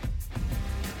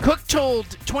 Cook told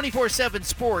 24/7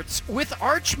 Sports, with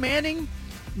Arch Manning,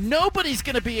 nobody's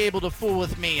going to be able to fool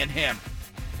with me and him.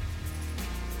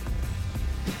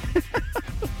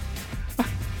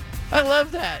 I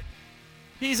love that.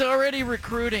 He's already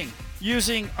recruiting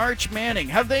using Arch Manning.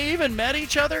 Have they even met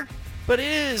each other? But it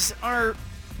is our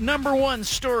number one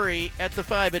story at the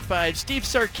 5 at 5. Steve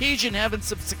Sarkisian having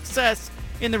some success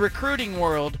in the recruiting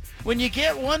world. When you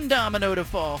get one domino to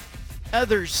fall,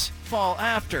 others fall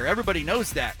after. Everybody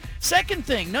knows that. Second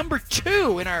thing, number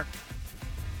 2 in our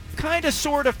kind of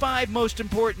sort of 5 most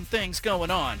important things going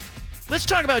on. Let's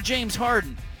talk about James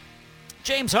Harden.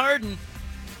 James Harden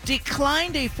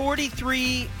declined a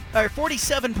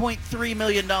 $47.3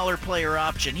 million player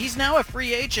option. He's now a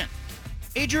free agent.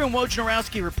 Adrian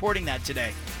Wojnarowski reporting that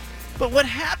today. But what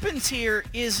happens here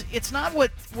is it's not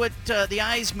what the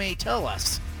eyes may tell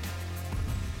us.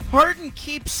 Harden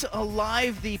keeps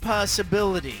alive the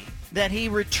possibility that he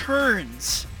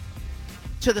returns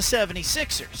to the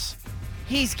 76ers.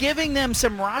 He's giving them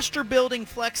some roster-building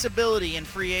flexibility in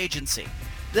free agency.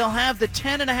 They'll have the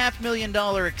 $10.5 million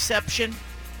exception.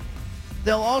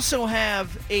 They'll also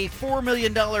have a $4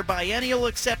 million biennial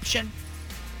exception.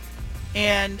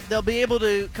 And they'll be able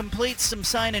to complete some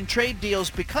sign-and-trade deals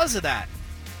because of that.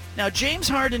 Now, James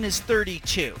Harden is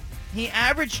 32. He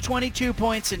averaged 22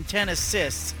 points and 10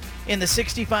 assists in the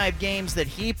 65 games that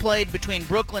he played between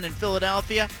Brooklyn and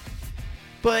Philadelphia.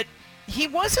 But he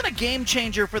wasn't a game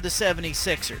changer for the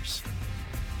 76ers.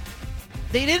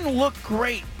 They didn't look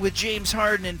great with James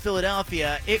Harden in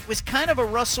Philadelphia. It was kind of a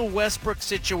Russell Westbrook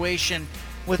situation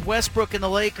with Westbrook and the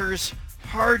Lakers,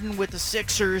 Harden with the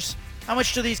Sixers. How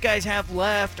much do these guys have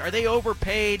left? Are they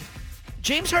overpaid?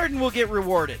 James Harden will get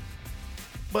rewarded.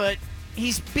 But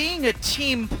he's being a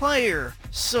team player,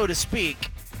 so to speak,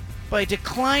 by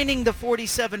declining the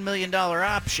 $47 million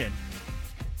option.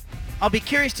 I'll be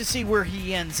curious to see where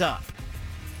he ends up.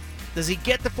 Does he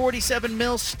get the $47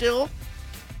 million still?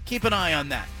 Keep an eye on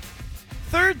that.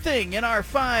 Third thing in our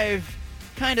 5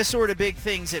 kind of sort of big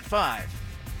things at 5.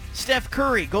 Steph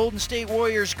Curry, Golden State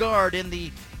Warriors guard and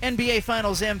the NBA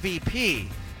Finals MVP,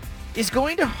 is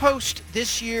going to host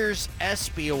this year's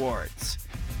ESPY Awards.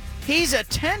 He's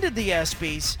attended the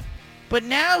ESPYs, but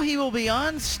now he will be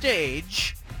on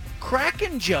stage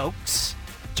cracking jokes,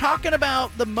 talking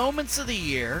about the moments of the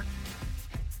year.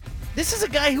 This is a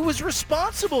guy who was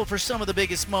responsible for some of the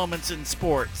biggest moments in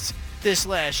sports this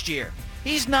last year.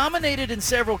 He's nominated in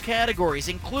several categories,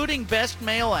 including Best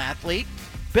Male Athlete,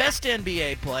 Best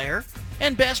NBA Player,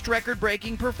 and Best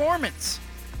Record-Breaking Performance.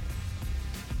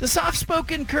 The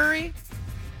soft-spoken Curry,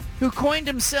 who coined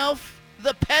himself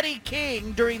the Petty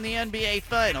King during the NBA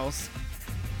Finals,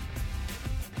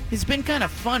 he's been kind of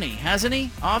funny, hasn't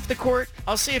he? Off the court.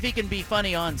 I'll see if he can be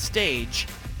funny on stage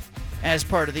as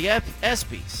part of the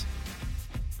ESPYs.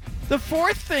 The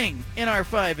fourth thing in our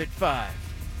 5 at 5.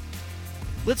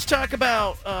 Let's talk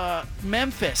about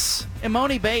Memphis.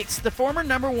 Emoni Bates, the former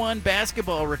number 1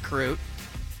 basketball recruit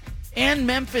and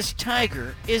Memphis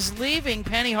Tiger, is leaving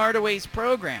Penny Hardaway's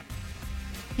program.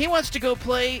 He wants to go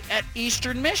play at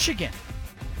Eastern Michigan.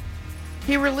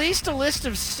 He released a list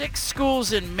of 6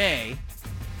 schools in May,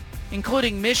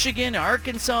 including Michigan,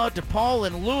 Arkansas, DePaul,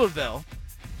 and Louisville,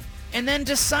 and then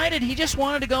decided he just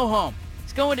wanted to go home.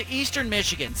 He's going to Eastern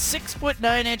Michigan.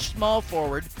 6'9" small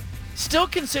forward, still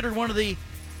considered one of the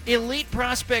elite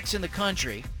prospects in the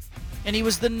country, and he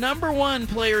was the number 1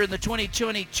 player in the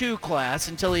 2022 class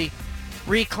until he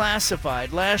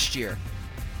reclassified last year.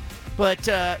 But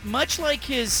much like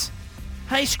his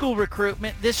high school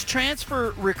recruitment, this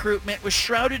transfer recruitment was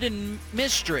shrouded in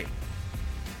mystery.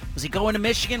 Was he going to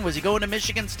Michigan? Was he going to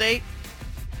Michigan State?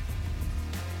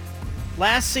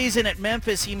 Last season at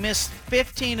Memphis, he missed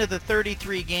 15 of the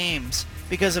 33 games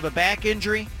because of a back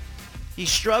injury. He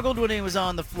struggled when he was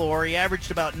on the floor. He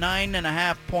averaged about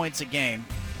 9.5 points a game.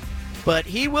 But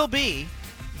he will be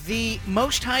the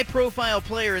most high-profile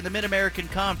player in the Mid-American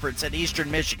Conference at Eastern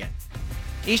Michigan.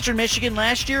 Eastern Michigan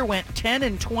last year went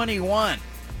 10-21.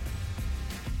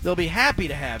 They'll be happy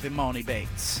to have Emoni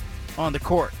Bates on the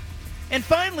court. And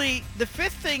finally, the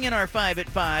fifth thing in our 5 at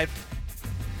 5,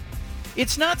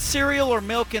 it's not cereal or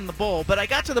milk in the bowl, but I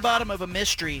got to the bottom of a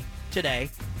mystery today.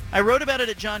 I wrote about it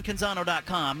at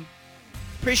johncanzano.com.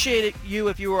 Appreciate you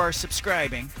if you are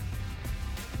subscribing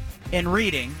and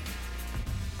reading.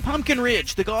 Pumpkin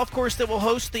Ridge, the golf course that will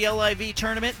host the LIV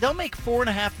tournament, they'll make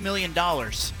 $4.5 million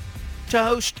to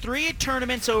host 3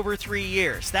 tournaments over 3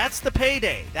 years. That's the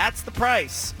payday. That's the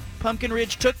price. Pumpkin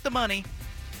Ridge took the money.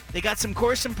 They got some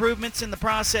course improvements in the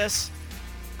process.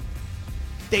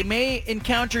 They may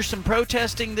encounter some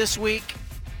protesting this week.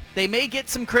 They may get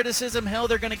some criticism. Hell,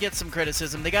 they're going to get some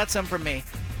criticism. They got some from me.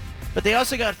 But they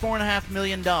also got $4.5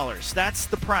 million. That's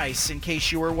the price, in case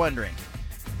you were wondering,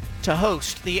 to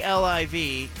host the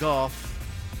LIV Golf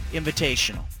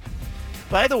Invitational.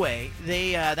 By the way,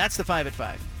 that's the 5 at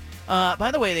 5.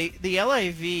 By the way, the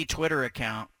LIV Twitter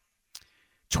account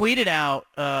tweeted out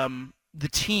the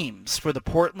teams for the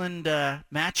Portland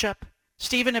matchup.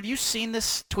 Steven, have you seen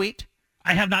this tweet?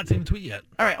 I have not seen the tweet yet.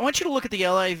 All right, I want you to look at the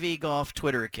LIV Golf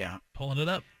Twitter account. Pulling it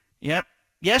up. Yep.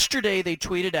 Yesterday they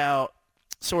tweeted out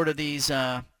sort of these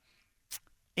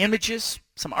images,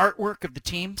 some artwork of the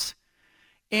teams,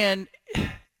 and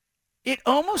it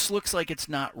almost looks like it's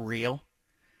not real.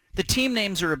 The team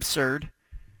names are absurd,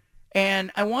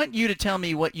 and I want you to tell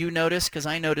me what you noticed, because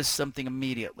I noticed something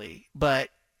immediately. But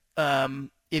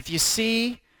if you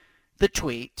see the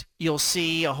tweet, you'll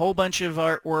see a whole bunch of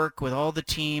artwork with all the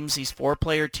teams, these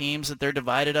 4-player teams that they're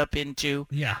divided up into.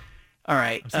 Yeah. All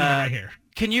right. I'm seeing it right here.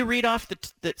 Can you read off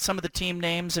some of the team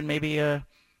names and maybe so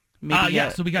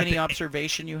we got any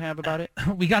observation you have about it?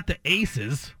 We got the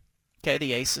Aces. Okay,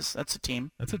 the Aces. That's a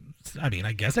team.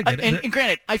 I guess I get it. And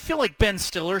granted, I feel like Ben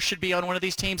Stiller should be on one of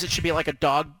these teams. It should be like a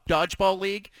dodgeball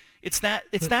league. It's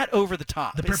that over the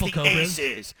top. The Purple Cobras.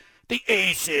 Aces. The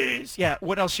Aces. Yeah,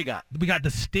 what else you got? We got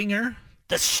the Stinger.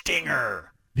 The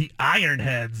Stinger. The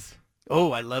Ironheads.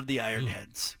 Oh, I love the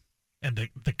Ironheads. And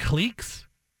the Cliques.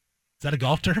 Is that a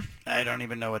golf term? I don't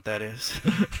even know what that is.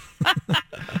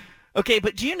 Okay,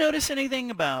 but do you notice anything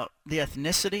about the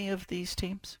ethnicity of these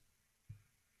teams?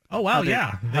 Oh, wow,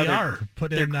 yeah. They are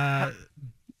put in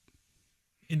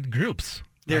groups.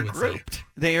 They're grouped. Say.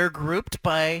 They are grouped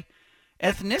by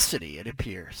ethnicity, it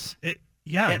appears.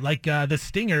 The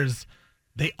Stingers,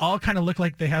 they all kind of look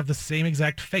like they have the same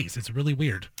exact face. It's really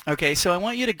weird. Okay, so I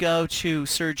want you to go to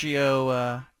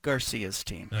Sergio Garcia's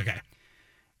team. Okay.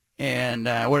 And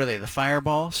what are they, the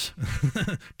Fireballs?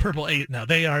 Purple 8. No,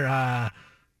 they are,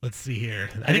 let's see here.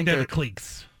 I think they're the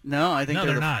Cliques. No, I think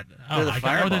they're not. They're the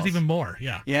Fireballs. There's even more,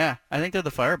 yeah. Yeah, I think they're the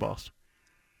Fireballs.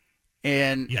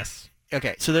 And yes.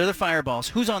 Okay, so they're the Fireballs.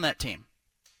 Who's on that team?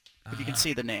 If you can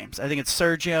see the names. I think it's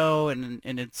Sergio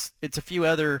and it's a few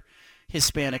other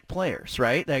Hispanic players,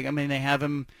 right? They have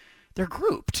them. They're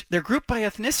grouped. They're grouped by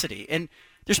ethnicity. And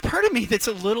there's part of me that's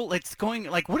a little, it's going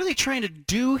like, what are they trying to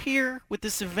do here with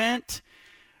this event?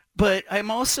 But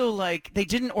I'm also like, they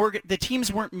didn't the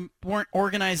teams weren't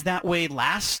organized that way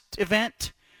last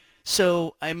event.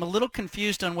 So I'm a little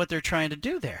confused on what they're trying to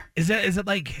do there. Is it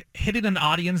like hitting an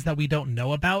audience that we don't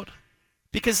know about?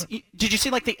 Because did you see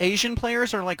like the Asian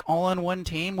players are like all on one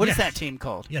team? What is that team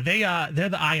called? Yeah, they're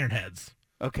the Ironheads.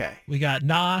 Okay. We got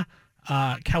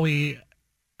Kawi.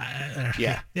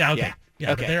 Yeah. Yeah. Okay. Yeah.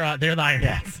 Yeah. Okay. They're the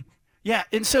Ironheads. Yeah.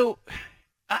 And so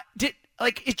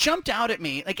it jumped out at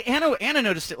me. Like Anna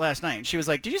noticed it last night. And she was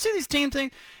like, "Did you see these team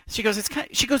things?" She goes,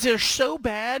 they're so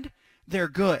bad, they're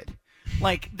good.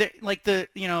 The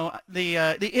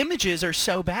images are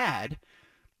so bad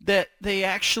that they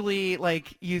actually,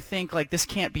 like, you think, like, this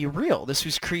can't be real. This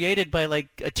was created by, like,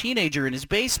 a teenager in his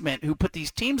basement who put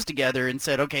these teams together and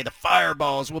said, okay, the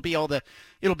Fireballs will be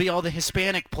it'll be all the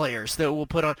Hispanic players that we'll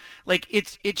put on. Like,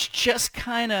 it's just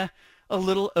kind of a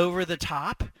little over the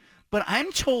top. But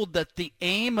I'm told that the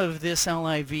aim of this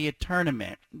LIV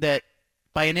tournament, that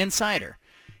by an insider,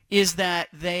 is that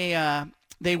they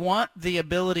want the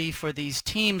ability for these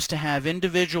teams to have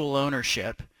individual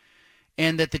ownership,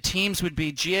 and that the teams would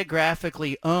be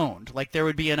geographically owned. Like there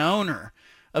would be an owner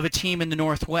of a team in the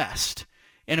Northwest,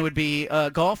 and it would be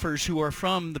golfers who are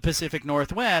from the Pacific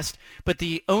Northwest, but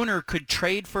the owner could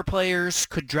trade for players,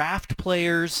 could draft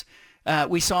players.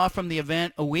 We saw from the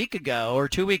event a week ago or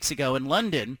 2 weeks ago in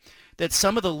London that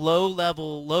some of the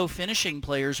low-level, low-finishing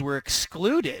players were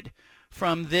excluded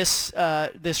from this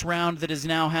round that is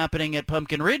now happening at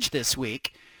Pumpkin Ridge this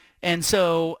week. And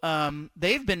so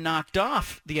they've been knocked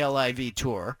off the LIV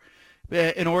Tour.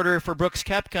 In order for Brooks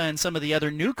Koepka and some of the other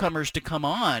newcomers to come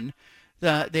on,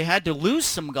 they had to lose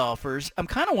some golfers. I'm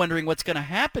kind of wondering what's going to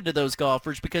happen to those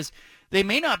golfers because they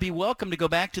may not be welcome to go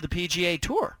back to the PGA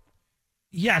Tour.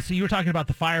 Yeah, so you were talking about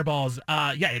the Fireballs.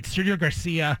 It's Sergio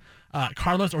Garcia,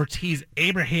 Carlos Ortiz,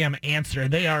 Abraham Ancer,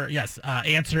 and they are,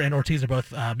 Ancer and Ortiz are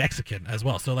both Mexican as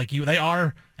well. So they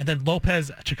are, and then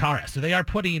Lopez Chacarra. So they are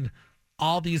putting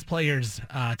all these players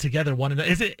together one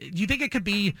another. Do you think it could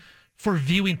be for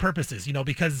viewing purposes,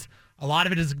 because a lot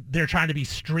of it is they're trying to be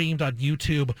streamed on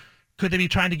YouTube? Could they be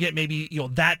trying to get maybe,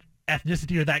 that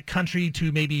ethnicity or that country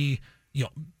to maybe,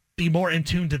 be more in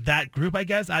tune to that group, I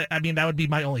guess? I mean, that would be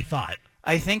my only thought.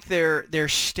 I think they're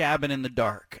stabbing in the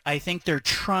dark. I think they're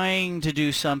trying to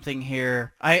do something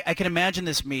here. I can imagine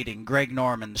this meeting, Greg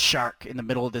Norman, the Shark, in the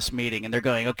middle of this meeting, and they're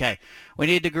going, okay, we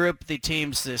need to group the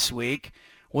teams this week.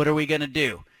 What are we going to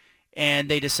do? And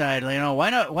they decide, why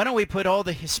don't we put all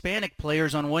the Hispanic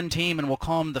players on one team and we'll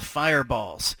call them the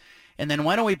Fireballs? And then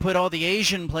why don't we put all the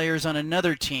Asian players on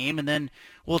another team, and then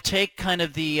we'll take kind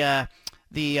of the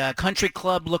country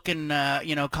club looking,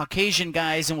 Caucasian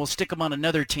guys, and we'll stick them on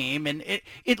another team. And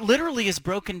it literally is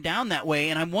broken down that way.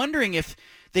 And I'm wondering if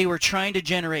they were trying to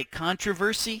generate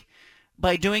controversy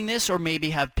by doing this, or maybe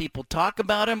have people talk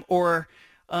about them, or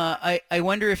I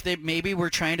wonder if they maybe were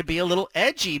trying to be a little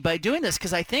edgy by doing this,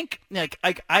 because I think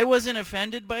I wasn't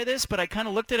offended by this, but I kind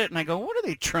of looked at it and I go, what are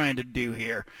they trying to do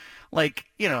here?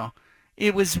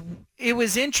 It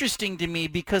was interesting to me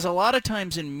because a lot of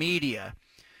times in media,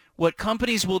 what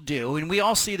companies will do, and we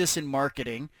all see this in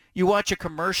marketing, you watch a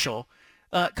commercial,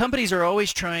 companies are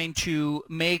always trying to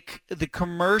make the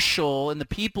commercial and the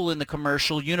people in the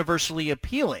commercial universally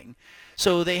appealing.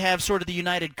 So they have sort of the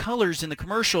United Colors in the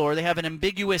commercial, or they have an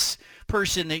ambiguous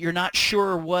person that you're not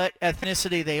sure what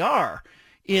ethnicity they are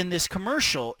in this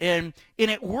commercial. And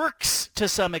it works to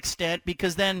some extent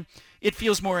because then it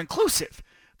feels more inclusive.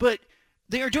 But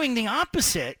they are doing the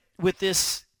opposite with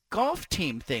this golf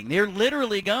team thing. They're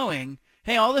literally going,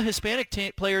 hey, all the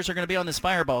Hispanic players are going to be on this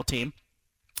Fireball team.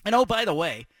 And oh, by the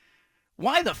way,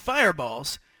 why the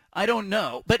Fireballs? I don't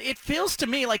know. But it feels to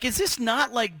me like, is this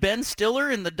not like Ben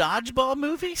Stiller in the Dodgeball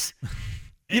movies?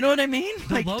 You know what I mean?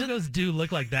 The logos do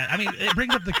look like that. I mean, it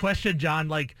brings up the question,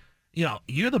 John,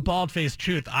 you're the bald-faced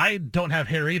truth. I don't have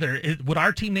hair either. Would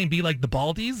our team name be like the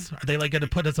Baldies? Are they going to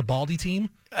put us a Baldy team?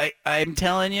 I'm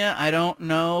telling you, I don't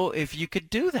know if you could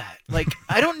do that.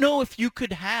 I don't know if you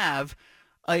could have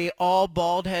a all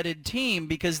bald-headed team,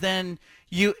 because then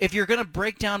if you're going to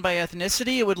break down by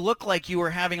ethnicity, it would look like you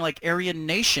were having Aryan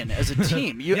Nation as a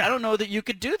team. I don't know that you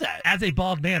could do that. As a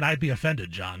bald man, I'd be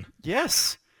offended, John.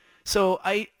 Yes. So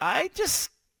I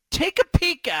just take a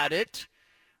peek at it.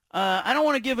 I don't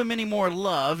want to give them any more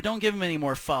love. Don't give them any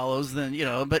more follows than,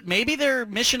 but maybe they're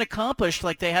mission accomplished,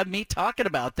 like they have me talking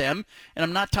about them. And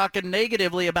I'm not talking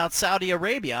negatively about Saudi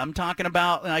Arabia. I'm talking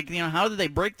about, how do they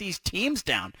break these teams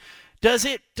down? Does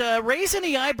it raise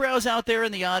any eyebrows out there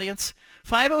in the audience?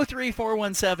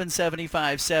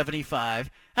 503-417-7575.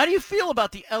 How do you feel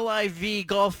about the LIV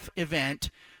golf event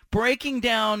breaking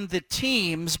down the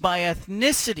teams by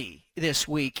ethnicity this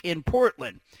week in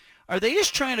Portland? Are they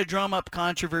just trying to drum up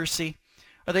controversy?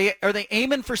 Are they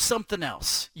aiming for something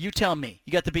else? You tell me.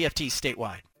 You got the BFT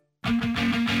statewide.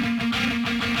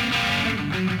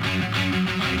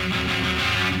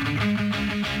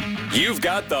 You've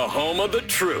got the home of the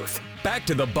truth. Back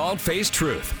to the Bald-Faced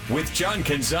Truth with John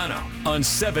Canzano on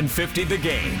 750 The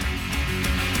Game.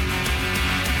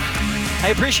 I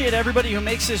appreciate everybody who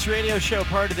makes this radio show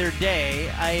part of their day.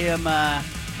 I am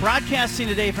broadcasting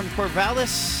today from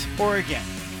Corvallis, Oregon.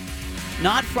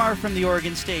 Not far from the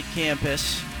Oregon State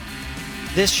campus.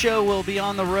 This show will be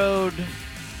on the road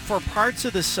for parts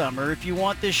of the summer. If you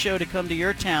want this show to come to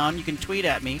your town, you can tweet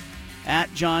at me,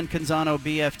 at John Canzano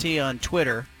BFT on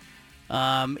Twitter.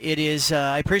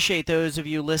 I appreciate those of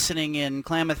you listening in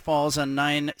Klamath Falls on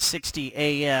 960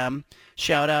 AM.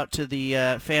 Shout out to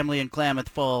the family in Klamath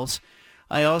Falls.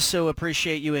 I also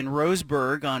appreciate you in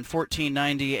Roseburg on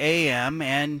 1490 AM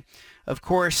and of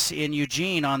course, in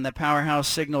Eugene on the Powerhouse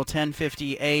Signal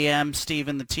 1050 AM, Steve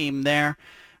and the team there.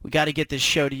 We got to get this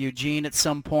show to Eugene at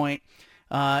some point.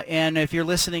 And if you're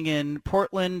listening in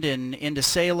Portland and into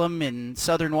Salem in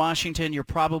southern Washington, you're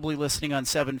probably listening on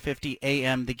 750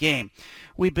 AM The Game.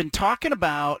 We've been talking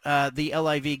about the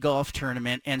LIV golf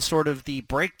tournament and sort of the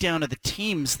breakdown of the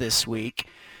teams this week.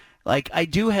 Like, I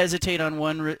do hesitate on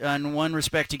one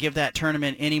respect to give that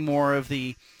tournament any more of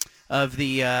the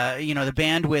the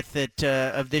bandwidth that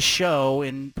of this show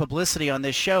and publicity on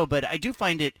this show, but I do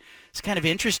find it's kind of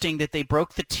interesting that they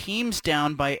broke the teams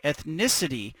down by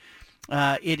ethnicity.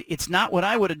 It's not what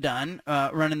I would have done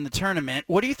running the tournament.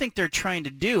 What do you think they're trying to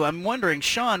do? I'm wondering,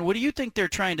 Sean, what do you think they're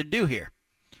trying to do here?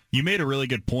 You made a really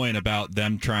good point about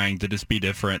them trying to just be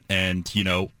different and,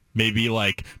 maybe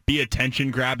like be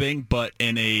attention grabbing, but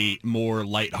in a more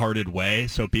lighthearted way.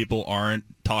 So people aren't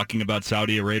talking about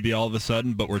Saudi Arabia all of a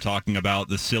sudden, but we're talking about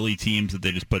the silly teams that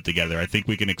they just put together. I think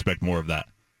we can expect more of that.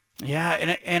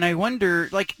 Yeah, and I wonder,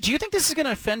 do you think this is going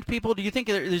to offend people? Do you think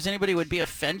there's anybody who would be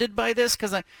offended by this?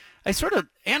 Because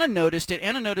Anna noticed it.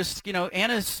 Anna noticed,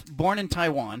 Anna's born in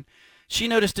Taiwan. She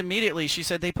noticed immediately. She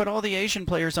said they put all the Asian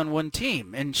players on one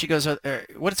team, and she goes,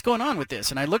 "What's going on with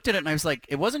this?" And I looked at it, and I was like,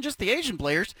 "It wasn't just the Asian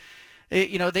players.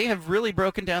 They have really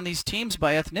broken down these teams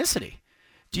by ethnicity."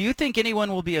 Do you think anyone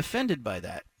will be offended by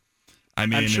that? I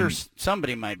mean, I'm sure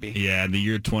somebody might be. Yeah, in the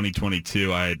year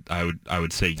 2022, I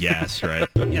would say yes, right?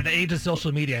 Yeah, the age of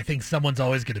social media, I think someone's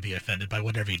always going to be offended by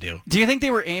whatever you do. Do you think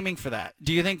they were aiming for that?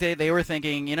 Do you think they were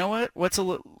thinking, you know what?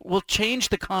 We'll change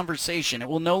the conversation. It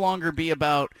will no longer be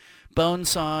about bone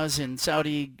saws and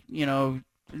Saudi,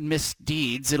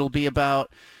 misdeeds. It'll be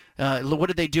about what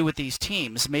did they do with these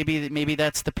teams? Maybe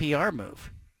that's the PR move.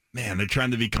 Man, they're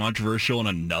trying to be controversial in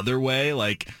another way.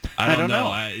 Like, I don't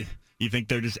know. You think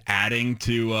they're just adding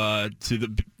to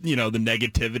the the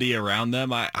negativity around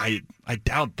them? I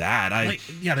doubt that.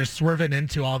 They're swerving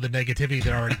into all the negativity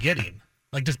they're already getting.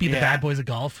 Like, just be the bad boys of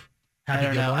golf. I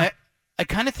don't know. I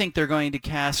kind of think they're going to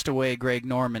cast away Greg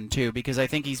Norman too, because I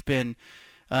think he's been,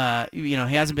 he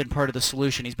hasn't been part of the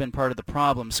solution. He's been part of the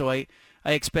problem. So I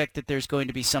expect that there's going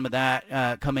to be some of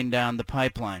that coming down the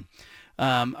pipeline.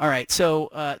 All right, so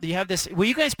do you have this? Will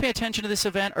you guys pay attention to this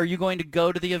event? Are you going to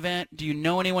go to the event? Do you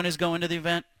know anyone who's going to the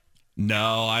event?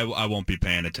 No, I won't be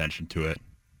paying attention to it.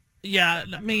 Yeah,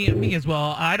 me as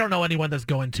well. I don't know anyone that's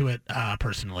going to it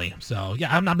personally. So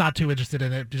yeah, I'm not too interested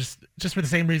in it. Just for the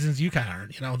same reasons you kind of are.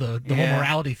 The whole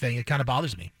morality thing. It kind of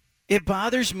bothers me. It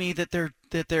bothers me that they're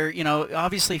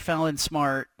obviously Fallon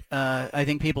Smart. I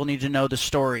think people need to know the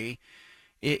story.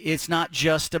 It's not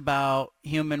just about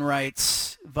human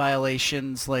rights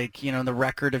violations like, the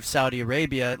record of Saudi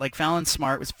Arabia. Like, Fallon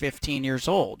Smart was 15 years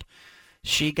old.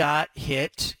 She got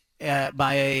hit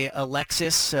by a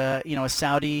Lexus, a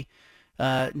Saudi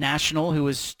national who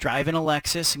was driving a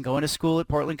Lexus and going to school at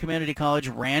Portland Community College,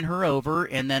 ran her over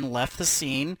and then left the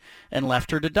scene and left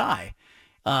her to die.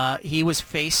 He was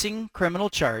facing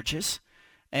criminal charges.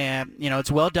 And,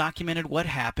 it's well documented what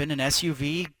happened. An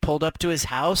SUV pulled up to his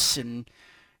house and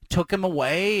took him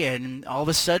away, and all of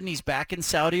a sudden he's back in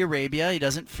Saudi Arabia. He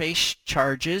doesn't face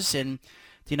charges, and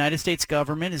the United States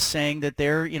government is saying that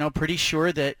they're, pretty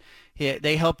sure that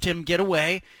they helped him get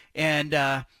away, and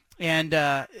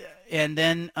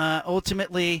then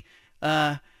ultimately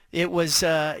it was,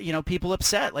 people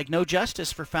upset, like no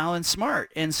justice for Fallon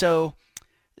Smart. And so,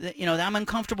 I'm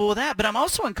uncomfortable with that. But I'm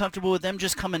also uncomfortable with them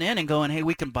just coming in and going, hey,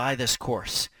 we can buy this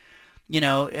course.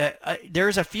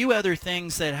 There's a few other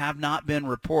things that have not been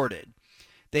reported.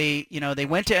 They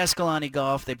went to Escalante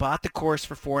Golf. They bought the course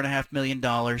for $4.5 million.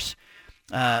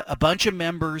 A bunch of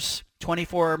members,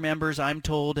 24 members, I'm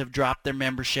told, have dropped their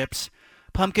memberships.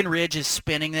 Pumpkin Ridge is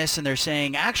spinning this, and they're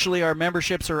saying, actually, our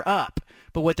memberships are up.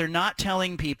 But what they're not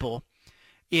telling people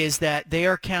is that they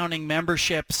are counting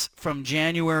memberships from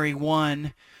January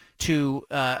 1 to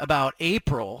about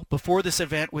April, before this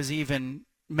event was even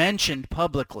mentioned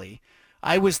publicly.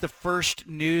 I was the first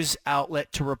news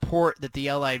outlet to report that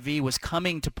the LIV was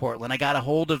coming to Portland. I got a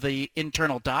hold of the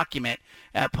internal document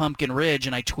at Pumpkin Ridge,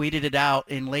 and I tweeted it out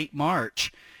in late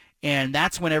March. And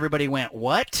that's when everybody went,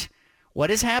 what?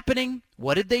 What is happening?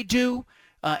 What did they do?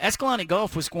 Escalante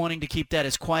Golf was wanting to keep that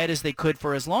as quiet as they could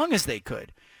for as long as they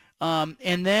could.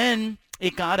 And then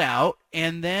it got out.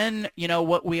 And then,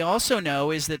 what we also know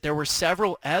is that there were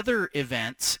several other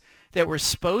events that were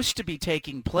supposed to be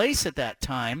taking place at that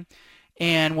time.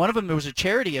 And one of them was a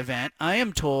charity event. I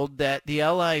am told that the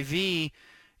LIV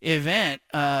event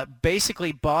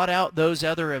basically bought out those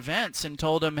other events and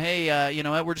told them, hey, you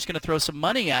know what, we're just going to throw some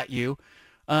money at you.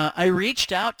 I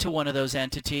reached out to one of those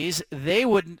entities. They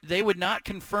would not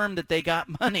confirm that they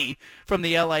got money from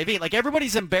the LIV. Like,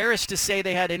 everybody's embarrassed to say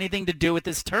they had anything to do with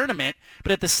this tournament,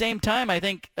 but at the same time, I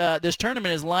think this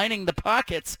tournament is lining the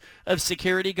pockets of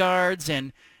security guards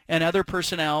and other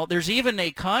personnel. There's even a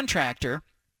contractor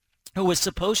who was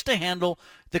supposed to handle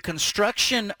the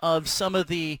construction of some of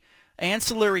the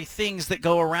ancillary things that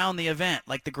go around the event,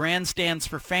 like the grandstands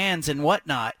for fans and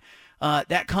whatnot.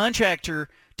 That contractor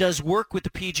does work with the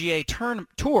PGA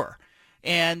Tour.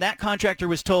 And that contractor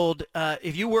was told,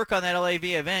 if you work on that LIV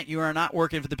event, you are not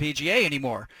working for the PGA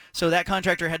anymore. So that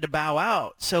contractor had to bow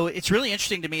out. So it's really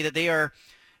interesting to me that they are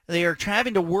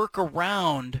having to work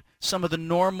around some of the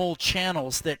normal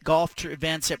channels that golf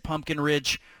events at Pumpkin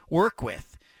Ridge work with.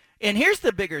 And here's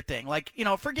the bigger thing, like,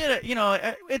 forget it,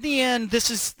 at the end,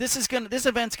 this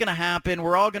event's going to happen.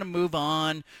 We're all going to move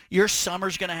on. Your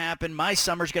summer's going to happen. My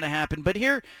summer's going to happen. But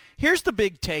here's the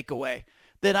big takeaway,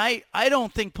 that I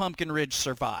don't think Pumpkin Ridge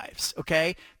survives,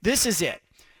 okay? This is it.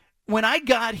 When I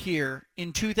got here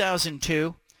in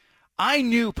 2002, I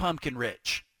knew Pumpkin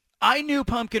Ridge. I knew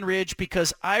Pumpkin Ridge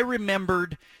because I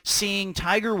remembered seeing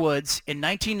Tiger Woods in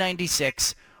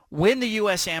 1996 win the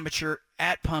U.S. Amateur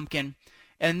at Pumpkin.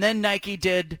 And then Nike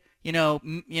did,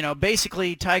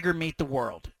 basically Tiger Meet the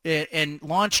World and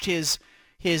launched his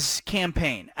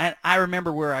campaign. And I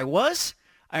remember where I was.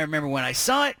 I remember when I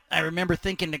saw it. I remember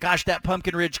thinking, gosh, that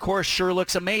Pumpkin Ridge course sure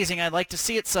looks amazing. I'd like to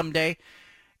see it someday.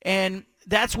 And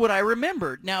that's what I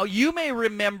remembered. Now, you may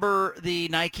remember the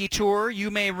Nike Tour.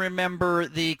 You may remember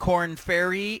the Korn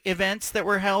Ferry events that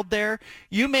were held there.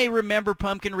 You may remember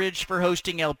Pumpkin Ridge for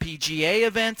hosting LPGA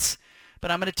events.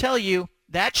 But I'm going to tell you,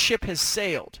 that ship has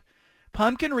sailed.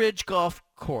 Pumpkin Ridge Golf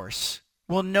Course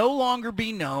will no longer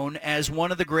be known as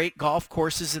one of the great golf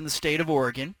courses in the state of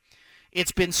Oregon.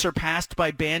 It's been surpassed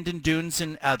by Bandon Dunes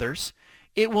and others.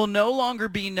 It will no longer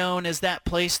be known as that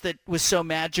place that was so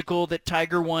magical that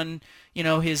Tiger won,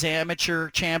 his amateur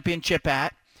championship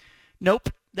at. Nope.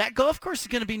 That golf course is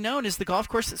going to be known as the golf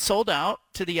course that sold out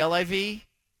to the LIV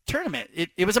tournament.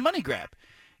 It was a money grab.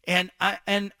 And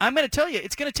I'm going to tell you,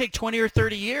 it's going to take 20 or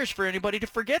 30 years for anybody to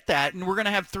forget that. And we're going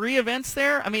to have 3 events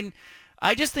there. I mean,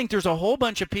 I just think there's a whole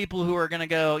bunch of people who are going to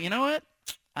go, you know what?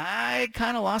 I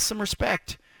kind of lost some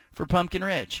respect for Pumpkin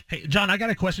Ridge. Hey, John, I got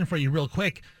a question for you real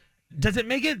quick. Does it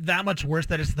make it that much worse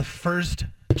that it's the first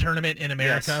tournament in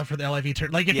America for the LIV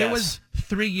tournament? Like, if it was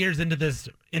 3 years into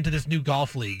this new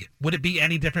golf league, would it be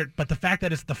any different? But the fact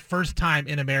that it's the first time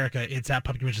in America it's at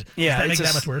Pumpkin Ridge, does that make it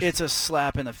that much worse? It's a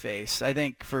slap in the face. I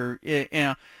think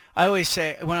I always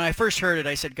say, when I first heard it,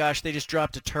 I said, gosh, they just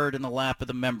dropped a turd in the lap of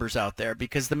the members out there,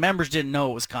 because the members didn't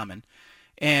know it was coming,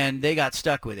 and they got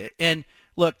stuck with it. And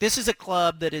look, this is a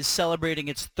club that is celebrating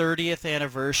its 30th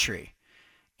anniversary,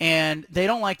 and they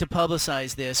don't like to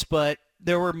publicize this, but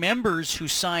there were members who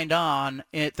signed on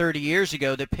 30 years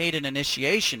ago that paid an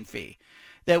initiation fee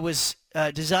that was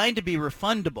designed to be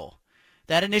refundable.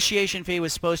 That initiation fee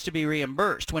was supposed to be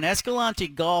reimbursed. When Escalante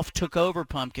Golf took over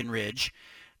Pumpkin Ridge,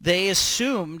 they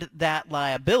assumed that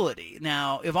liability.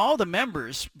 Now, if all the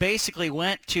members basically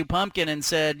went to Pumpkin and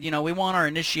said, we want our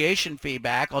initiation fee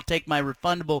back, I'll take my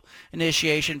refundable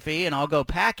initiation fee and I'll go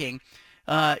packing,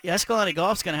 Escalante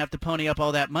Golf's going to have to pony up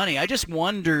all that money. I just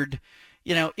wondered,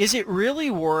 is it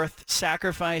really worth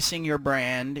sacrificing your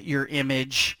brand, your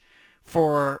image,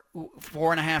 for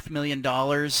 $4.5 million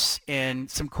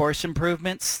and some course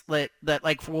improvements that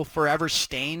like will forever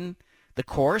stain the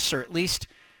course, or at least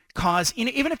cause,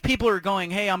 even if people are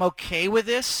going, hey, I'm okay with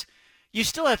this, you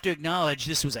still have to acknowledge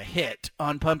this was a hit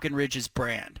on Pumpkin Ridge's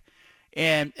brand.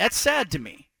 And that's sad to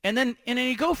me. And then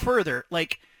you go further,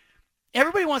 like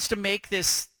everybody wants to make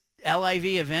this LIV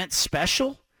event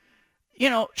special.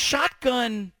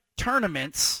 Shotgun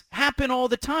tournaments happen all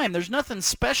the time. There's nothing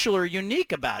special or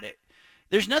unique about it.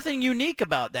 There's nothing unique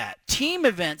about that. Team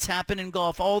events happen in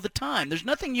golf all the time. There's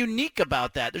nothing unique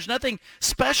about that. There's nothing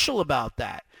special about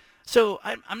that. So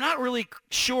I'm not really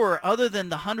sure, other than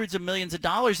the hundreds of millions of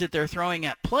dollars that they're throwing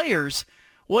at players,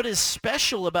 what is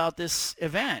special about this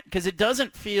event, because it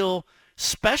doesn't feel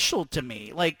special to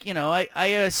me. Like, I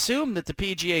assume that the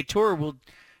PGA Tour will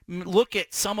look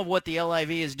at some of what the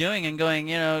LIV is doing and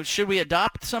going, should we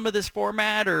adopt some of this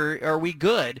format, or are we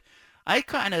good? I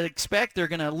kind of expect they're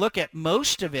going to look at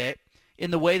most of it in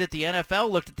the way that the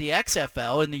NFL looked at the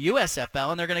XFL and the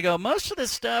USFL, and they're going to go, most of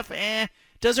this stuff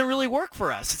doesn't really work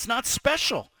for us. It's not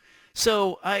special.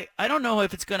 So I don't know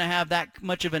if it's going to have that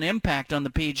much of an impact on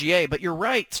the PGA. But you're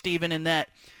right, Stephen, in that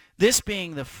this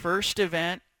being the first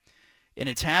event and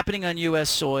it's happening on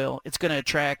U.S. soil, it's going to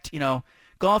attract,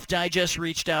 Golf Digest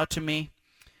reached out to me.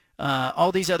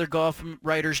 All these other golf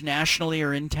writers nationally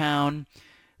are in town.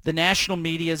 The national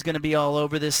media is going to be all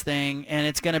over this thing, and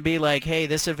it's going to be like, hey,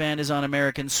 this event is on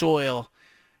American soil.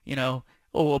 Oh,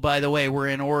 well, by the way, we're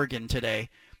in Oregon today.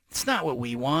 It's not what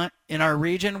we want in our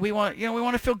region. We want, we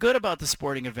want to feel good about the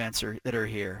sporting events that are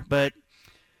here. But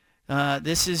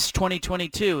this is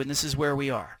 2022, and this is where we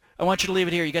are. I want you to leave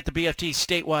it here. You got the BFT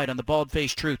statewide on the Bald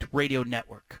Faced Truth Radio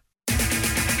Network.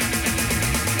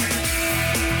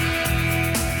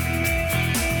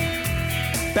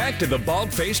 Back to the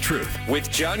Bald Faced Truth with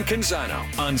John Canzano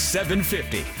on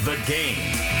 750 The Game.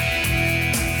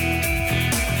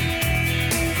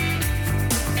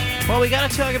 Well, we got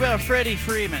to talk about Freddie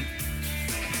Freeman.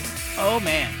 Oh,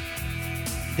 man.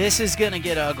 This is going to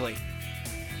get ugly.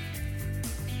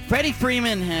 Freddie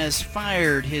Freeman has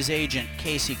fired his agent,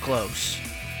 Casey Close.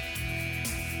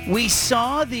 We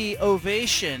saw the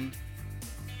ovation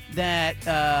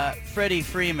that Freddie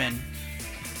Freeman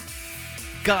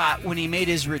got when he made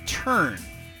his return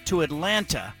to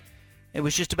Atlanta. It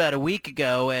was just about a week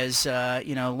ago as,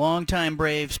 longtime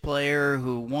Braves player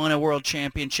who won a world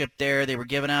championship there. They were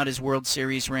giving out his World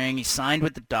Series ring. He signed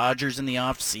with the Dodgers in the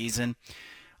offseason.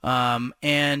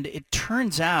 And it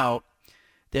turns out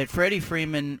that Freddie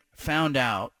Freeman found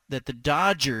out that the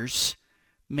Dodgers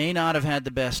may not have had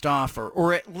the best offer,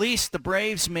 or at least the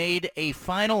Braves made a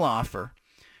final offer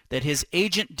that his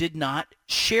agent did not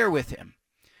share with him.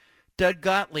 Doug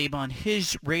Gottlieb on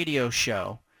his radio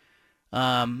show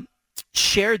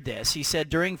shared this. He said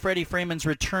during Freddie Freeman's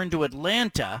return to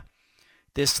Atlanta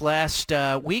this last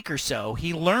week or so,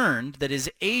 he learned that his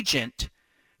agent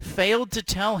failed to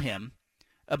tell him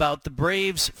about the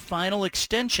Braves' final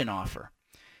extension offer.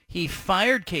 He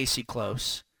fired Casey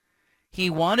Close. He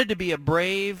wanted to be a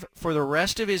Brave for the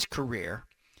rest of his career.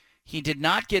 He did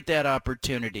not get that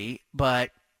opportunity,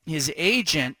 but his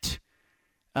agent...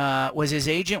 was his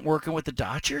agent working with the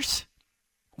Dodgers?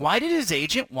 Why did his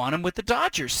agent want him with the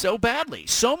Dodgers so badly?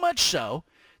 So much so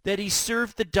that he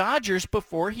served the Dodgers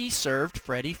before he served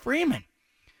Freddie Freeman.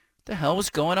 What the hell was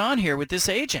going on here with this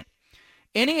agent?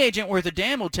 Any agent worth a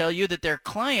damn will tell you that their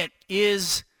client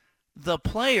is the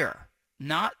player,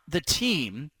 not the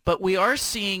team. But we are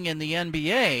seeing in the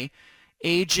NBA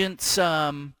agents,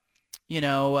 that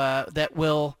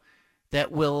will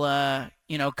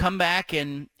come back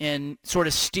and sort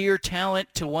of steer talent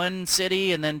to one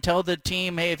city and then tell the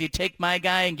team, hey, if you take my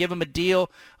guy and give him a deal,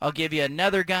 I'll give you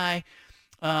another guy.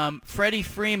 Freddie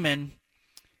Freeman,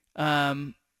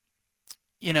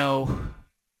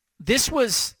 this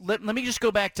was, let me just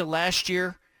go back to last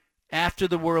year after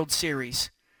the World Series.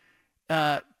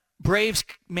 Braves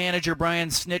manager Brian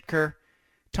Snitker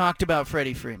talked about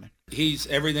Freddie Freeman. He's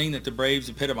everything that the Braves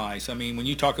epitomize. I mean, when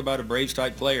you talk about a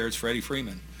Braves-type player, it's Freddie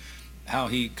Freeman. How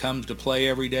he comes to play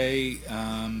every day,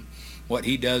 what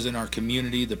he does in our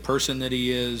community, the person that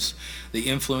he is, the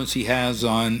influence he has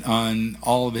on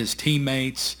all of his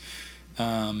teammates,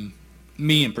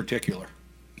 me in particular.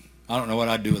 I don't know what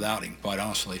I'd do without him, quite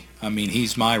honestly. I mean,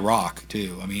 he's my rock,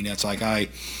 too. I mean, it's like I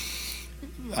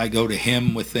go to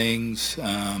him with things.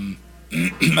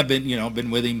 I've been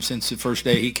with him since the first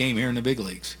day he came here in the big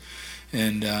leagues.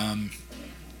 And,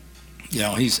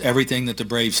 he's everything that the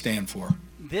Braves stand for.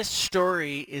 This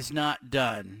story is not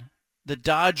done. The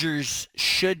Dodgers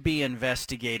should be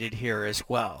investigated here as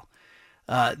well.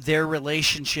 their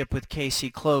relationship with Casey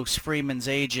Close, Freeman's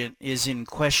agent, is in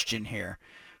question here.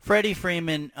 Freddie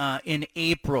Freeman, in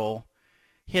April,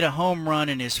 hit a home run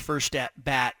in his first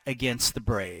at-bat against the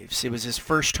Braves. It was his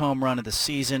first home run of the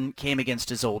season, came against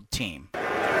his old team.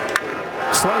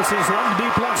 Slices one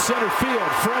deep left center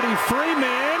field. Freddie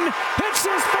Freeman hits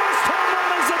his first home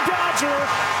run as a Dodger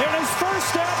in his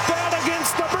first at-bat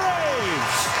against the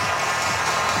Braves.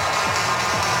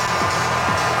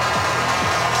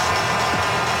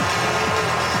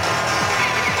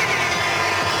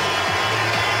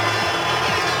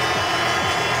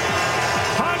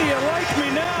 How do you like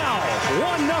me now?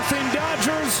 1-0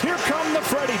 Dodgers. Here come the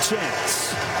Freddie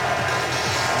chants.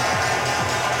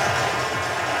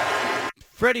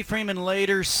 Freddie Freeman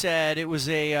later said it was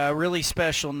a really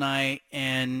special night,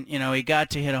 and he got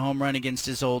to hit a home run against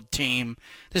his old team.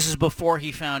 This is before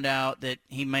he found out that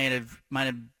he might have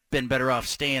been better off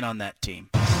staying on that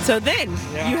team. So then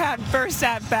you had first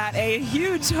at bat, a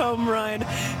huge home run.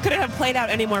 Could it have played out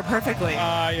any more perfectly?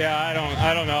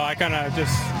 I don't know. I kind of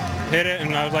just hit it,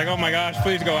 and I was like, oh my gosh,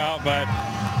 please go out. But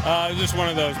it was just one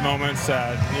of those moments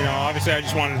that obviously I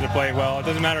just wanted to play well. It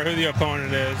doesn't matter who the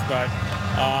opponent is, but.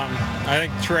 I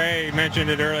think Trey mentioned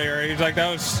it earlier. He's like, that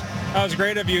was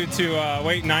great of you to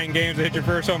wait 9 games to hit your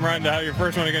first home run to have your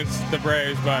first one against the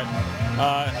Braves, but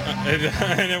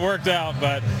and it worked out.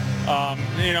 But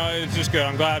it's just good.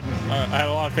 I'm glad I had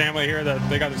a lot of family here that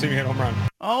they got to see me hit a home run.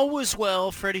 All was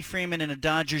well, Freddie Freeman in a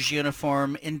Dodgers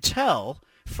uniform until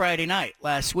Friday night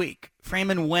last week.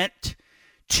 Freeman went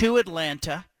to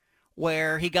Atlanta,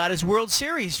 where he got his World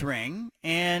Series ring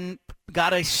and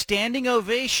got a standing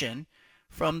ovation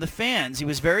from the fans. He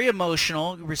was very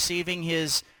emotional receiving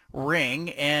his ring,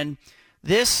 and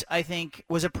this, I think,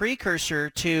 was a precursor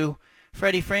to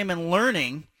Freddie Freeman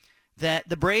learning that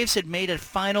the Braves had made a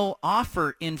final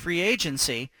offer in free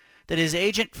agency that his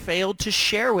agent failed to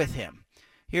share with him.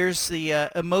 Here's the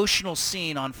emotional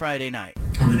scene on Friday night.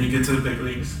 And then you get to the big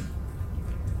leagues,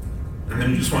 and then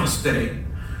you just want to stay.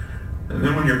 And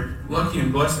then when you're lucky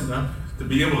and blessed enough to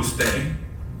be able to stay,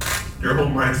 your whole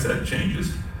mindset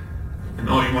changes. And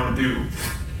all you want to do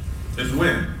is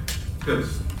win,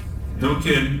 because no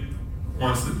kid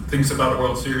thinks about a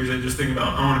World Series. They just think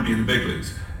about, I want to be in the big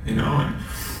leagues, And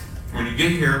when you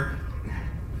get here,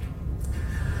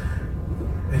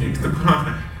 and you get to put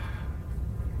on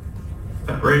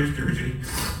that Braves jersey,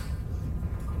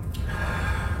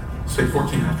 say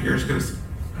 14 and a half years, because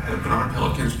I had been on a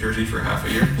Pelicans jersey for half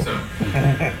a year. So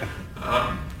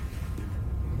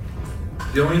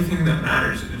the only thing that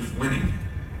matters is winning.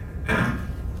 And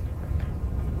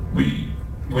we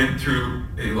went through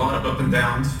a lot of up and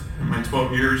downs in my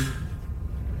 12 years.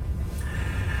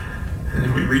 And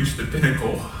then we reached the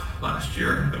pinnacle last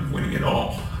year of winning it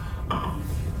all.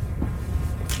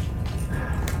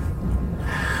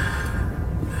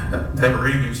 That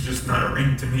ring is just not a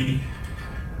ring to me.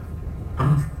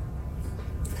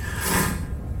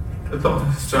 With all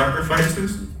the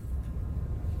sacrifices,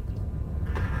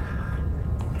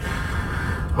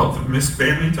 all the missed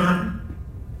family time,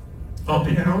 all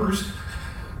the hours,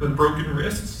 the broken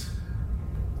wrists,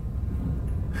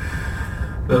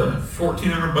 the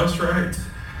 14-hour bus rides,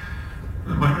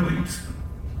 the minor leagues,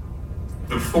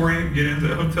 the 4 a.m. get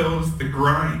into hotels, the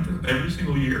grind every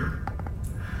single year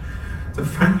to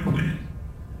finally win it.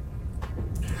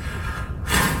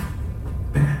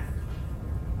 Man,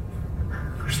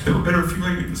 there's no better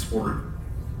feeling in the sport.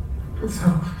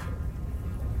 So,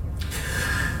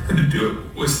 and to do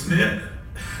it with Snit,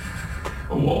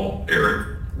 Walt,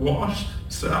 Eric, Wash,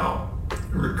 Sal,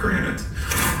 Rick Kranitz,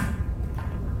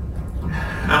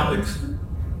 Alex,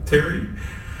 Terry,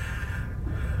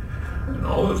 and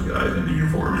all those guys in the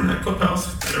uniform in that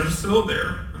clubhouse that are still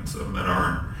there, and some that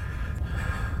aren't.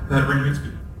 That ring is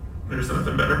good. There's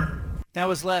nothing better. That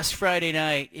was last Friday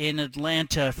night in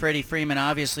Atlanta. Freddie Freeman,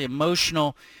 obviously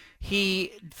emotional.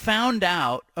 He found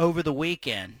out over the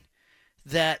weekend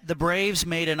that the Braves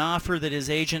made an offer that his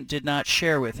agent did not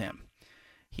share with him.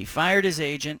 He fired his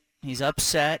agent. He's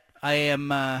upset. I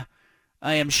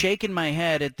am shaking my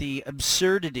head at the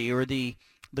absurdity or the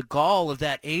gall of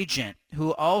that agent,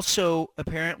 who also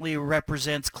apparently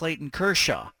represents Clayton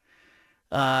Kershaw,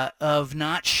 of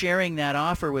not sharing that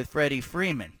offer with Freddie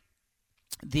Freeman.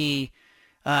 That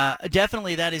is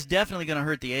definitely going to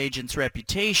hurt the agent's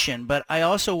reputation, but I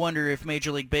also wonder if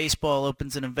Major League Baseball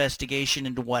opens an investigation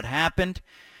into what happened.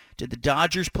 Did the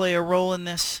Dodgers play a role in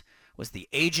this? Was the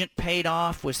agent paid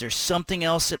off? Was there something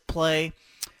else at play?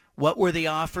 What were the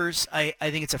offers? I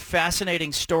think it's a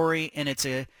fascinating story, and it's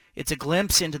a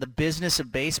glimpse into the business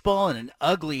of baseball, and an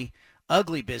ugly,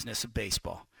 ugly business of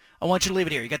baseball. I want you to leave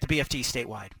it here. You got the BFT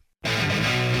statewide.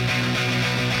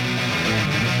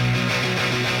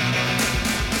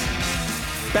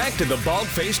 Back to the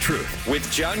Bald-Faced Truth with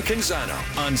John Canzano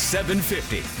on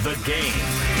 750 The Game.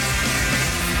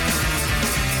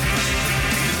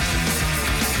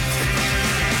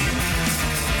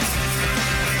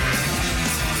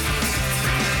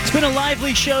 It's been a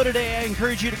lively show today. I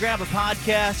encourage you to grab a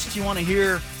podcast. You want to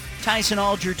hear Tyson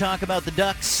Alger talk about the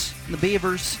Ducks, the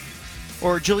Beavers,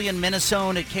 or Julian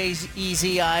Minnesone at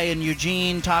KEZI in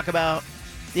Eugene talk about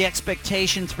the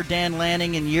expectations for Dan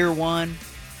Lanning in year one.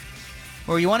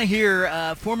 Or you want to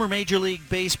hear former Major League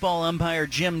Baseball umpire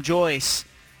Jim Joyce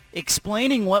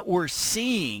explaining what we're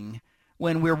seeing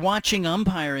when we're watching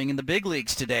umpiring in the big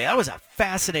leagues today. That was a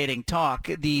fascinating talk.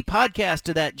 The podcast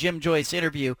of that Jim Joyce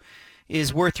interview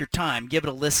is worth your time. Give it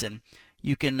a listen.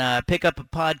 You can pick up a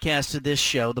podcast of this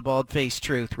show, The Bald-Faced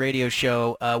Truth radio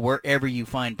show, wherever you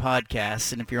find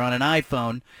podcasts. And if you're on an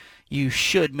iPhone, you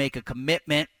should make a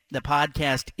commitment. The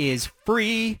podcast is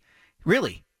free.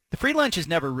 Really, the free lunch is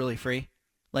never really free.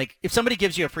 Like, if somebody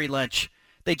gives you a free lunch,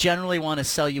 they generally want to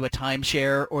sell you a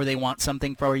timeshare or they want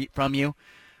something from you.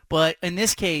 But in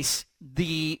this case,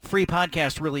 the free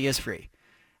podcast really is free.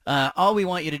 All we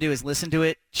want you to do is listen to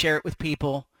it, share it with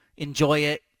people, enjoy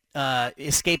it,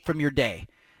 escape from your day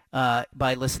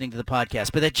by listening to the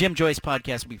podcast. But that Jim Joyce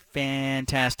podcast will be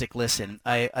fantastic. Listen,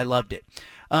 I loved it.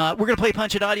 We're going to play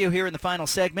Punch It Audio here in the final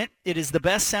segment. It is the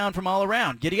best sound from all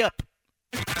around. Giddy up.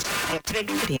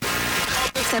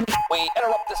 We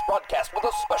interrupt this broadcast with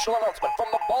a special announcement from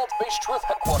the Bald-Faced Truth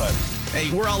headquarters.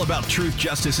 Hey, we're all about truth,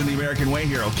 justice, and the American way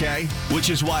here, okay? Which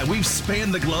is why we've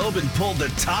spanned the globe and pulled the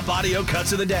top audio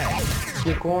cuts of the day.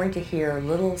 You're going to hear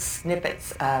little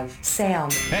snippets of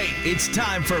sound. Hey, it's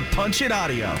time for Punch It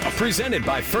Audio. Presented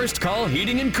by First Call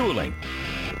Heating and Cooling.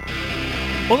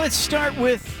 Well, let's start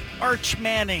with Arch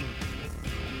Manning.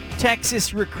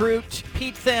 Texas recruit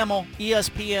Pete Thamel,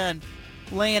 ESPN,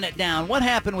 laying it down. What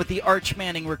happened with the Arch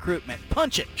Manning recruitment?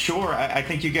 Punch it. Sure. I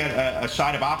think you get a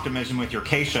side of optimism with your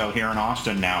queso here in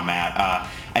Austin now, Matt.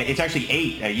 It's actually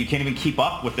 8. You can't even keep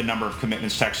up with the number of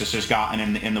commitments Texas has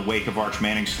gotten in the wake of Arch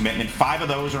Manning's commitment. 5 of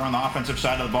those are on the offensive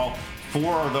side of the ball.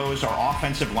 4 of those are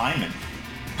offensive linemen.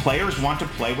 Players want to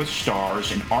play with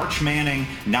stars, and Arch Manning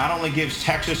not only gives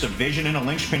Texas a vision and a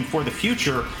linchpin for the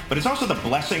future, but it's also the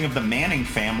blessing of the Manning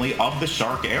family of the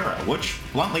Sark era, which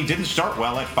bluntly didn't start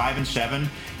well at 5-7,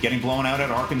 getting blown out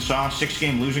at Arkansas,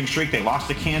 6-game losing streak. They lost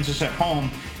to Kansas at home.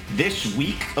 This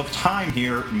week of time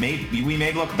here, we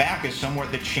may look back as somewhere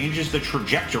that changes the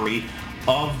trajectory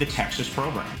of the Texas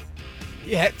program.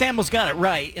 Yeah, Thamel's got it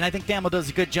right, and I think Thamel does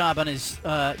a good job on his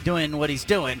doing what he's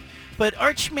doing. But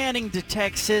Arch Manning to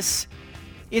Texas,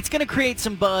 it's going to create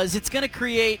some buzz. It's going to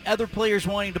create other players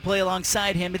wanting to play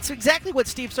alongside him. It's exactly what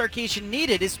Steve Sarkisian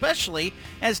needed, especially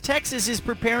as Texas is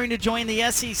preparing to join the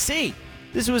SEC.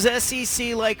 This was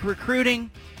SEC-like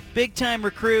recruiting, big-time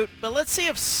recruit. But let's see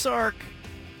if Sark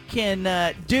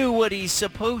can do what he's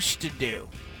supposed to do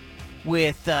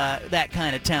with that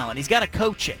kind of talent. He's got to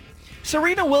coach it.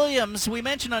 Serena Williams, we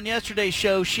mentioned on yesterday's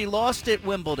show, she lost at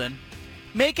Wimbledon,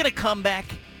 making a comeback.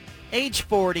 Age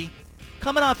 40,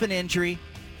 coming off an injury,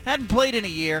 hadn't played in a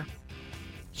year.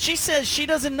 She says she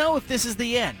doesn't know if this is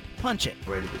the end. Punch it.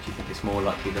 Really, but do you think it's more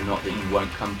likely than not that you won't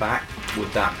come back?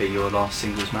 Would that be your last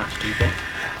singles match, do you think?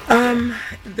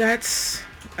 That's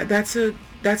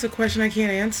a question I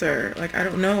can't answer. Like, I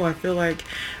don't know. I feel like,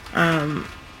 I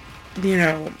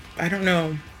don't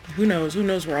know. Who knows? Who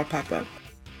knows where I'll pop up?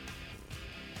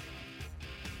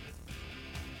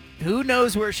 Who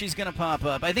knows where she's going to pop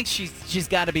up? I think she's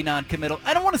got to be non-committal.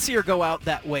 I don't want to see her go out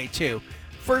that way, too.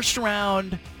 First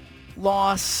round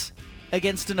loss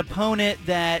against an opponent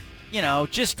that,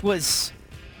 just was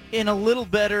in a little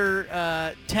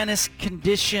better tennis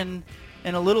condition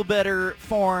and a little better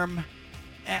form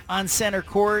on center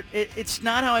court. It's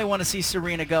not how I want to see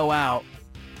Serena go out.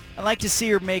 I'd like to see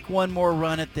her make one more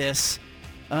run at this.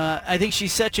 I think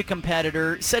she's such a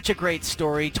competitor, such a great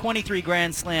story. 23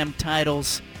 Grand Slam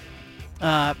titles.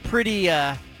 Pretty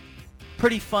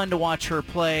fun to watch her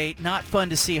play. Not fun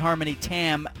to see Harmony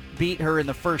Tam beat her in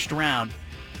the first round.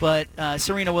 But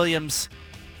Serena Williams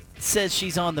says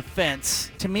she's on the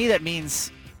fence. To me, that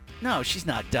means, no, she's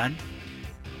not done.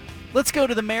 Let's go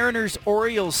to the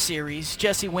Mariners-Orioles series.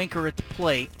 Jesse Winker at the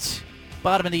plate.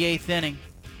 Bottom of the 8th inning.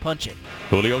 Punch it.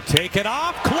 Julio taken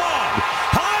off. Club.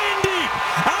 High and deep.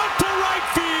 Out to right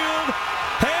field.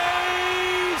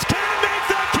 Hayes can't make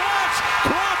the catch.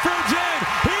 Crawford's in.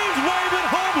 He's waving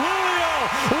home Julio.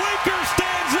 Winker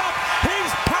stands up. He's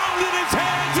pounding his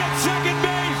hands at second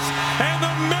base. And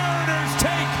the Mariners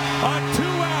take a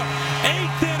 2-out,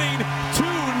 8th inning,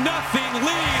 2-0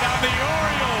 lead on the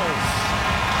Orioles.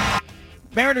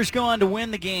 Mariners go on to win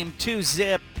the game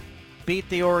 2-0. beat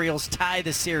the Orioles, tie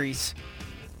the series.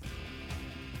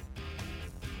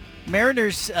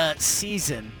 Mariners'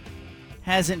 season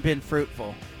hasn't been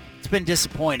fruitful. It's been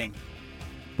disappointing.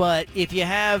 But if you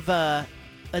have a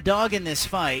dog in this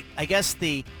fight, I guess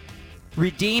the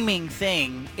redeeming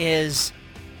thing is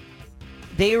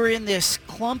they were in this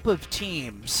clump of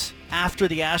teams after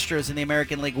the Astros in the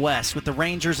American League West with the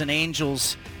Rangers and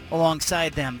Angels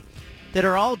alongside them that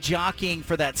are all jockeying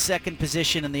for that second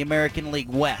position in the American League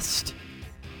West.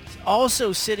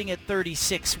 Also sitting at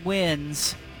 36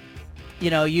 wins,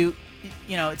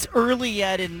 it's early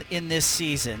yet in this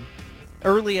season,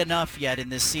 early enough yet in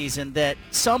this season that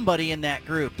somebody in that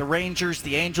group, the Rangers,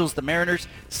 the Angels, the Mariners,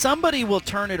 somebody will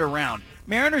turn it around.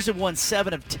 Mariners have won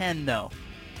 7 of 10, though.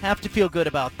 Have to feel good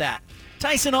about that.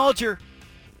 Tyson Alger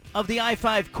of the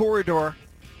I-5 Corridor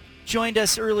joined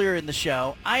us earlier in the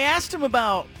show. I asked him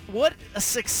about what a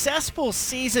successful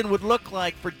season would look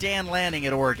like for Dan Lanning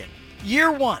at Oregon.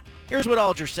 Year one. Here's what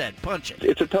Alger said. Punch it.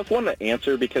 It's a tough one to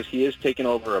answer because he is taking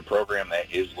over a program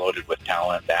that is loaded with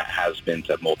talent that has been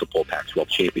to multiple Pac-12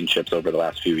 championships over the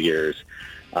last few years.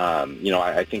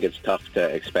 I think it's tough to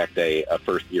expect a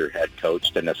first-year head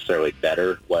coach to necessarily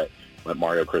better what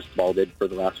Mario Cristobal did for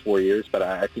the last 4 years. But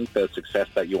I think the success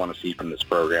that you want to see from this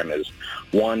program is,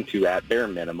 one, to at bare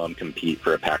minimum compete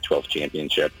for a Pac-12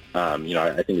 championship. I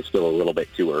think it's still a little bit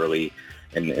too early.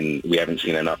 And we haven't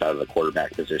seen enough out of the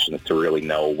quarterback positions to really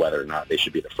know whether or not they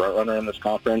should be the front runner in this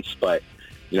conference. But,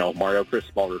 Mario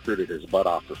Cristobal recruited his butt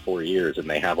off for 4 years, and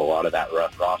they have a lot of that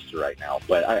rough roster right now.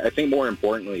 But I think more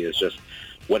importantly is just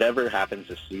whatever happens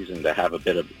this season to have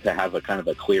a kind of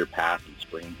a clear path and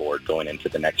springboard going into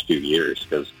the next few years.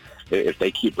 Because if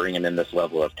they keep bringing in this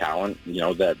level of talent,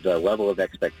 that the level of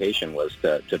expectation was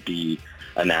to be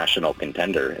a national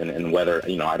contender. And whether,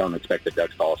 I don't expect the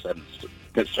Ducks all of a sudden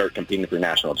to start competing for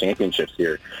national championships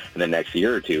here in the next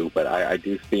year or two. But I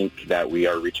do think that we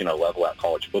are reaching a level at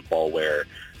college football where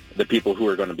the people who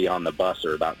are going to be on the bus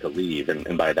are about to leave.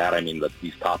 And by that, I mean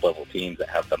these top-level teams that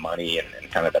have the money and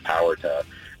kind of the power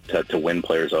to win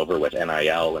players over with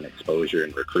NIL and exposure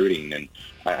and recruiting. And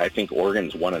I think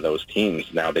Oregon's one of those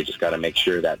teams. Now they just got to make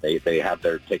sure that they have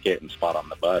their ticket and spot on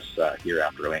the bus here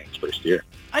after Lanning's first year.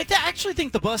 I actually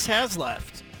think the bus has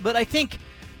left. But I think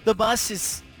the bus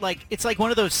is it's like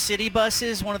one of those city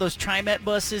buses, one of those TriMet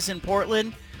buses in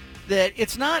Portland, that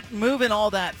it's not moving all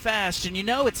that fast, and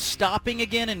it's stopping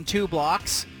again in 2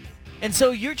 blocks. And so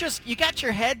you got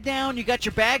your head down, you got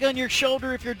your bag on your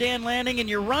shoulder if you're Dan Lanning, and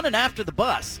you're running after the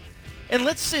bus. And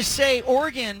let's just say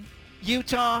Oregon,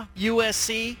 Utah,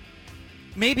 USC,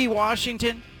 maybe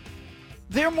Washington,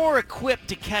 they're more equipped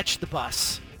to catch the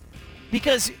bus.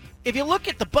 Because if you look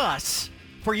at the bus,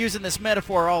 if we're using this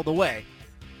metaphor all the way,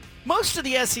 most of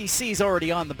the SEC is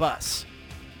already on the bus.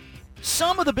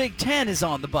 Some of the Big Ten is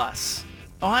on the bus.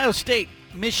 Ohio State,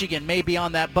 Michigan may be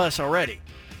on that bus already.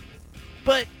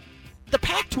 But the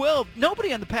Pac-12,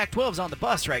 nobody on the Pac-12 is on the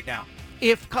bus right now.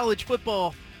 If college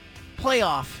football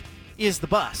playoff is the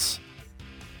bus,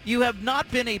 you have not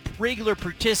been a regular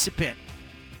participant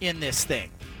in this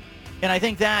thing. And I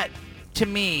think that, to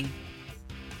me,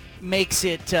 makes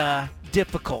it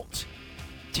difficult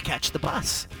to catch the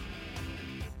bus.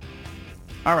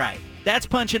 All right, that's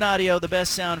Punchin' Audio, the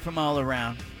best sound from all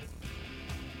around.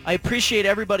 I appreciate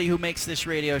everybody who makes this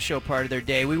radio show part of their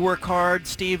day. We work hard.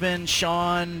 Steven,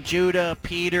 Sean, Judah,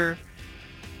 Peter,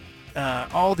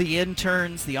 all the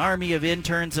interns, the army of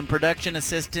interns and production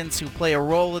assistants who play a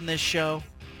role in this show.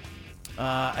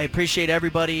 I appreciate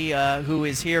everybody who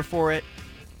is here for it.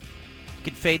 You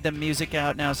can fade the music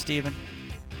out now, Steven.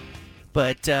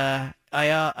 But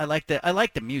I like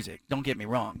the music. Don't get me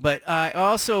wrong, but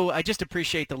I just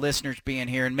appreciate the listeners being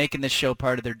here and making this show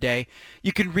part of their day.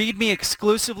 You can read me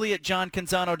exclusively at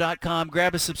johncanzano.com.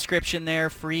 Grab a subscription there,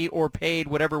 free or paid,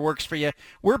 whatever works for you.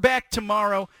 We're back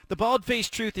tomorrow. The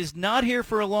Bald-Faced Truth is not here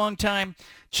for a long time,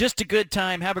 just a good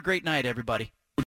time. Have a great night, everybody.